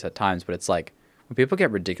Jorbs do this at times, but it's like when people get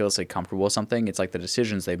ridiculously comfortable with something, it's like the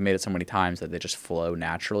decisions they've made it so many times that they just flow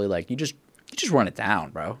naturally. Like you just run it down,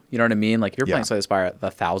 bro. You know what I mean? Like you're playing Slay the Spire the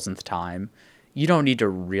 1,000th time. You don't need to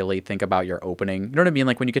really think about your opening. You know what I mean?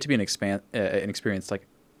 Like when you get to be an experienced like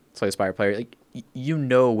Slay the Spire player, like you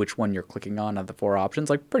know which one you're clicking on of the 4 options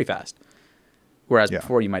like pretty fast. Whereas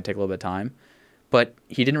before you might take a little bit of time. But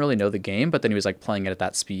he didn't really know the game, but then he was like playing it at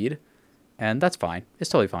that speed. And that's fine. It's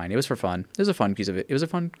totally fine. It was for fun. It was a fun piece of it. It was a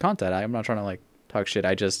fun content. I'm not trying to like talk shit.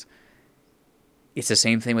 It's the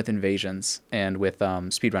same thing with Invasions and with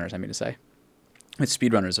speedrunners, I mean to say. With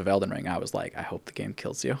speedrunners of Elden Ring, I was like, I hope the game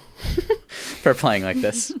kills you for playing like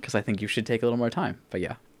this, because I think you should take a little more time. But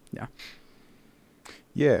yeah.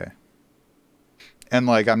 Yeah. And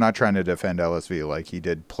like, I'm not trying to defend LSV. Like, he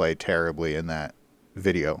did play terribly in that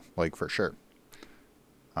video, like for sure.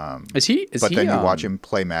 But then you watch him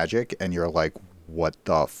play Magic, and you're like, what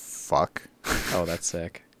the fuck? Oh, that's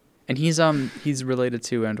sick. And he's related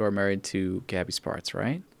to and or married to Gabby Spartz,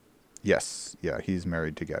 right? Yes. Yeah, he's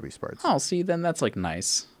married to Gabby Spartz. Oh, see, then that's like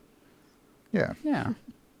nice. Yeah. Yeah.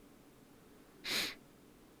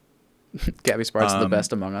 Gabby Spartz is the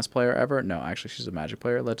best Among Us player ever. No, actually, she's a Magic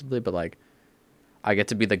player, allegedly, but like, I get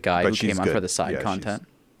to be the guy who came on for the side content.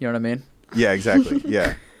 You know what I mean? Yeah, exactly.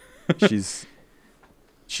 Yeah.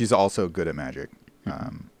 She's also good at Magic.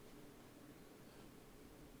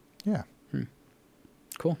 Yeah.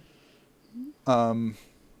 Cool.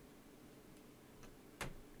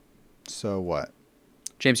 So what?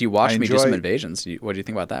 James, you watched me do some Invasions. What do you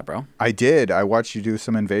think about that, bro? I did. I watched you do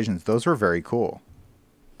some Invasions. Those were very cool.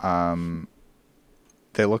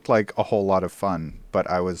 They looked like a whole lot of fun, but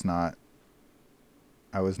I was not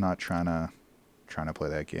trying to play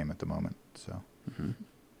that game at the moment. So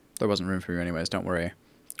there wasn't room for you anyways. Don't worry.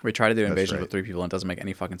 We tried to do Invasions with 3 people, and it doesn't make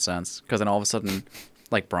any fucking sense. Because then all of a sudden,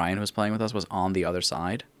 like Brian, who was playing with us, was on the other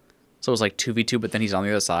side. So it was like 2v2, but then he's on the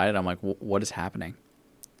other side, and I'm like, what is happening?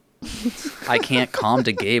 I can't calm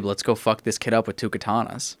to Gabe. Let's go fuck this kid up with 2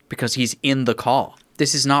 katanas because he's in the call.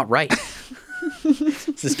 This is not right.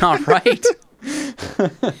 This is not right.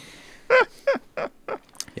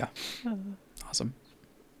 Yeah. Awesome.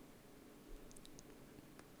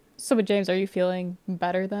 So, but James, are you feeling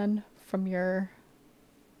better then from your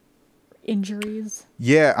injuries?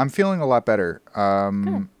 Yeah, I'm feeling a lot better.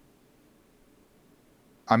 Good.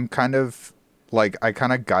 I'm kind of like, I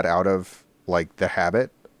kind of got out of like the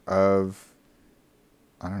habit of,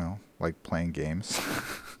 I don't know, like playing games.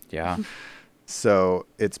 Yeah. So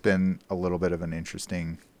it's been a little bit of an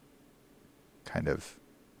interesting kind of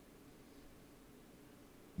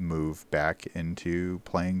move back into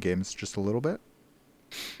playing games just a little bit.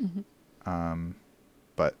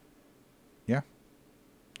 But yeah,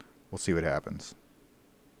 we'll see what happens.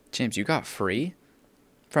 James, you got free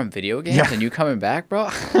from video games and you coming back, bro?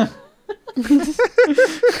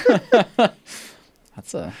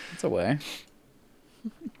 That's a way.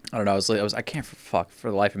 I don't know. I can't for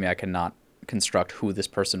the life of me. I cannot construct who this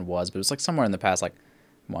person was, but it was like somewhere in the past like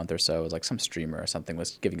month or so. It was like some streamer or something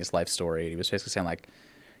was giving his life story. He was basically saying like,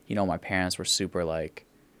 you know, my parents were super like,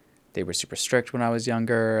 they were super strict when I was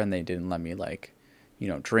younger, and they didn't let me like, you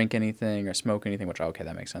know, drink anything or smoke anything. Which okay,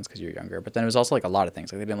 that makes sense because you're younger. But then it was also like a lot of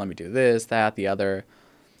things. Like they didn't let me do this, that, the other.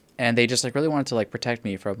 And they just like really wanted to like protect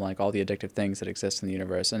me from like all the addictive things that exist in the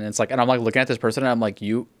universe. And it's like, and I'm like looking at this person and I'm like,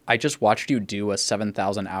 I just watched you do a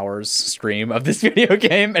 7,000 hours stream of this video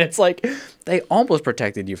game. And it's like, they almost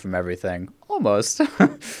protected you from everything. Almost.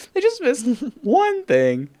 They just missed one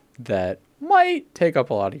thing that might take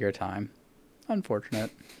up a lot of your time.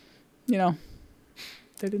 Unfortunate. You know,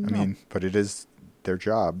 they didn't know. I mean, but it is their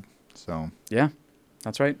job. So yeah,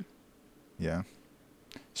 that's right. Yeah.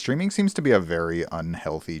 Streaming seems to be a very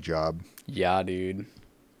unhealthy job. Yeah, dude.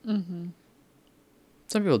 Mm-hmm.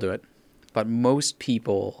 Some people do it, but most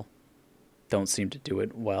people don't seem to do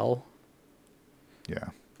it well. Yeah.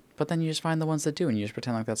 But then you just find the ones that do, and you just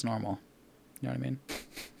pretend like that's normal. You know what I mean?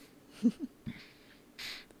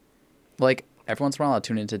 Like, every once in a while I'll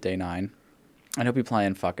tune into Day 9, and he'll be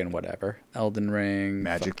playing fucking whatever. Elden Ring.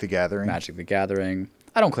 Magic the Gathering. Magic the Gathering.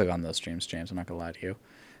 I don't click on those streams, James. I'm not going to lie to you.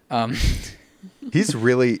 He's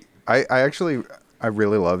really, I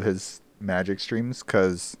really love his Magic streams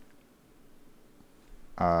because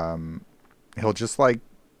he'll just like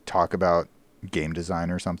talk about game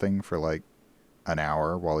design or something for like an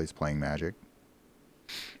hour while he's playing Magic.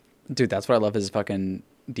 Dude, that's what I love his fucking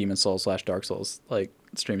Demon Souls / Dark Souls like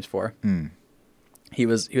streams for. He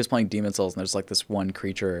was playing Demon Souls, and there's like this one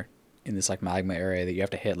creature in this like magma area that you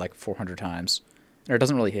have to hit like 400 times. And it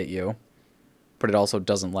doesn't really hit you, but it also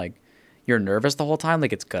doesn't like, you're nervous the whole time,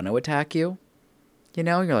 like it's gonna attack you. You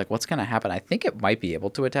know, you're like, what's gonna happen? I think it might be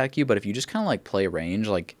able to attack you, but if you just kind of like play range,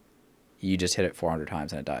 like you just hit it 400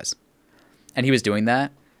 times and it dies. And he was doing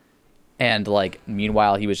that, and like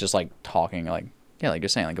meanwhile he was just like talking like, yeah, like you're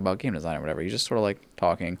saying like about game design or whatever. He's just sort of like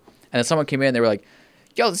talking, and then someone came in and they were like,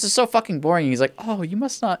 yo, this is so fucking boring. And he's like, oh, you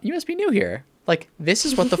must be new here. Like, this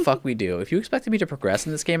is what the fuck we do. If you expected me to progress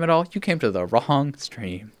in this game at all, you came to the wrong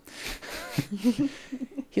stream.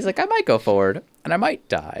 He's like, I might go forward, and I might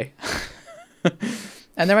die.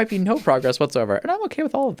 And there might be no progress whatsoever. And I'm okay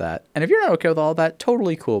with all of that. And if you're not okay with all of that,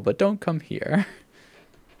 totally cool, but don't come here.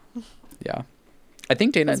 Yeah. I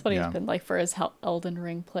think Dana... That's what he's been like for his Elden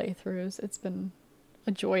Ring playthroughs. It's been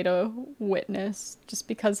a joy to witness, just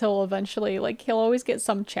because he'll eventually, like, he'll always get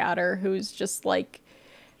some chatter who's just like,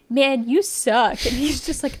 man, you suck. And he's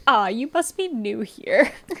just like, you must be new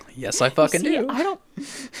here. Yes, I fucking do. I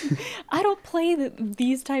don't play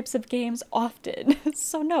these types of games often.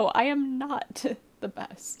 So no, I am not the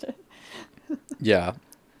best. Yeah.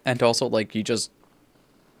 And also, like, you just...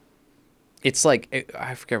 It's like,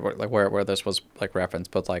 I forget where this was, like, referenced,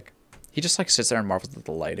 but, like, he just, like, sits there and marvels at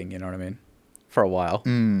the lighting, you know what I mean? For a while.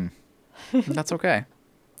 That's okay.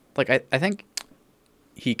 Like, I think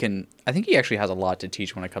he actually has a lot to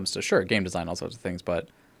teach when it comes to, sure, game design, all sorts of things, but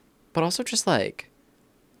also just, like,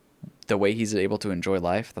 the way he's able to enjoy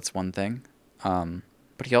life, that's one thing.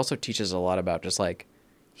 But he also teaches a lot about just, like,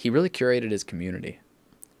 he really curated his community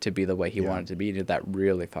to be the way he wanted to be. He did that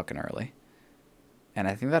really fucking early. And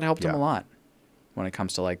I think that helped him a lot when it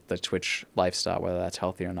comes to, like, the Twitch lifestyle, whether that's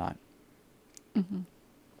healthy or not.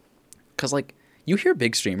 Because, like, you hear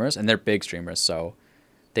big streamers, and they're big streamers, so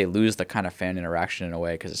they lose the kind of fan interaction in a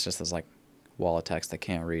way, because it's just this, like, wall of text they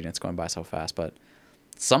can't read, and it's going by so fast. But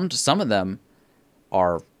some of them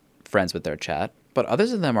are friends with their chat, but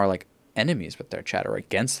others of them are, like, enemies with their chat or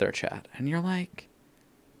against their chat. And you're like,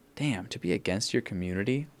 damn, to be against your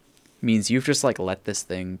community means you've just, like, let this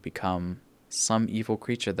thing become some evil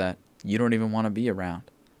creature that you don't even want to be around.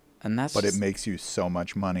 And that's... But it makes you so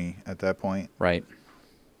much money at that point. Right.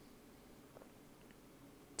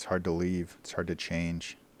 It's hard to leave. It's hard to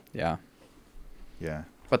change. Yeah. Yeah.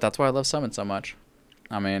 But that's why I love Summon so much.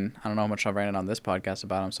 I mean, I don't know how much I've ranted on this podcast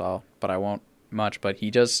about him, but I won't much. But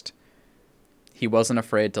he wasn't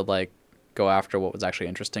afraid to, like, go after what was actually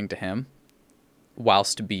interesting to him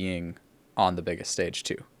whilst being on the biggest stage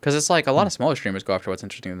too. Because it's like a lot of smaller streamers go after what's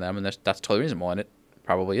interesting to them, and that's totally reasonable, and it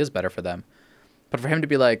probably is better for them. But for him to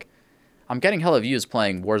be like, I'm getting hella views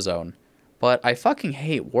playing Warzone, but I fucking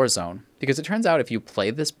hate Warzone, because it turns out if you play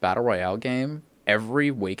this Battle Royale game every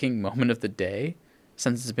waking moment of the day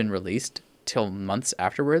since it's been released till months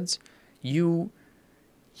afterwards, you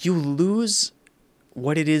lose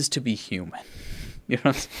what it is to be human. You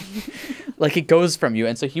know what I'm saying? Like, it goes from you.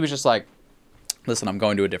 And so he was just like, listen, I'm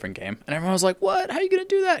going to a different game. And everyone was like, what? How are you going to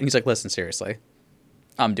do that? And he's like, listen, seriously,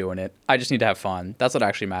 I'm doing it. I just need to have fun. That's what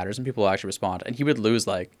actually matters. And people will actually respond. And he would lose,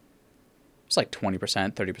 like, it's like 20%,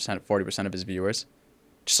 30%, 40% of his viewers.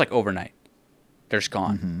 Just, like, overnight. They're just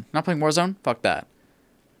gone. Not playing Warzone? Fuck that.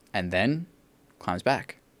 And then climbs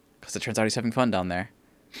back. Because it turns out he's having fun down there.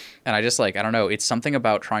 And I just, like, I don't know. It's something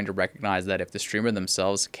about trying to recognize that if the streamer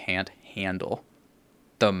themselves can't handle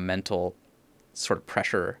the mental sort of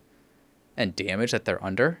pressure and damage that they're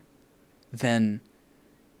under, then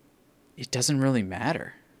it doesn't really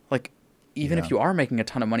matter. Like, even if you are making a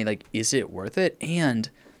ton of money, like, is it worth it? And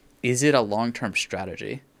is it a long-term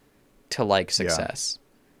strategy to, like, success?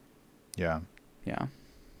 Yeah. Yeah.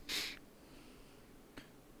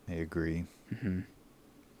 I agree.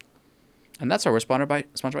 And that's why we're sponsored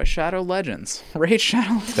by Shadow Legends. Raid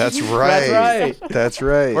Shadow Legends. That's right. That's right. That's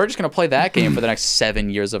right. We're just going to play that game for the next 7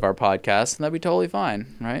 years of our podcast, and that'd be totally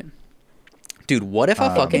fine, right? Dude, what if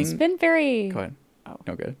a fucking... It's been very... Go ahead. Oh.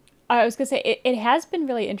 No, good. I was going to say, it has been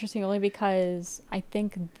really interesting only because I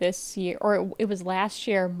think this year, or it was last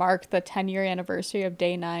year, marked the 10-year anniversary of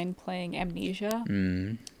Day 9 playing Amnesia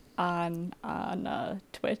on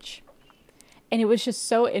Twitch. And it was just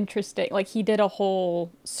so interesting. Like, he did a whole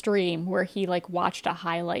stream where he, like, watched a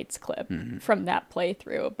highlights clip from that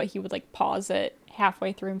playthrough, but he would, like, pause it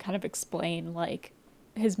halfway through and kind of explain, like,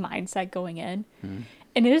 his mindset going in.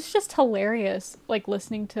 And it is just hilarious, like,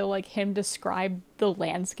 listening to, like, him describe the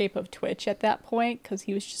landscape of Twitch at that point, because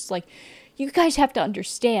he was just like, you guys have to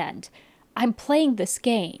understand, I'm playing this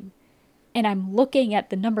game, and I'm looking at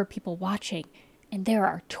the number of people watching, and there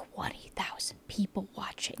are 20,000 people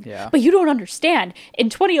watching. Yeah. But you don't understand. In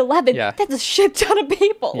 2011, that's a shit ton of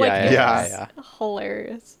people. Yeah.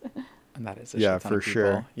 Hilarious. And that is a shit ton for of people.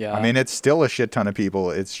 sure. Yeah. I mean, it's still a shit ton of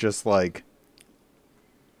people. It's just like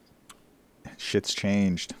shit's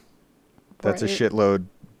changed. That's a shitload,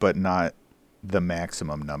 but not the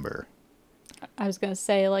maximum number. I was going to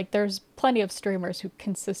say, like, there's plenty of streamers who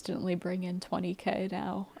consistently bring in 20K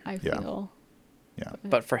now, I feel. Yeah.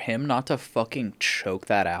 But for him not to fucking choke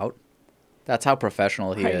that out That's how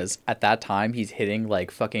professional he Right. is. At that time, he's hitting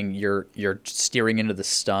like fucking you're steering into the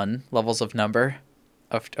stun levels of number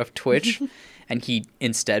of Twitch, and he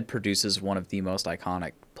instead produces one of the most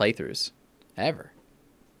iconic playthroughs ever.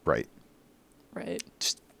 Right. Right.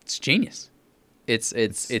 It's genius. It's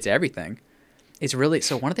everything. It's really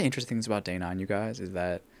so. One of the interesting things about Day 9, you guys, is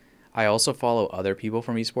that I also follow other people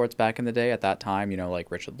from esports back in the day. At that time, you know, like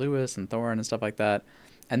Richard Lewis and Thorin and stuff like that.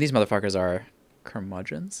 And these motherfuckers are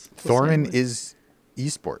curmudgeons. Thorin is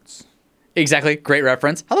esports. Exactly. Great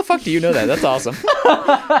reference. How the fuck do you know that? That's awesome.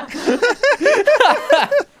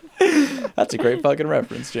 That's a great fucking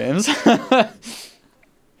reference, James.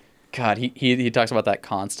 God, he talks about that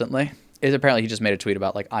constantly. Apparently he just made a tweet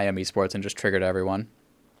about like I am esports and just triggered everyone.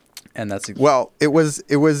 And that's Well, it was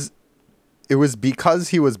because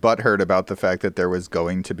he was butthurt about the fact that there was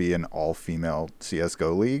going to be an all-female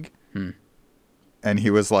CS:GO league. And he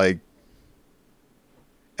was like,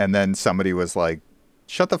 and then somebody was like,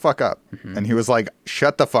 shut the fuck up. And he was like,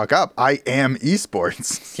 shut the fuck up. I am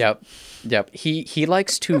esports. Yep. He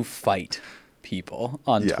likes to fight people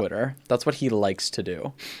on Yeah. Twitter. That's what he likes to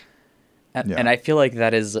do. Yeah. And I feel like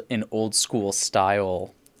that is an old school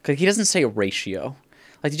style. Because he doesn't say ratio.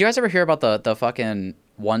 Like, did you guys ever hear about the fucking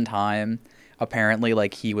one time, apparently,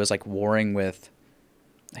 like, he was, like, warring with,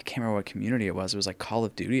 I can't remember what community it was. It was, like, Call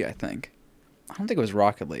of Duty, I think. I don't think it was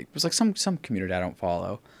Rocket League. It was, like, some community I don't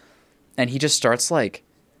follow. And he just starts, like,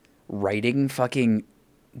 writing fucking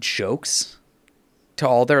jokes to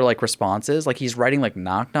all their, like, responses. Like, he's writing, like,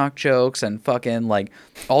 knock-knock jokes and fucking, like,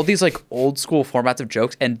 all these, like, old school formats of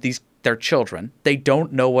jokes. And they're children. They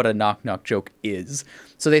don't know what a knock-knock joke is.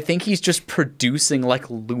 So they think he's just producing, like,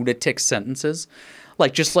 lunatic sentences.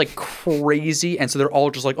 Like, just, like, crazy. And so they're all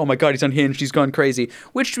just like, oh, my God, he's unhinged. He's gone crazy.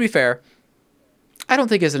 Which, to be fair, I don't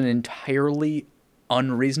think is an entirely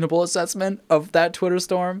unreasonable assessment of that Twitter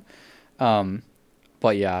storm.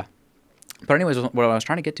 But, yeah. But anyways, what I was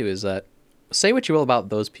trying to get to is that say what you will about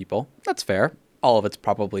those people. That's fair. All of it's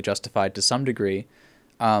probably justified to some degree.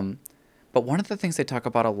 But one of the things they talk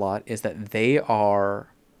about a lot is that they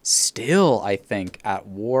are still, I think, at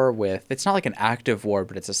war with, it's not like an active war,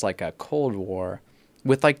 but it's just like a cold war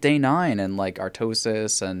with like Day 9 and like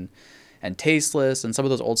Artosis and Tasteless and some of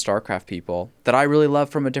those old StarCraft people that I really love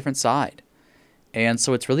from a different side. And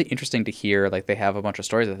so it's really interesting to hear, like, they have a bunch of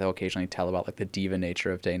stories that they'll occasionally tell about, like, the diva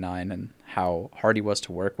nature of Day 9 and how hard he was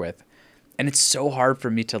to work with. And it's so hard for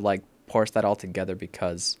me to, like, parse that all together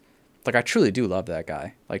because, like, I truly do love that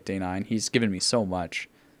guy, like, Day 9. He's given me so much.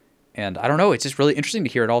 And I don't know, it's just really interesting to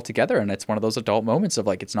hear it all together. And it's one of those adult moments of,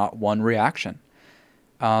 like, it's not one reaction.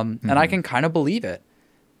 And I can kind of believe it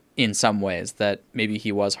in some ways that maybe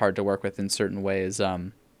he was hard to work with in certain ways.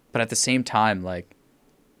 But at the same time, like,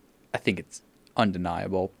 I think it's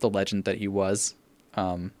undeniable the legend that he was.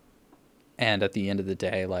 And at the end of the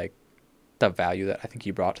day, like, the value that I think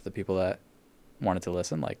he brought to the people that wanted to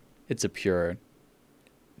listen, like, it's a pure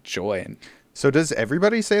joy. And So does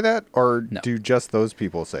everybody say that, or No. do just those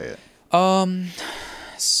people say it?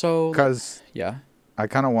 So Because yeah, I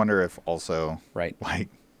kind of wonder if also, right. like,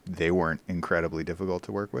 they weren't incredibly difficult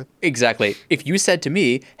to work with. Exactly. If you said to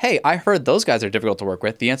me, hey, I heard those guys are difficult to work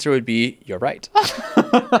with, the answer would be, you're right.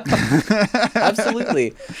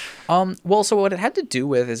 Absolutely. Well, so what it had to do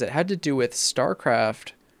with is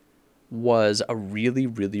StarCraft was a really,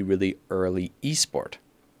 really, really early esport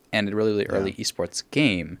and a really, really early esports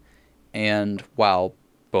game. And while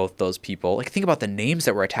both those people, like, think about the names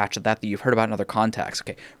that were attached to that you've heard about in other contexts.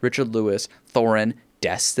 Okay, Richard Lewis, Thorin,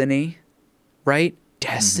 Destiny, right?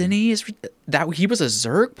 Destiny is that he was a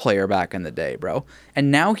Zerg player back in the day, bro. And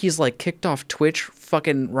now he's like kicked off Twitch,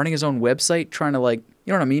 fucking running his own website, trying to, like,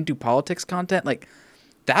 you know what I mean, do politics content. Like,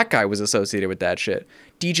 that guy was associated with that shit.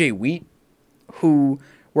 DJ Wheat, who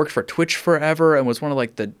worked for Twitch forever and was one of,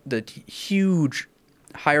 like, the huge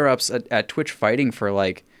higher ups at Twitch fighting for,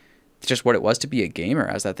 like, just what it was to be a gamer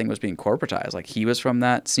as that thing was being corporatized. Like, he was from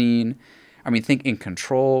that scene. I mean, think In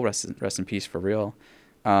Control, rest in peace for real.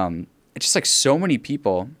 It's just, like, so many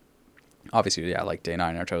people, obviously, yeah, like Day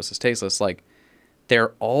 9, Artosis, Tasteless, like,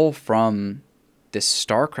 they're all from this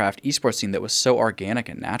StarCraft esports scene that was so organic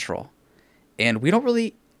and natural. And we don't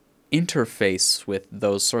really interface with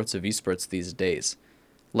those sorts of esports these days.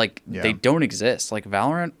 Like, they don't exist. Like,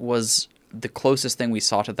 Valorant was the closest thing we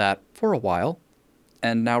saw to that for a while.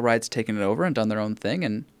 And now Riot's taken it over and done their own thing.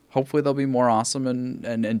 And hopefully they'll be more awesome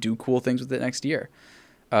and do cool things with it next year.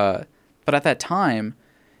 But at that time,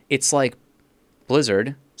 it's like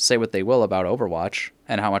Blizzard, say what they will about Overwatch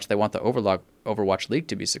and how much they want the Overwatch League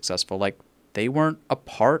to be successful. Like, they weren't a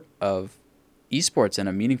part of esports in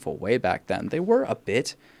a meaningful way back then. They were a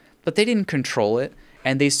bit, but they didn't control it.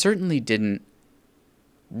 And they certainly didn't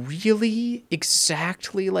really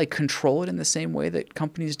exactly like control it in the same way that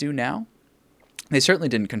companies do now. They certainly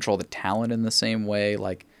didn't control the talent in the same way.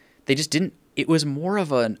 Like, they just didn't. It was more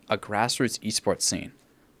of a grassroots esports scene.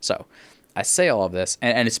 So I say all of this,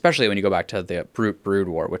 and especially when you go back to the Brood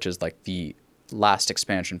War, which is like the last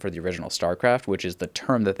expansion for the original StarCraft, which is the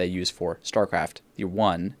term that they use for StarCraft, the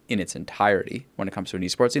one in its entirety when it comes to an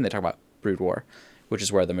esports scene. They talk about Brood War, which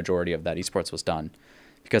is where the majority of that esports was done,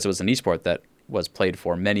 because it was an esport that was played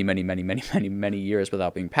for many, many, many, many, many, many years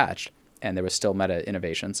without being patched. And there was still meta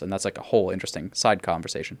innovations, and that's like a whole interesting side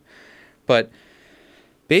conversation. But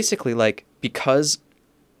basically, like, because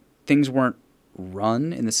things weren't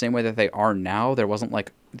run in the same way that they are now, there wasn't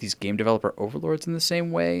like these game developer overlords in the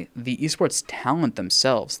same way. The esports talent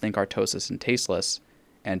themselves, think Artosis and Tasteless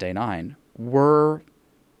and Day9, were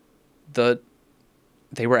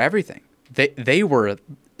they were everything. They were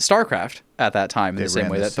StarCraft at that time in the same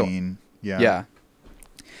way that scene. Yeah.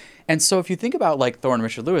 And so if you think about like Thor and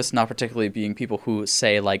Richard Lewis not particularly being people who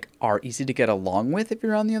say like are easy to get along with if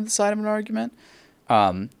you're on the other side of an argument,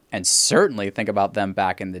 and certainly think about them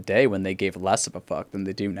back in the day when they gave less of a fuck than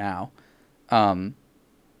they do now,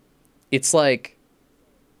 it's like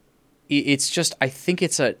it's just, I think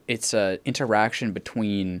it's a interaction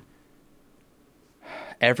between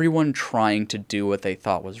everyone trying to do what they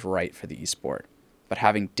thought was right for the esport, but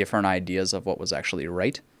having different ideas of what was actually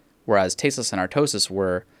right. Whereas Tasteless and Artosis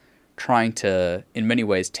were trying to, in many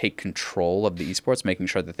ways, take control of the esports, making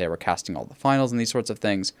sure that they were casting all the finals and these sorts of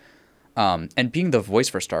things, and being the voice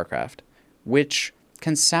for StarCraft, which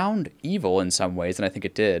can sound evil in some ways, and I think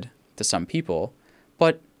it did to some people,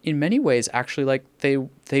 but in many ways, actually, like,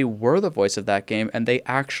 they were the voice of that game, and they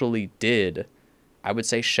actually did, I would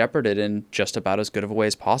say, shepherd it in just about as good of a way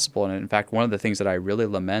as possible. And in fact, one of the things that I really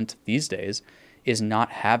lament these days is not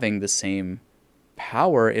having the same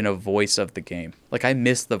power in a voice of the game. Like, I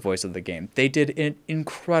miss the voice of the game. They did an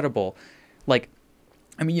incredible, like,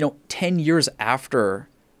 I mean, 10 years after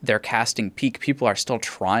their casting peak, people are still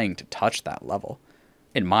trying to touch that level,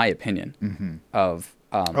 in my opinion, of...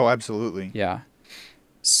 oh, absolutely. Yeah.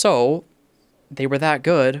 So they were that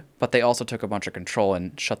good, but they also took a bunch of control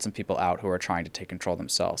and shut some people out who are trying to take control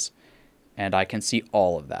themselves. And I can see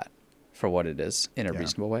all of that for what it is in a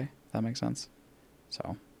reasonable way. If that makes sense.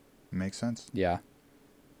 So... Makes sense. Yeah.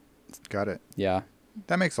 Got it. Yeah.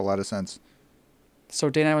 That makes a lot of sense. So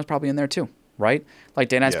Day9 was probably in there too, right? Like,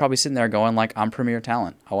 Day9's probably sitting there going like, I'm premier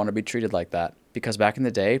talent. I want to be treated like that. Because back in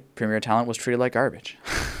the day, premier talent was treated like garbage.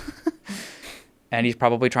 And he's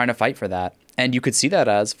probably trying to fight for that. And you could see that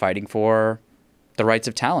as fighting for the rights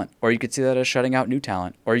of talent. Or you could see that as shutting out new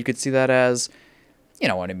talent. Or you could see that as, you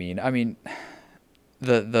know what I mean? I mean,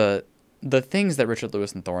 the things that Richard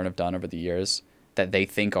Lewis and Thorin have done over the years that they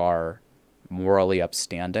think are morally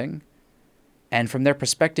upstanding. And from their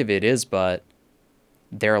perspective, it is, but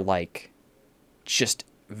they're like just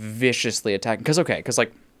viciously attacking. Because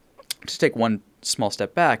like, just take one small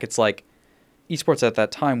step back, it's like esports at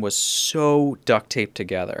that time was so duct taped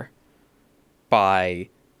together by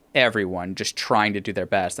everyone just trying to do their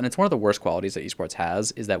best. And it's one of the worst qualities that esports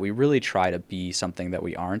has, is that we really try to be something that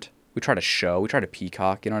we aren't. We try to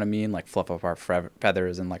peacock, you know what I mean? Like, fluff up our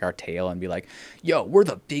feathers and like our tail and be like, yo, we're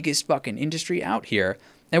the biggest fucking industry out here.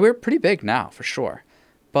 And we're pretty big now, for sure.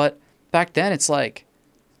 But back then, it's like,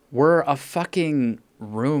 we're a fucking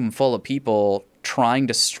room full of people trying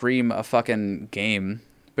to stream a fucking game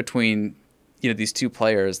between, these two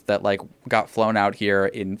players that like got flown out here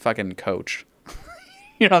in fucking coach.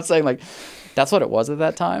 You know what I'm saying? Like, that's what it was at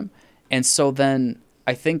that time. And so then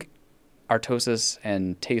I think Artosis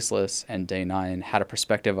and Tasteless and Day9 had a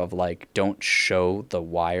perspective of like, don't show the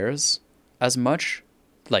wires as much,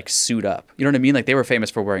 like suit up. You know what I mean? Like, they were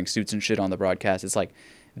famous for wearing suits and shit on the broadcast. It's like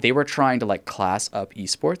they were trying to like class up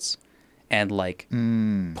esports and like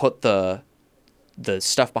put the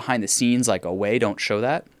stuff behind the scenes like away, don't show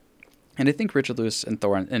that. And I think Richard Lewis and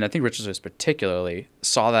Thorin, and I think Richard Lewis particularly,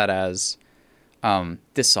 saw that as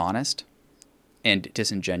dishonest and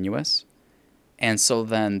disingenuous. And so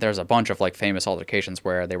then there's a bunch of like famous altercations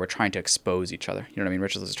where they were trying to expose each other. You know what I mean?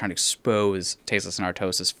 Richard Lewis is trying to expose Tasteless and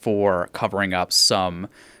Artosis for covering up some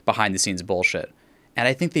behind the scenes bullshit. And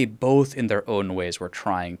I think they both, in their own ways, were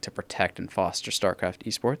trying to protect and foster StarCraft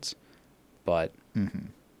esports. But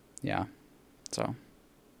yeah, so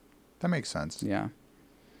that makes sense. Yeah.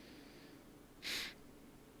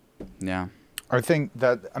 Yeah. I think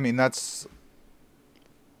that, I mean, that's...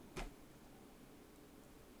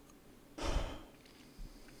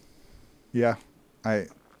 Yeah. I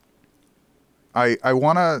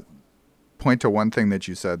want to point to one thing that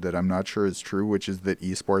you said that I'm not sure is true, which is that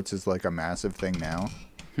esports is like a massive thing now.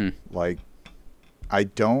 Like, I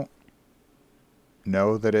don't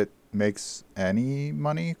know that it makes any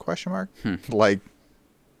money, question mark. Like,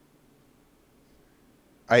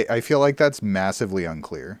 I feel like that's massively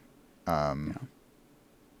unclear. And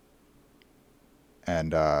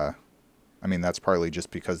I mean, that's partly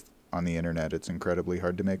just because on the internet it's incredibly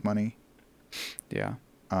hard to make money. Yeah.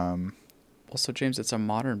 Also, James, it's a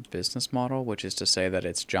modern business model, which is to say that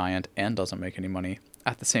it's giant and doesn't make any money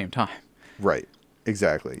at the same time. Right.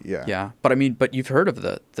 Exactly. Yeah. Yeah. But I mean, but you've heard of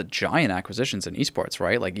the giant acquisitions in esports,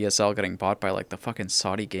 right? Like ESL getting bought by like the fucking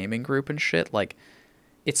Saudi gaming group and shit. Like,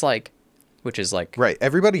 it's like, which is like. Right.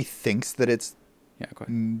 Everybody thinks that it's Go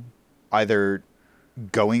ahead. either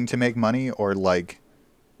going to make money or like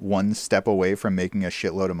one step away from making a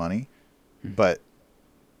shitload of money. But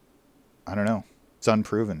I don't know. It's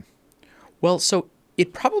unproven. Well, so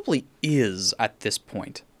it probably is at this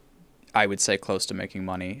point, I would say, close to making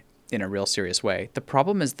money in a real serious way. The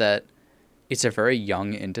problem is that it's a very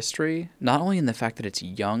young industry, not only in the fact that it's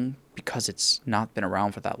young because it's not been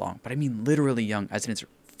around for that long, but I mean literally young, as in it's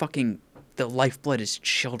fucking, the lifeblood is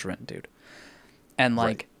children, dude. And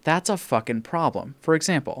like, that's a fucking problem. For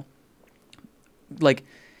example, like,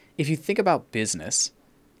 if you think about business,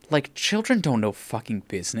 like, children don't know fucking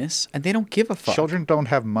business, and they don't give a fuck. Children don't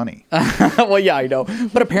have money. Well, yeah, I know.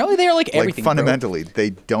 But apparently they are like everything. Like, fundamentally, they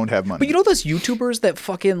don't have money. But you know those YouTubers that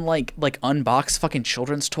fucking like unbox fucking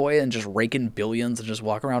children's toy and just rake in billions and just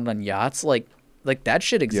walk around on yachts? Like that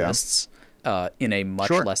shit exists in a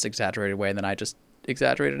much less exaggerated way than I just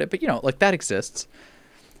exaggerated it. But, you know, like, that exists.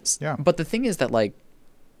 Yeah. But the thing is that, like,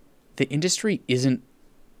 the industry isn't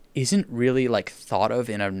really like thought of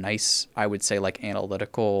in a nice, I would say, like,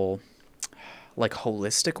 analytical, like,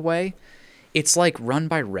 holistic way. It's like run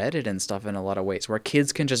by Reddit and stuff in a lot of ways, where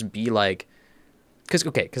kids can just be like, because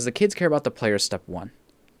the kids care about the players, step one,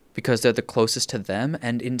 because they're the closest to them,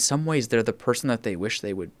 and in some ways they're the person that they wish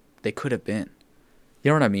they could have been. You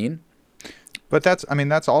know what I mean? But that's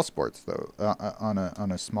all sports though, on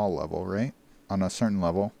a small level, right? On a certain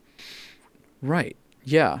level. Right.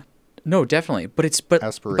 Yeah. No, definitely. But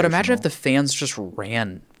imagine if the fans just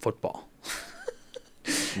ran football.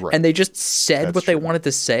 Right. And they just said That's what they true. wanted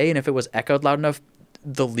to say, and if it was echoed loud enough,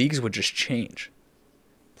 the leagues would just change.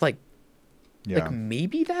 Like, like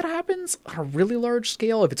maybe that happens on a really large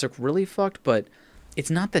scale if it's like really fucked, but it's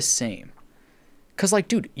not the same. Cause like,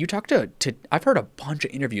 dude, you talk to I've heard a bunch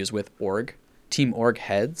of interviews with team org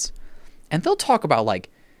heads, and they'll talk about like,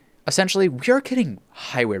 essentially, we are getting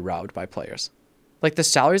highway robbed by players. Like, the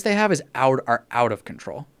salaries they have are out of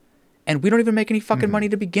control. And we don't even make any fucking money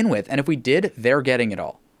to begin with. And if we did, they're getting it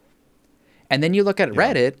all. And then you look at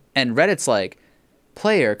Reddit, and Reddit's like,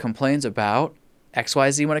 player complains about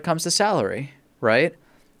XYZ when it comes to salary, right?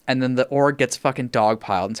 And then the org gets fucking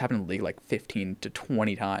dogpiled. And it's happened in the league like 15 to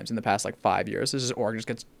 20 times in the past like 5 years. This org just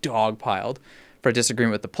gets dogpiled for a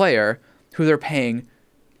disagreement with the player, who they're paying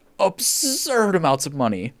absurd amounts of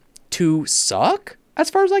money to suck, as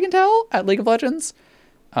far as I can tell, at League of Legends,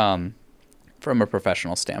 from a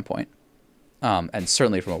professional standpoint, and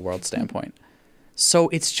certainly from a world standpoint. So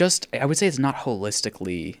it's just, I would say it's not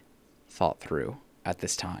holistically thought through at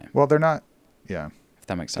this time. Well, they're not. Yeah. If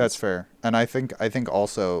that makes sense. That's fair. And I think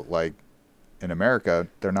also, like, in America,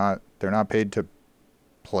 they're not paid to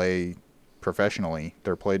play professionally.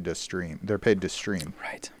 They're paid to stream.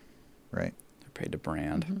 Right. Right. They're paid to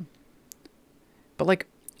brand. Mm-hmm. But like,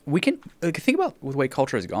 we can think about the way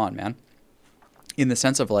culture has gone, man. In the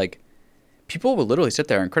sense of like, people will literally sit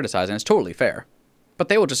there and criticize, and it's totally fair. But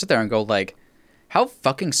they will just sit there and go like, how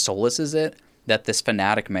fucking soulless is it that this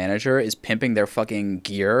fanatic manager is pimping their fucking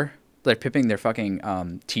gear, they're pimping their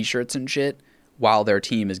fucking t-shirts and shit, while their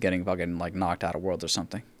team is getting fucking like knocked out of Worlds or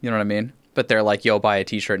something. You know what I mean? But they're like, yo, buy a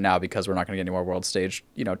t-shirt now because we're not going to get any more World Stage,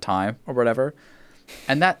 time or whatever.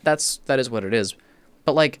 And that is what it is.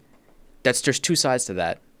 But like, there's two sides to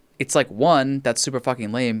that. It's like, one, that's super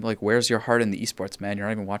fucking lame. Like, where's your heart in the esports, man? You're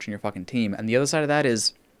not even watching your fucking team. And the other side of that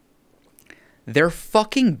is, they're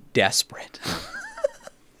fucking desperate.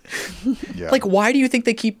 Yeah. Like, why do you think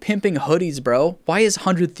they keep pimping hoodies, bro? Why is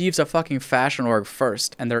 100 Thieves a fucking fashion org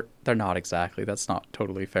first? And they're not exactly. That's not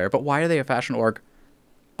totally fair. But why are they a fashion org?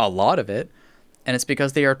 A lot of it. And it's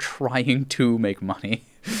because they are trying to make money.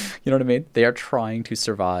 You know what I mean? They are trying to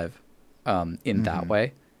survive in that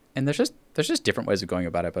way. And there's just different ways of going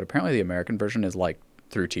about it. But apparently the American version is like,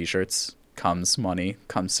 through t-shirts comes money,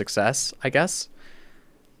 comes success, I guess.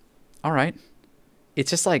 All right. It's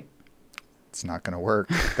just like, it's not going to work.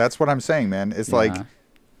 That's what I'm saying, man. It's like,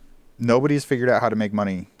 nobody's figured out how to make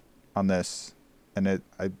money on this. And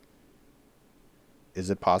Is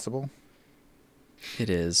it possible? It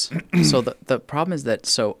is. So the problem is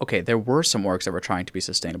that, okay, there were some orgs that were trying to be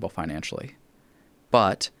sustainable financially,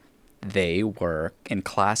 but they were, in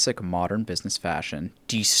classic modern business fashion,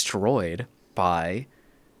 destroyed by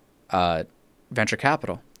venture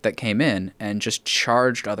capital that came in and just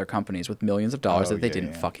charged other companies with millions of dollars that they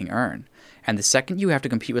didn't fucking earn. And the second you have to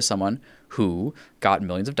compete with someone who got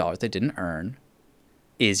millions of dollars they didn't earn,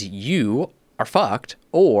 is you are fucked,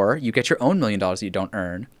 or you get your own $1 million that you don't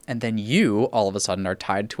earn, and then you all of a sudden are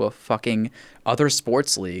tied to a fucking other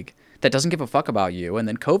sports league that doesn't give a fuck about you, and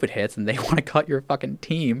then COVID hits and they want to cut your fucking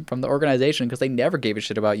team from the organization because they never gave a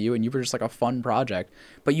shit about you and you were just like a fun project.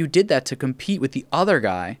 But you did that to compete with the other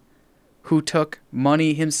guy who took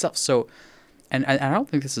money himself. So, and I don't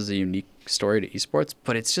think this is a unique story to esports,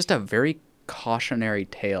 but it's just a very cautionary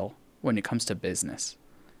tale when it comes to business.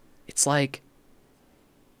 It's like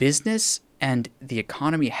business and the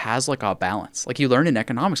economy has like a balance. Like you learn in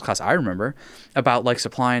economics class, I remember, about like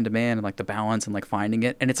supply and demand and like the balance and like finding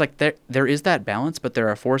it. And it's like there is that balance, but there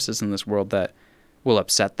are forces in this world that will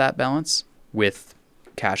upset that balance with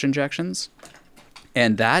cash injections.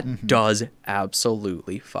 And that does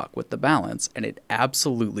absolutely fuck with the balance. And it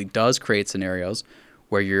absolutely does create scenarios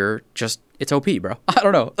where you're just, it's OP, bro. I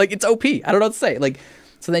don't know. Like it's OP. I don't know what to say. Like,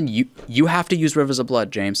 so then you have to use Rivers of Blood,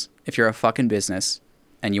 James, if you're a fucking business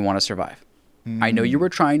and you want to survive. I know you were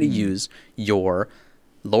trying to use your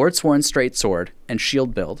Lord Sworn Straight Sword and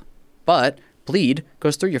shield build, but bleed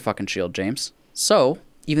goes through your fucking shield, James. So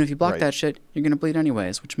even if you block that shit, you're gonna bleed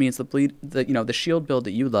anyways, which means the shield build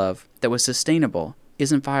that you love that was sustainable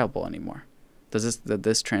isn't viable anymore. Does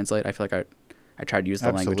this translate? I feel like I tried to use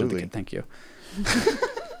the language of the kid. Thank you.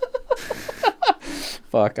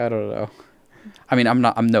 Fuck, I don't know. I mean,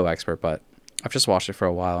 I'm no expert, but I've just watched it for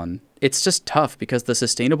a while, and it's just tough because the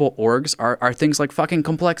sustainable orgs are things like fucking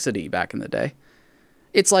Complexity back in the day.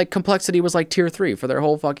 It's like Complexity was like tier 3 for their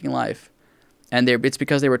whole fucking life. And it's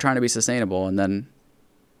because they were trying to be sustainable, and then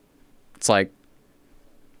it's like,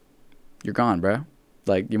 you're gone, bro.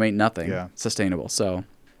 Like, you ain't nothing sustainable, so.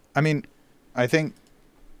 I mean, I think,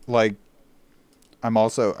 like, I'm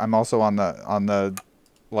also on the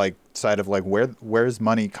like side of like where's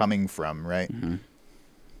money coming from, right?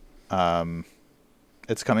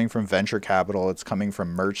 It's coming from venture capital, it's coming from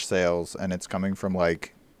merch sales, and it's coming from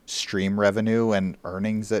like stream revenue and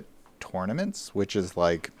earnings at tournaments, which is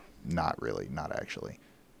like not actually.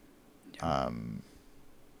 And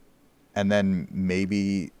then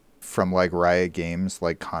maybe from like Riot Games,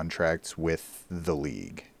 like contracts with the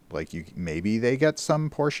league, like maybe they get some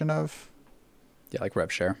portion of like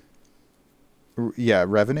rev share.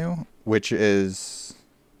 Revenue, which is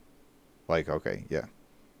like okay,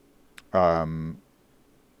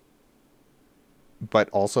 but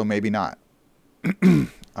also maybe not.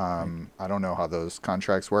 I don't know how those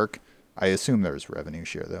contracts work. I assume there's revenue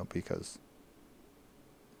share though, because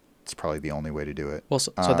it's probably the only way to do it. Well,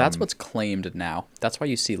 so that's what's claimed now. That's why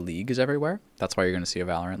you see leagues everywhere. That's why you're going to see a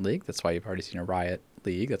Valorant league. That's why you've already seen a Riot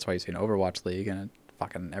league. That's why you've seen an Overwatch league and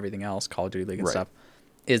fucking everything else, Call of Duty league and stuff.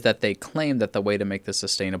 Is that they claim that the way to make this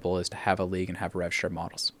sustainable is to have a league and have rev share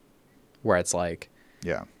models, where it's like,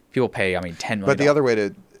 people pay, $10 million. But the other way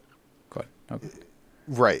to, go ahead. Okay.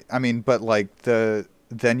 Right. I mean, but like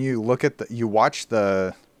then you look at you watch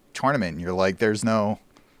the tournament and you're like, there's no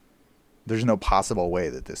possible way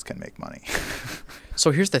that this can make money.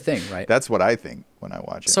 So here's the thing, right? That's what I think when I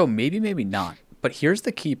watch it. So maybe not. But here's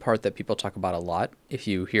the key part that people talk about a lot. If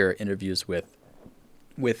you hear interviews with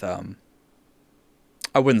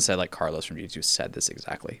I wouldn't say like Carlos from G2 said this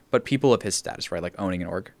exactly, but people of his status, right? Like owning an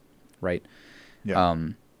org, right? Yeah.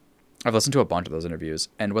 I've listened to a bunch of those interviews,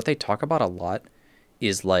 and what they talk about a lot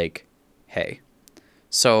is like, hey,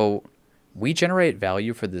 so we generate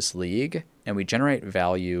value for this league, and we generate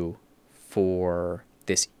value for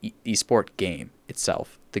this esport game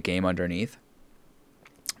itself, the game underneath.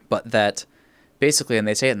 But that basically, and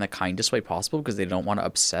they say it in the kindest way possible because they don't want to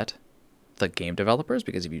upset the game developers,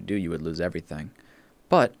 because if you do, you would lose everything.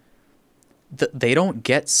 But they don't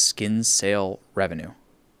get skin sale revenue.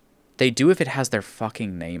 They do if it has their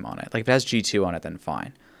fucking name on it. Like if it has G2 on it, then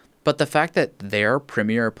fine. But the fact that their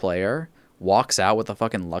premier player walks out with a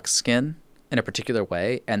fucking Lux skin in a particular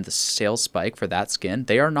way and the sales spike for that skin,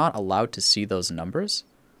 they are not allowed to see those numbers.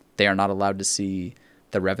 They are not allowed to see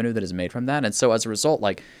the revenue that is made from that. And so as a result,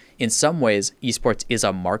 like in some ways, esports is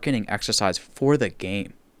a marketing exercise for the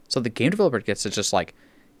game. So the game developer gets to just like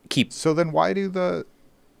keep. So then why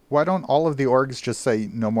don't all of the orgs just say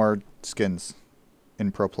no more skins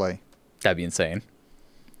in pro play? That'd be insane.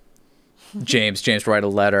 James, write a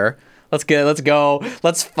letter. Let's go.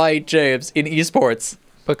 Let's fight, James, in esports.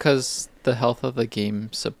 Because the health of the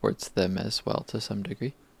game supports them as well to some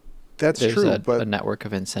degree. That's There's true, a but network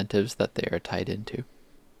of incentives that they are tied into.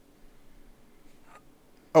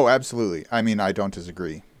 oh, absolutely. I mean, I don't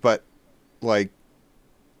disagree, but like,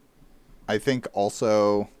 I think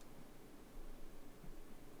also,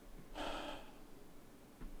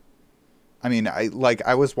 I mean, I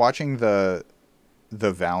was watching the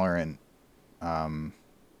Valorant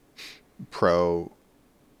pro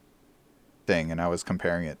thing, and I was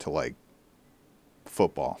comparing it to like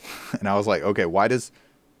football, and I was like, okay, what's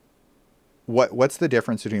the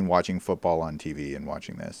difference between watching football on TV and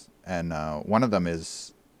watching this? And one of them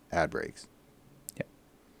is ad breaks.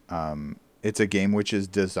 Yeah. It's a game which is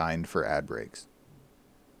designed for ad breaks.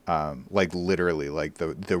 Like literally, like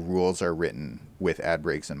the rules are written with ad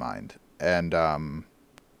breaks in mind, and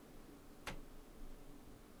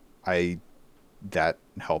that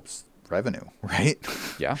helps revenue, right?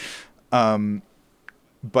 Yeah.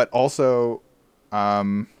 But also,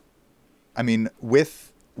 I mean,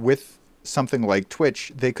 with something like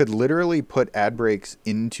Twitch, they could literally put ad breaks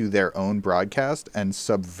into their own broadcast and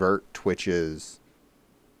subvert Twitch's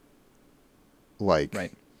like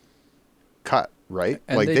Right. cut, right?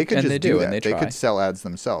 And like they could and just they do do, that. and they They try. could sell ads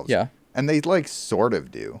themselves. Yeah. And they like sort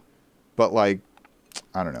of do. But like,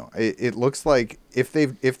 I don't know. It looks like if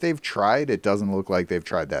they've tried, it doesn't look like they've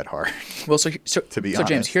tried that hard. Well, to be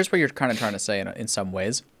James, honest. here's what you're kind of trying to say in some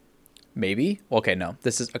ways. Maybe. Okay, no.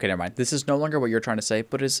 This is okay. Never mind. This is no longer what you're trying to say,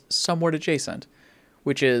 but is somewhat adjacent,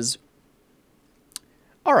 which is,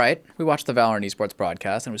 all right. We watched the Valorant Esports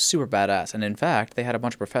broadcast, and it was super badass. And in fact, they had a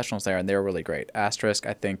bunch of professionals there, and they were really great. Asterisk.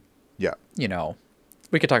 I think, Yeah. you know,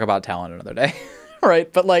 we could talk about talent another day,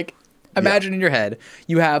 right? But like, imagine in your head,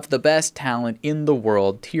 you have the best talent in the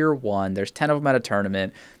world, tier 1. There's 10 of them at a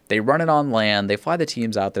tournament. They run it on LAN. They fly the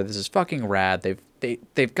teams out there. This is fucking rad.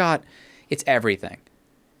 They've got, it's everything.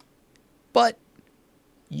 But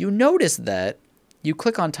you notice that you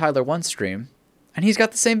click on Tyler One's stream, and he's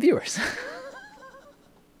got the same viewers.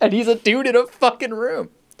 And he's a dude in a fucking room,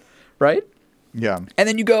 right? Yeah. And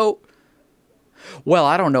then you go, well,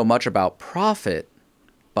 I don't know much about profit,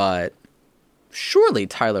 but surely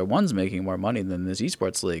Tyler One's making more money than this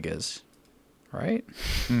esports league is, right?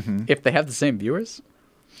 Mm-hmm. If they have the same viewers.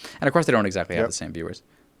 And of course, they don't exactly have Yep. the same viewers,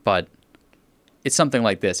 but it's something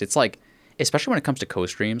like this. It's like, especially when it comes to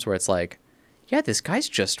co-streams where it's like, yeah, this guy's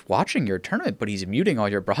just watching your tournament, but he's muting all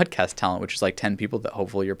your broadcast talent, which is like 10 people that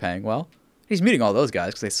hopefully you're paying well. He's muting all those guys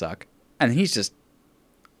because they suck. And he's just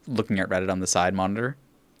looking at Reddit on the side monitor,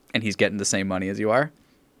 and he's getting the same money as you are.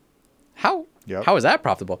 How is that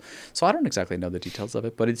profitable? So I don't exactly know the details of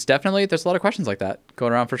it, but it's definitely, there's a lot of questions like that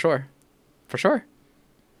going around for sure. For sure.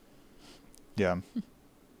 Yeah.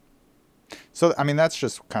 So, I mean, that's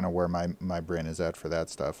just kind of where my brain is at for that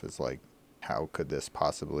stuff, is like, how could this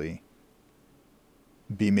possibly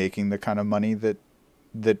be making the kind of money that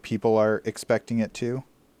people are expecting it to?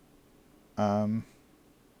 I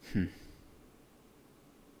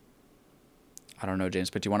don't know, James,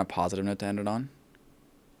 but do you want a positive note to end it on?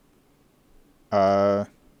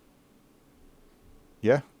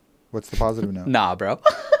 Yeah. What's the positive note? Nah, bro.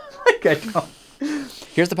 Okay, no.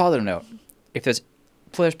 Here's the positive note. If there's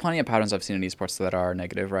plenty of patterns I've seen in esports that are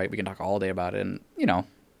negative, right? We can talk all day about it, and you know,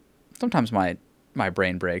 sometimes my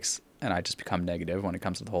brain breaks and I just become negative when it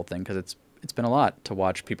comes to the whole thing, because it's been a lot to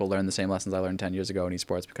watch people learn the same lessons I learned 10 years ago in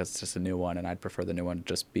esports, because it's just a new one, and I'd prefer the new one to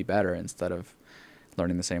just be better instead of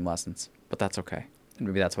learning the same lessons. But that's okay. And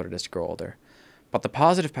maybe that's what it is to grow older. But the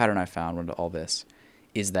positive pattern I found with all this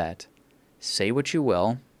is that, say what you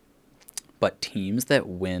will, but teams that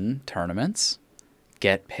win tournaments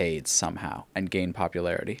get paid somehow and gain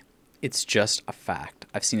popularity. It's just a fact.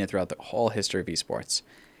 I've seen it throughout the whole history of esports.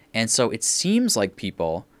 And so it seems like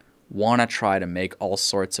people want to try to make all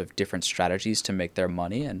sorts of different strategies to make their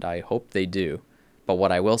money, and I hope they do. But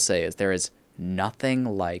what I will say is there is nothing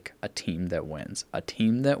like a team that wins. A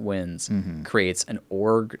team that wins creates an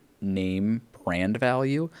org name brand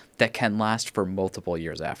value that can last for multiple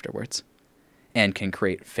years afterwards, and can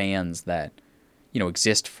create fans that, you know,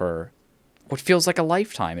 exist for what feels like a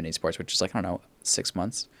lifetime in esports, which is like, I don't know, 6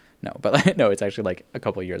 months. No, but no, it's actually like a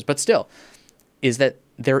couple of years. But still, is that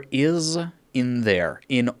there is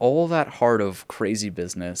in all that heart of crazy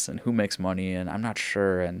business and who makes money and I'm not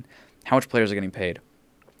sure and how much players are getting paid,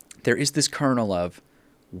 there is this kernel of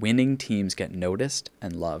winning teams get noticed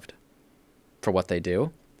and loved for what they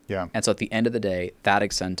do. Yeah. And so at the end of the day, that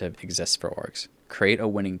incentive exists for orgs. Create a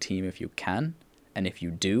winning team if you can, and if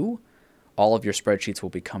you do, all of your spreadsheets will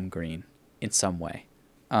become green in some way.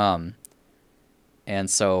 And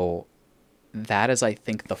so that is, I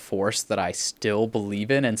think, the force that I still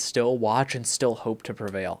believe in and still watch and still hope to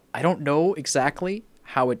prevail. I don't know exactly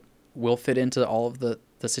how it will fit into all of the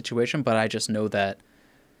situation, but I just know that,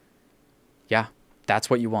 yeah, that's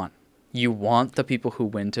what you want. You want the people who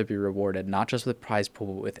win to be rewarded, not just with prize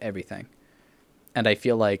pool, but with everything. And I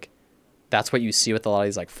feel like that's what you see with a lot of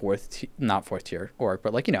these like not fourth tier org,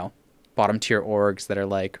 but like, you know, bottom tier orgs that are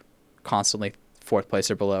like constantly fourth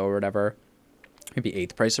place or below or whatever. Maybe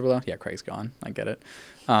eighth place or below. Yeah, Craig's gone. I get it.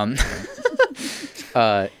 Yeah,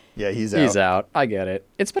 he's out. He's out. I get it.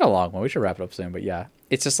 It's been a long one. We should wrap it up soon. But yeah,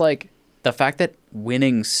 it's just like the fact that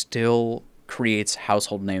winning still creates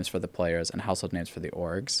household names for the players and household names for the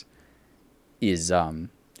orgs is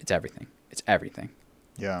it's everything. It's everything.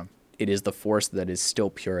 Yeah. It is the force that is still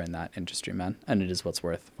pure in that industry, man, and it is what's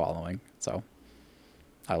worth following. So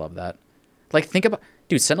I love that. Like, think about,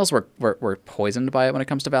 dude, Sentinels were poisoned by it when it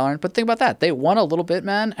comes to Valorant, but think about that. They won a little bit,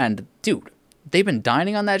 man, and dude, they've been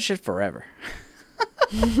dining on that shit forever.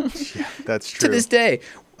 Yeah, that's true. To this day.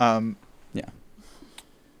 Yeah.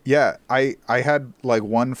 Yeah, I had like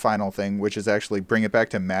one final thing, which is actually bring it back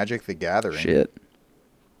to Magic the Gathering. Shit.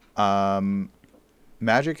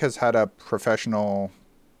 Magic has had a professional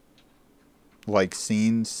like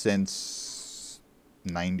scene since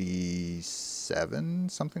 97,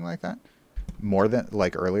 something like that. More than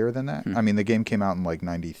like earlier than that. I mean, the game came out in like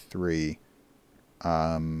 93.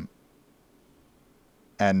 And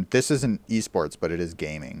this isn't esports, but it is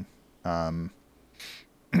gaming. And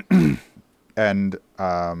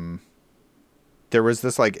there was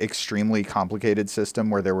this like extremely complicated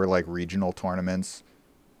system where there were like regional tournaments,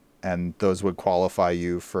 and those would qualify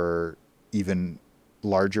you for even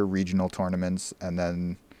larger regional tournaments. And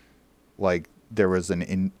then like there was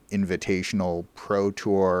an invitational pro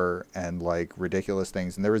tour and like ridiculous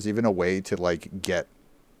things. And there was even a way to like get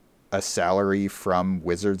a salary from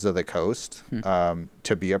Wizards of the Coast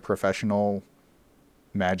to be a professional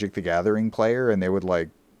Magic the Gathering player. And they would like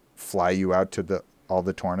fly you out to all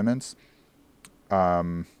the tournaments.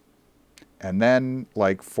 And then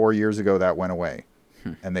like 4 years ago that went away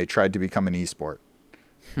and they tried to become an esport.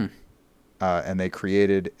 And they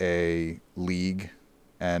created a league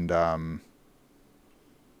and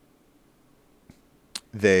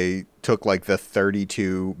they took like the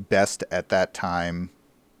 32 best at that time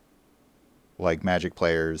like Magic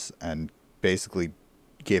players and basically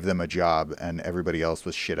gave them a job, and everybody else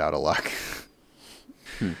was shit out of luck.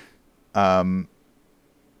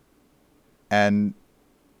 And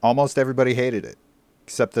almost everybody hated it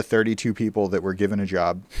except the 32 people that were given a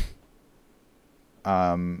job.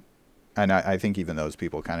 And I think even those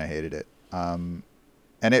people kind of hated it. And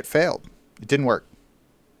it failed. It didn't work.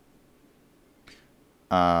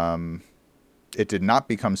 It did not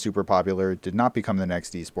become super popular. It did not become the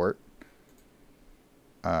next esport.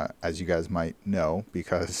 As you guys might know,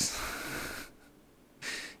 because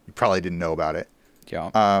you probably didn't know about it.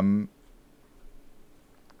 Yeah.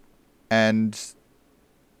 And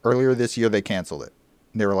earlier this year, they canceled it.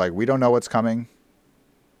 They were like, we don't know what's coming,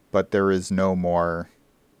 but there is no more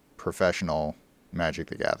professional Magic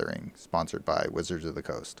the Gathering sponsored by Wizards of the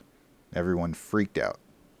Coast. Everyone freaked out.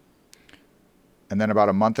 And then about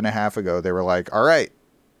a month and a half ago, they were like, all right,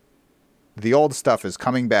 the old stuff is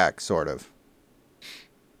coming back, sort of.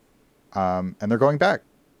 And they're going back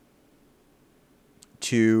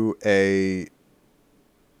to a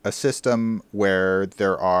system where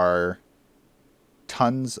there are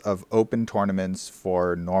tons of open tournaments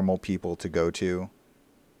for normal people to go to.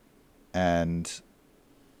 And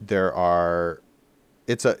there are,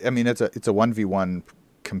 it's a 1v1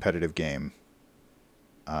 competitive game.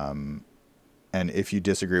 And if you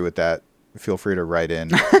disagree with that, feel free to write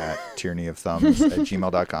in at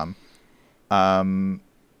tyrannyofThumbs@gmail.com.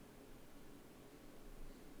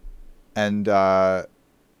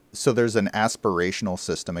 So there's an aspirational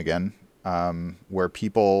system again, where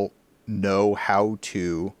people know how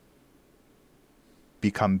to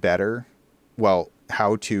become better. Well,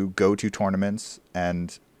 how to go to tournaments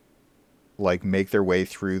and like make their way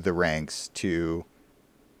through the ranks to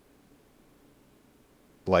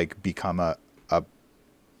like become a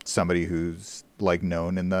somebody who's like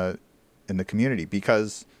known in the community,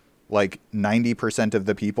 because like 90% of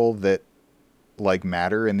the people that like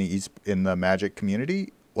matter in the Magic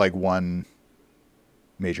community like won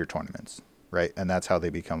major tournaments, right? And that's how they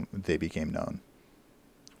became known.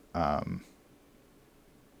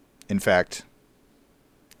 In fact,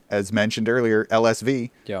 as mentioned earlier, LSV,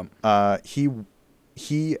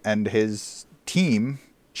 he and his team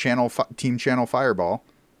Channel Fireball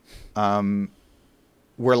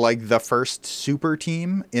were like the first super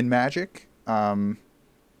team in Magic, and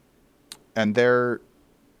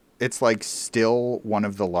it's like still one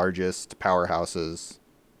of the largest powerhouses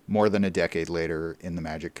more than a decade later in the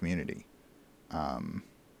Magic community.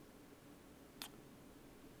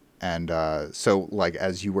 So like,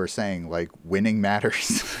 as you were saying, like winning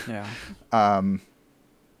matters. Yeah.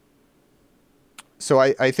 So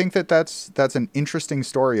I think that's an interesting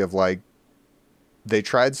story of like, they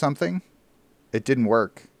tried something, it didn't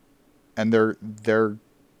work, and they're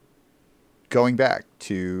going back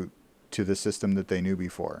to the system that they knew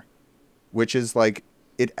before, which is like,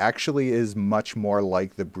 it actually is much more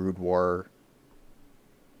like the Brood War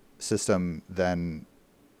system than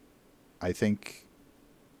I think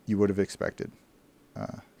you would have expected,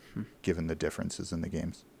 given the differences in the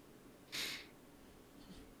games.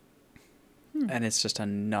 And it's just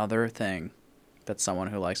another thing that someone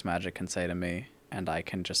who likes Magic can say to me, and I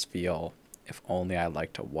can just feel, if only I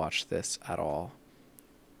like to watch this at all,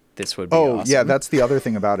 this would be awesome. Yeah, that's the other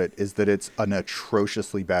thing about it, is that it's an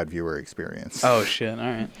atrociously bad viewer experience. Oh, shit. All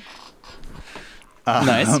right.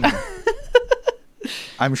 Nice.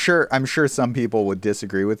 I'm sure some people would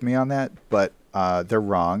disagree with me on that, but they're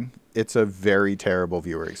wrong. It's a very terrible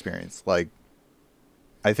viewer experience. Like,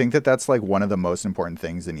 I think that's like one of the most important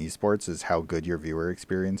things in esports is how good your viewer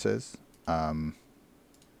experience is.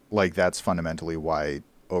 Like, that's fundamentally why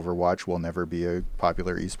Overwatch will never be a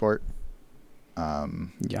popular esport.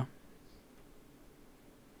 Yeah.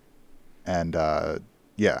 And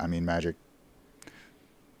yeah, I mean, Magic,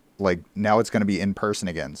 like, now it's going to be in person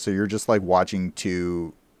again. So you're just like watching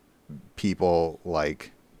two people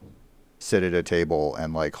like sit at a table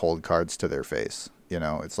and like hold cards to their face. You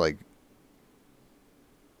know, it's like,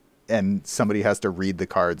 and somebody has to read the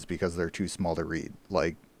cards because they're too small to read.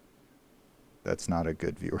 Like, that's not a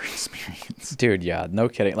good viewer experience. Dude, yeah, no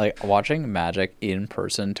kidding. Like, watching Magic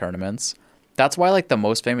in-person tournaments, that's why, like, the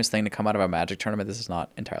most famous thing to come out of a Magic tournament, this is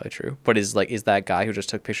not entirely true, but is that guy who just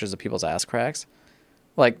took pictures of people's ass cracks.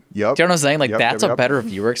 Like, Yep. do you know what I'm saying? Like, that's a Yep. better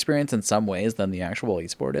viewer experience in some ways than the actual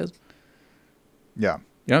esport is. Yeah.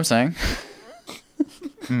 You know what I'm saying?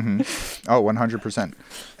 Mm-hmm. Oh, 100%.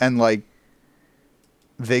 And like,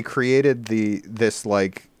 they created this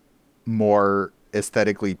like more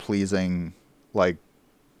aesthetically pleasing like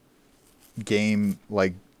game,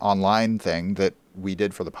 like online thing that we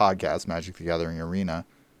did for the podcast, Magic the Gathering Arena,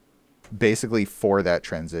 basically for that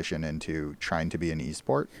transition into trying to be an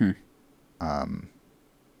esport. And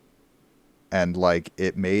like,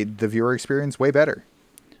 it made the viewer experience way better.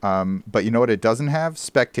 But you know what it doesn't have?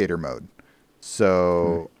 Spectator mode.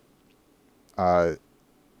 So,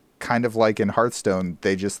 kind of like in Hearthstone,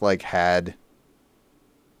 they just like had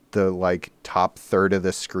the like top third of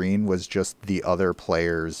the screen was just the other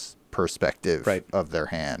player's perspective of their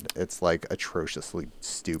hand. It's like atrociously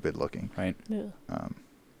stupid looking. Right. Yeah.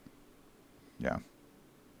 Yeah.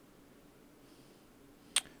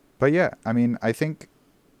 But yeah, I mean, I think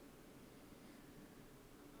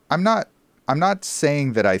I'm not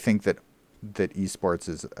saying that I think that esports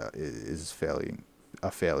is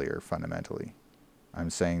a failure fundamentally. I'm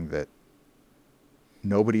saying that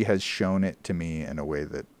nobody has shown it to me in a way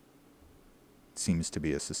that seems to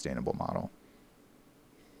be a sustainable model.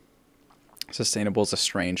 Sustainable is a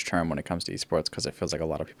strange term when it comes to esports because it feels like a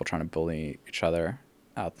lot of people trying to bully each other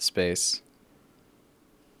out the space.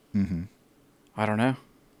 Mm-hmm. I don't know.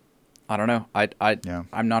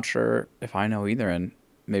 I'm not sure if I know either, and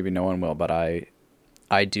maybe no one will, but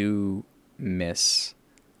I do miss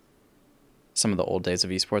some of the old days of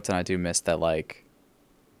esports, and I do miss that, like,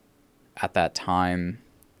 at that time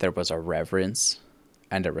there was a reverence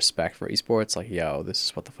and a respect for esports. Like, yo, this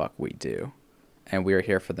is what the fuck we do, and we're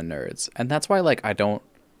here for the nerds. And that's why, like, I don't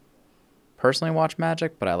personally watch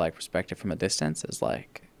Magic, but I like respect it from a distance. Is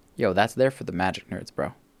like, yo, that's there for the Magic nerds,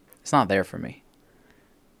 bro. It's not there for me.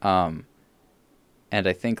 And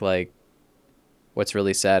I think, like, what's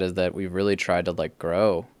really sad is that we've really tried to, like,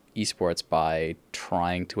 grow esports by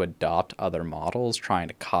trying to adopt other models, trying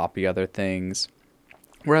to copy other things.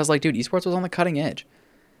 Whereas, like, dude, esports was on the cutting edge.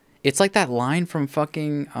 It's like that line from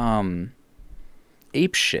fucking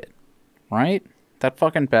Ape Shit, right? That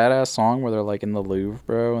fucking badass song where they're, like, in the Louvre,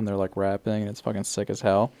 bro, and they're, like, rapping, and it's fucking sick as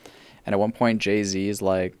hell. And at one point, Jay-Z is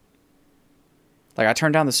like, I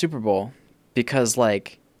turned down the Super Bowl because,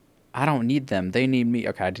 like, I don't need them. They need me.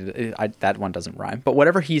 Okay, that one doesn't rhyme. But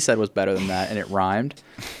whatever he said was better than that, and it rhymed.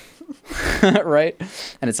 Right?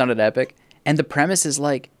 And it sounded epic. And the premise is,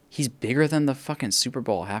 like, he's bigger than the fucking Super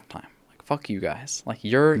Bowl halftime. Like, fuck you guys. Like,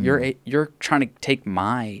 you're trying to take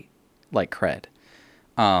my, like, cred.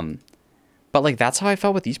 But, like, that's how I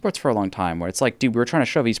felt with esports for a long time, where it's like, dude, we were trying to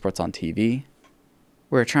shove esports on TV.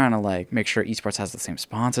 We were trying to, like, make sure esports has the same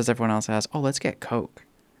sponsors everyone else has. Oh, let's get Coke.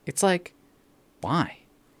 It's like, why?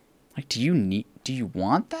 Like, do you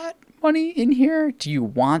want that money in here? Do you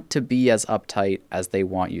want to be as uptight as they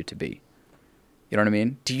want you to be? You know what I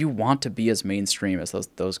mean? Do you want to be as mainstream as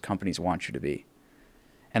those companies want you to be?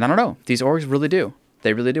 And I don't know. These orgs really do.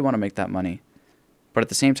 They really do want to make that money. But at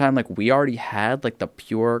the same time, like, we already had, like, the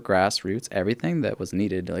pure grassroots, everything that was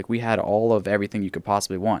needed. Like, we had all of everything you could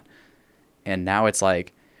possibly want. And now it's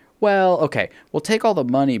like, well, okay, we'll take all the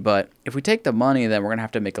money, but if we take the money, then we're going to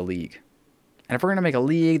have to make a league. And if we're going to make a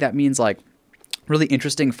league, that means, like, really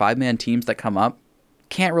interesting 5-man teams that come up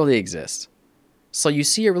can't really exist. So you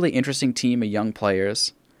see a really interesting team of young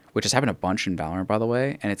players, which has happened a bunch in Valorant, by the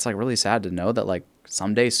way, and it's, like, really sad to know that, like,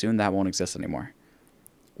 someday soon that won't exist anymore.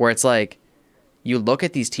 Where it's like, you look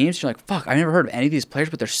at these teams, you're like, fuck, I've never heard of any of these players,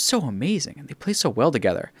 but they're so amazing, and they play so well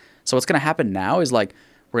together. So what's going to happen now is, like,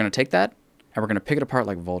 we're going to take that, and we're going to pick it apart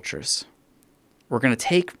like vultures. We're going to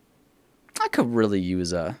take... I could really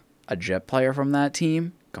use a Jet player from that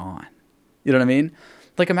team. Gone. You know what I mean?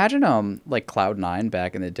 Like, imagine, like, Cloud9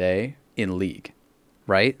 back in the day in League,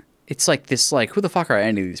 right? It's like this, like, who the fuck are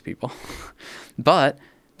any of these people? But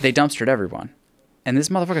they dumpstered everyone. And this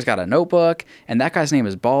motherfucker's got a notebook, and that guy's name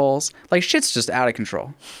is Balls. Like, shit's just out of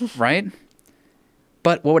control, right?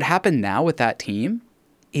 But what would happen now with that team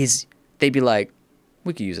is they'd be like,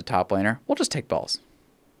 we could use a top laner. We'll just take Balls.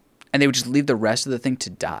 And they would just leave the rest of the thing to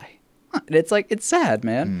die. And it's like, it's sad,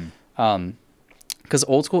 man. Because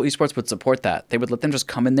old school esports would support that. They would let them just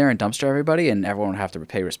come in there and dumpster everybody, and everyone would have to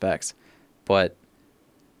pay respects. But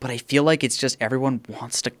I feel like it's just everyone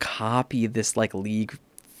wants to copy this, like, League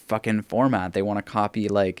fucking format. They want to copy,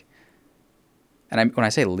 like, and when I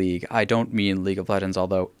say League, I don't mean League of Legends,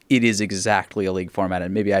 although it is exactly a League format,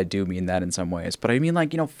 and maybe I do mean that in some ways, but I mean,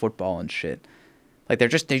 like, you know, football and shit. Like, they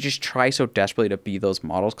just try so desperately to be those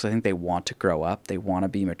models because I think they want to grow up, they want to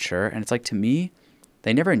be mature, and it's like, to me,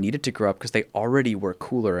 they never needed to grow up because they already were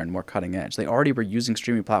cooler and more cutting edge. They already were using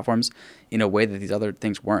streaming platforms in a way that these other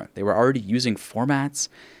things weren't. They were already using formats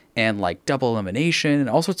and, like, double elimination and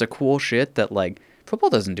all sorts of cool shit that, like, football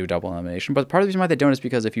doesn't do double elimination, but part of the reason why they don't is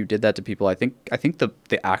because if you did that to people, I think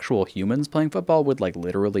the actual humans playing football would, like,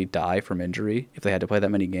 literally die from injury if they had to play that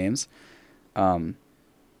many games.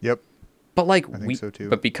 Yep. But, like, I think so too.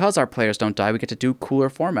 But because our players don't die, we get to do cooler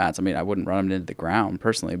formats. I mean, I wouldn't run them into the ground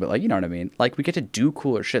personally, but, like, you know what I mean? Like, we get to do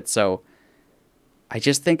cooler shit. So I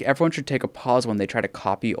just think everyone should take a pause when they try to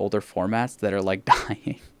copy older formats that are, like,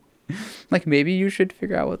 dying. Like, maybe you should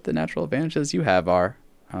figure out what the natural advantages you have are.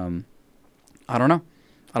 I don't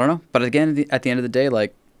know. But again, at the end of the day,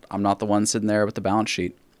 like, I'm not the one sitting there with the balance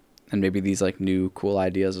sheet. And maybe these, like, new cool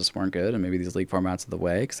ideas just weren't good. And maybe these league formats are the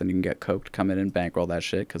way. Because then you can get Coke to come in and bankroll that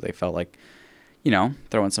shit. Because they felt like, you know,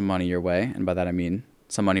 throwing some money your way. And by that I mean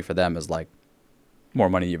some money for them is, like, more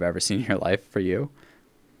money you've ever seen in your life for you.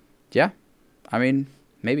 Yeah. I mean,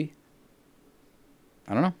 maybe.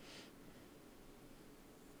 I don't know.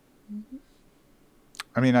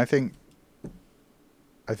 I mean, I think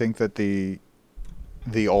that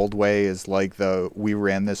the old way is like we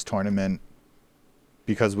ran this tournament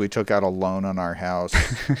because we took out a loan on our house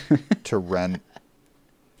to rent,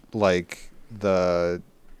 like, the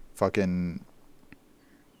fucking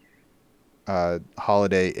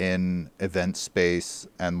Holiday Inn event space,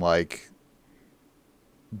 and, like,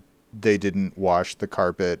 they didn't wash the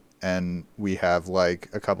carpet, and we have, like,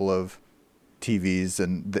 a couple of TVs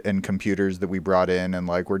and computers that we brought in, and,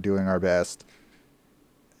 like, we're doing our best.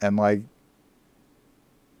 And, like,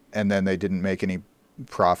 and then they didn't make any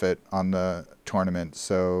profit on the tournament,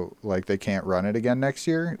 so, like, they can't run it again next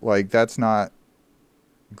year. Like, that's not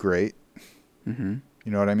great. Mm-hmm.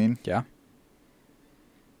 You know what I mean? Yeah.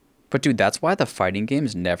 But, dude, that's why the fighting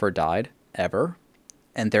games never died, ever.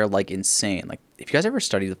 And they're, like, insane. Like, if you guys ever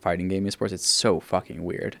study the fighting game esports, it's so fucking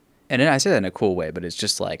weird. And I say that in a cool way, but it's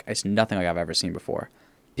just, like, it's nothing like I've ever seen before.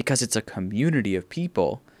 Because it's a community of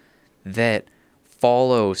people that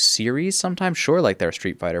follow series sometimes. Sure, like, they're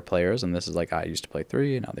Street Fighter players, and this is, like, I used to play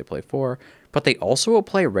 3, and now they play 4. But they also will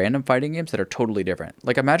play random fighting games that are totally different.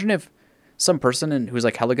 Like, imagine if some person who's,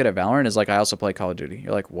 like, hella good at Valorant is like, I also play Call of Duty.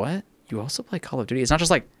 You're like, what? You also play Call of Duty? It's not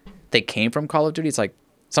just, like, they came from Call of Duty. It's, like,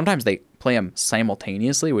 sometimes they play them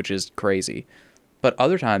simultaneously, which is crazy. But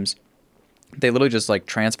other times, they literally just, like,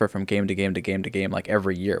 transfer from game to game to game to game, like,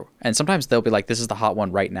 every year. And sometimes they'll be like, this is the hot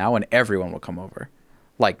one right now, and everyone will come over.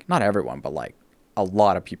 Like, not everyone, but, like, a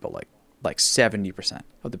lot of people, like 70%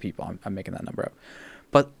 of the people. I'm making that number up.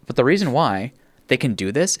 But the reason why they can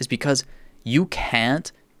do this is because you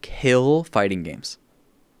can't kill fighting games.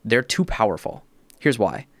 They're too powerful. Here's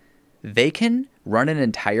why. They can run an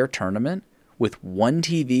entire tournament with one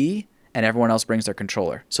TV and everyone else brings their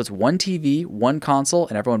controller. So it's one TV, one console,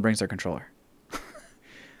 and everyone brings their controller.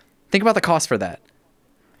 Think about the cost for that.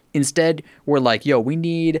 Instead, we're like, yo, we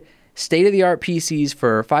need state-of-the-art PCs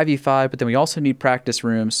for 5v5, but then we also need practice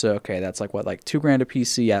rooms. So, okay, that's like, what, like $2,000 a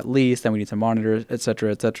PC at least. Then we need some monitors, et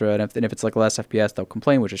cetera, et cetera. And if it's like less FPS, they'll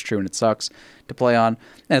complain, which is true, and it sucks to play on.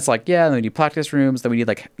 And it's like, yeah, then we need practice rooms. Then we need,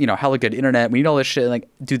 like, you know, hella good internet. We need all this shit. Like,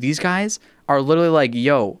 dude, these guys are literally like,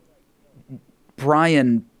 yo,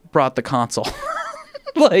 Brian brought the console.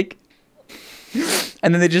 Like,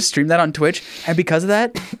 and then they just stream that on Twitch. And because of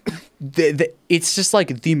that, it's just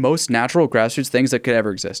like the most natural grassroots things that could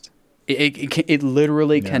ever exist. It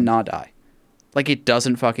literally cannot die. Like, it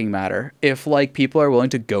doesn't fucking matter. If, like, people are willing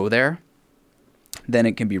to go there, then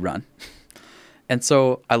it can be run. And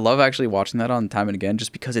so I love actually watching that on time and again,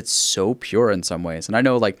 just because it's so pure in some ways. And I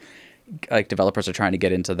know like developers are trying to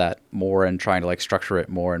get into that more and trying to like structure it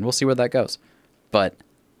more, and we'll see where that goes. But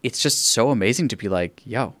it's just so amazing to be like,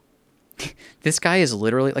 yo, this guy is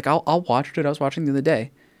literally like, I'll watch what I was watching the other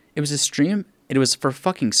day. It was a stream. It was for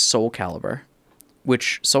fucking Soul Calibur,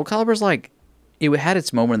 which Soul Calibur's like, it had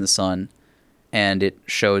its moment in the sun, and it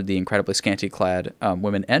showed the incredibly scantily clad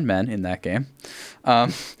women and men in that game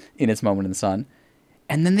in its moment in the sun.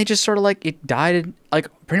 And then they just sort of like, it died like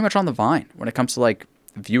pretty much on the vine when it comes to like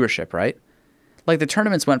viewership, right? Like the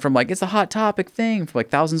tournaments went from like, it's a hot topic thing for like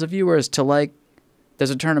thousands of viewers to like, there's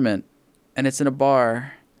a tournament and it's in a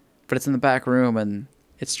bar, but it's in the back room and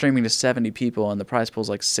it's streaming to 70 people and the prize pool's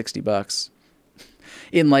like $60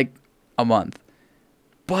 in like a month.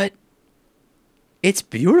 But it's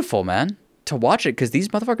beautiful, man, to watch it, because these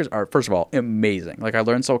motherfuckers are, first of all, amazing. Like, I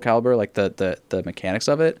learned Soul Calibur, like the mechanics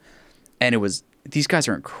of it, and it was, these guys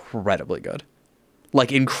are incredibly good.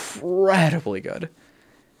 Like, incredibly good.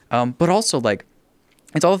 But also, like,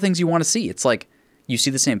 it's all the things you want to see. It's like, you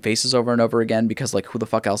see the same faces over and over again because, like, who the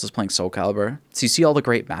fuck else is playing Soul Calibur? So you see all the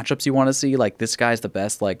great matchups you want to see. Like, this guy's the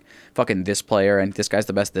best, like, fucking this player, and this guy's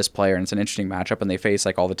the best this player, and it's an interesting matchup, and they face,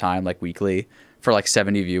 like, all the time, like, weekly for, like,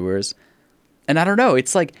 70 viewers. And I don't know.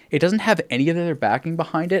 It's like, it doesn't have any of their backing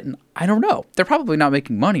behind it, and I don't know. They're probably not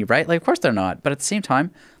making money, right? Like, of course they're not. But at the same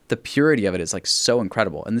time, the purity of it is, like, so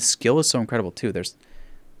incredible. And the skill is so incredible, too. There's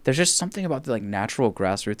just something about the, like, natural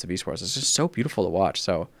grassroots of esports. It's just so beautiful to watch.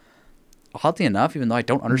 So, oddly enough, even though I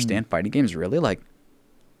don't understand fighting games really, like,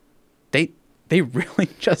 they really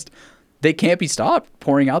just, they can't be stopped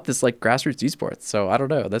pouring out this, like, grassroots esports. So, I don't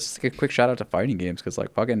know. That's just like a quick shout out to fighting games, because,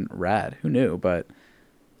 like, fucking rad. Who knew? But,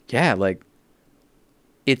 yeah, like,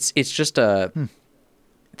 it's just there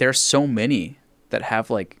are so many that have,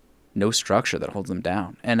 like, no structure that holds them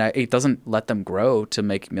down. And it doesn't let them grow to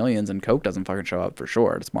make millions, and Coke doesn't fucking show up for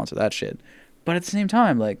sure to sponsor that shit. But at the same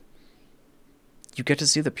time, like, you get to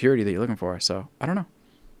see the purity that you're looking for. So, I don't know.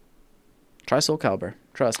 Try Soul Calibur.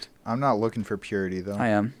 Trust. I'm not looking for purity, though. I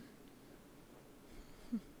am.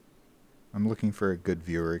 I'm looking for a good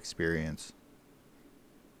viewer experience.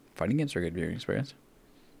 Fighting games are a good viewing experience.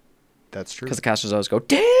 That's true. Because the casters always go,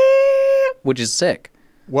 damn! Which is sick.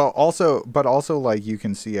 Well, also, like, you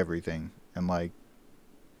can see everything. And, like,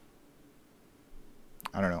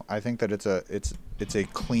 I don't know. I think that it's a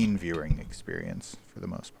clean viewing experience for the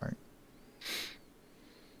most part.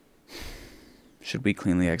 Should we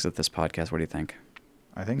cleanly exit this podcast? What do you think?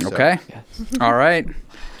 I think so. Okay. Yes. All right.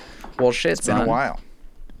 Well, shit, It's been a while.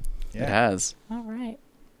 Yeah. It has. All right.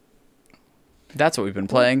 That's what we've been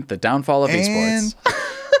playing. The downfall of esports.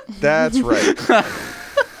 That's right.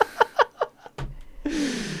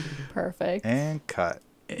 Perfect. And cut.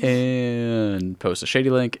 And post a shady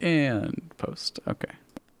link and post. Okay.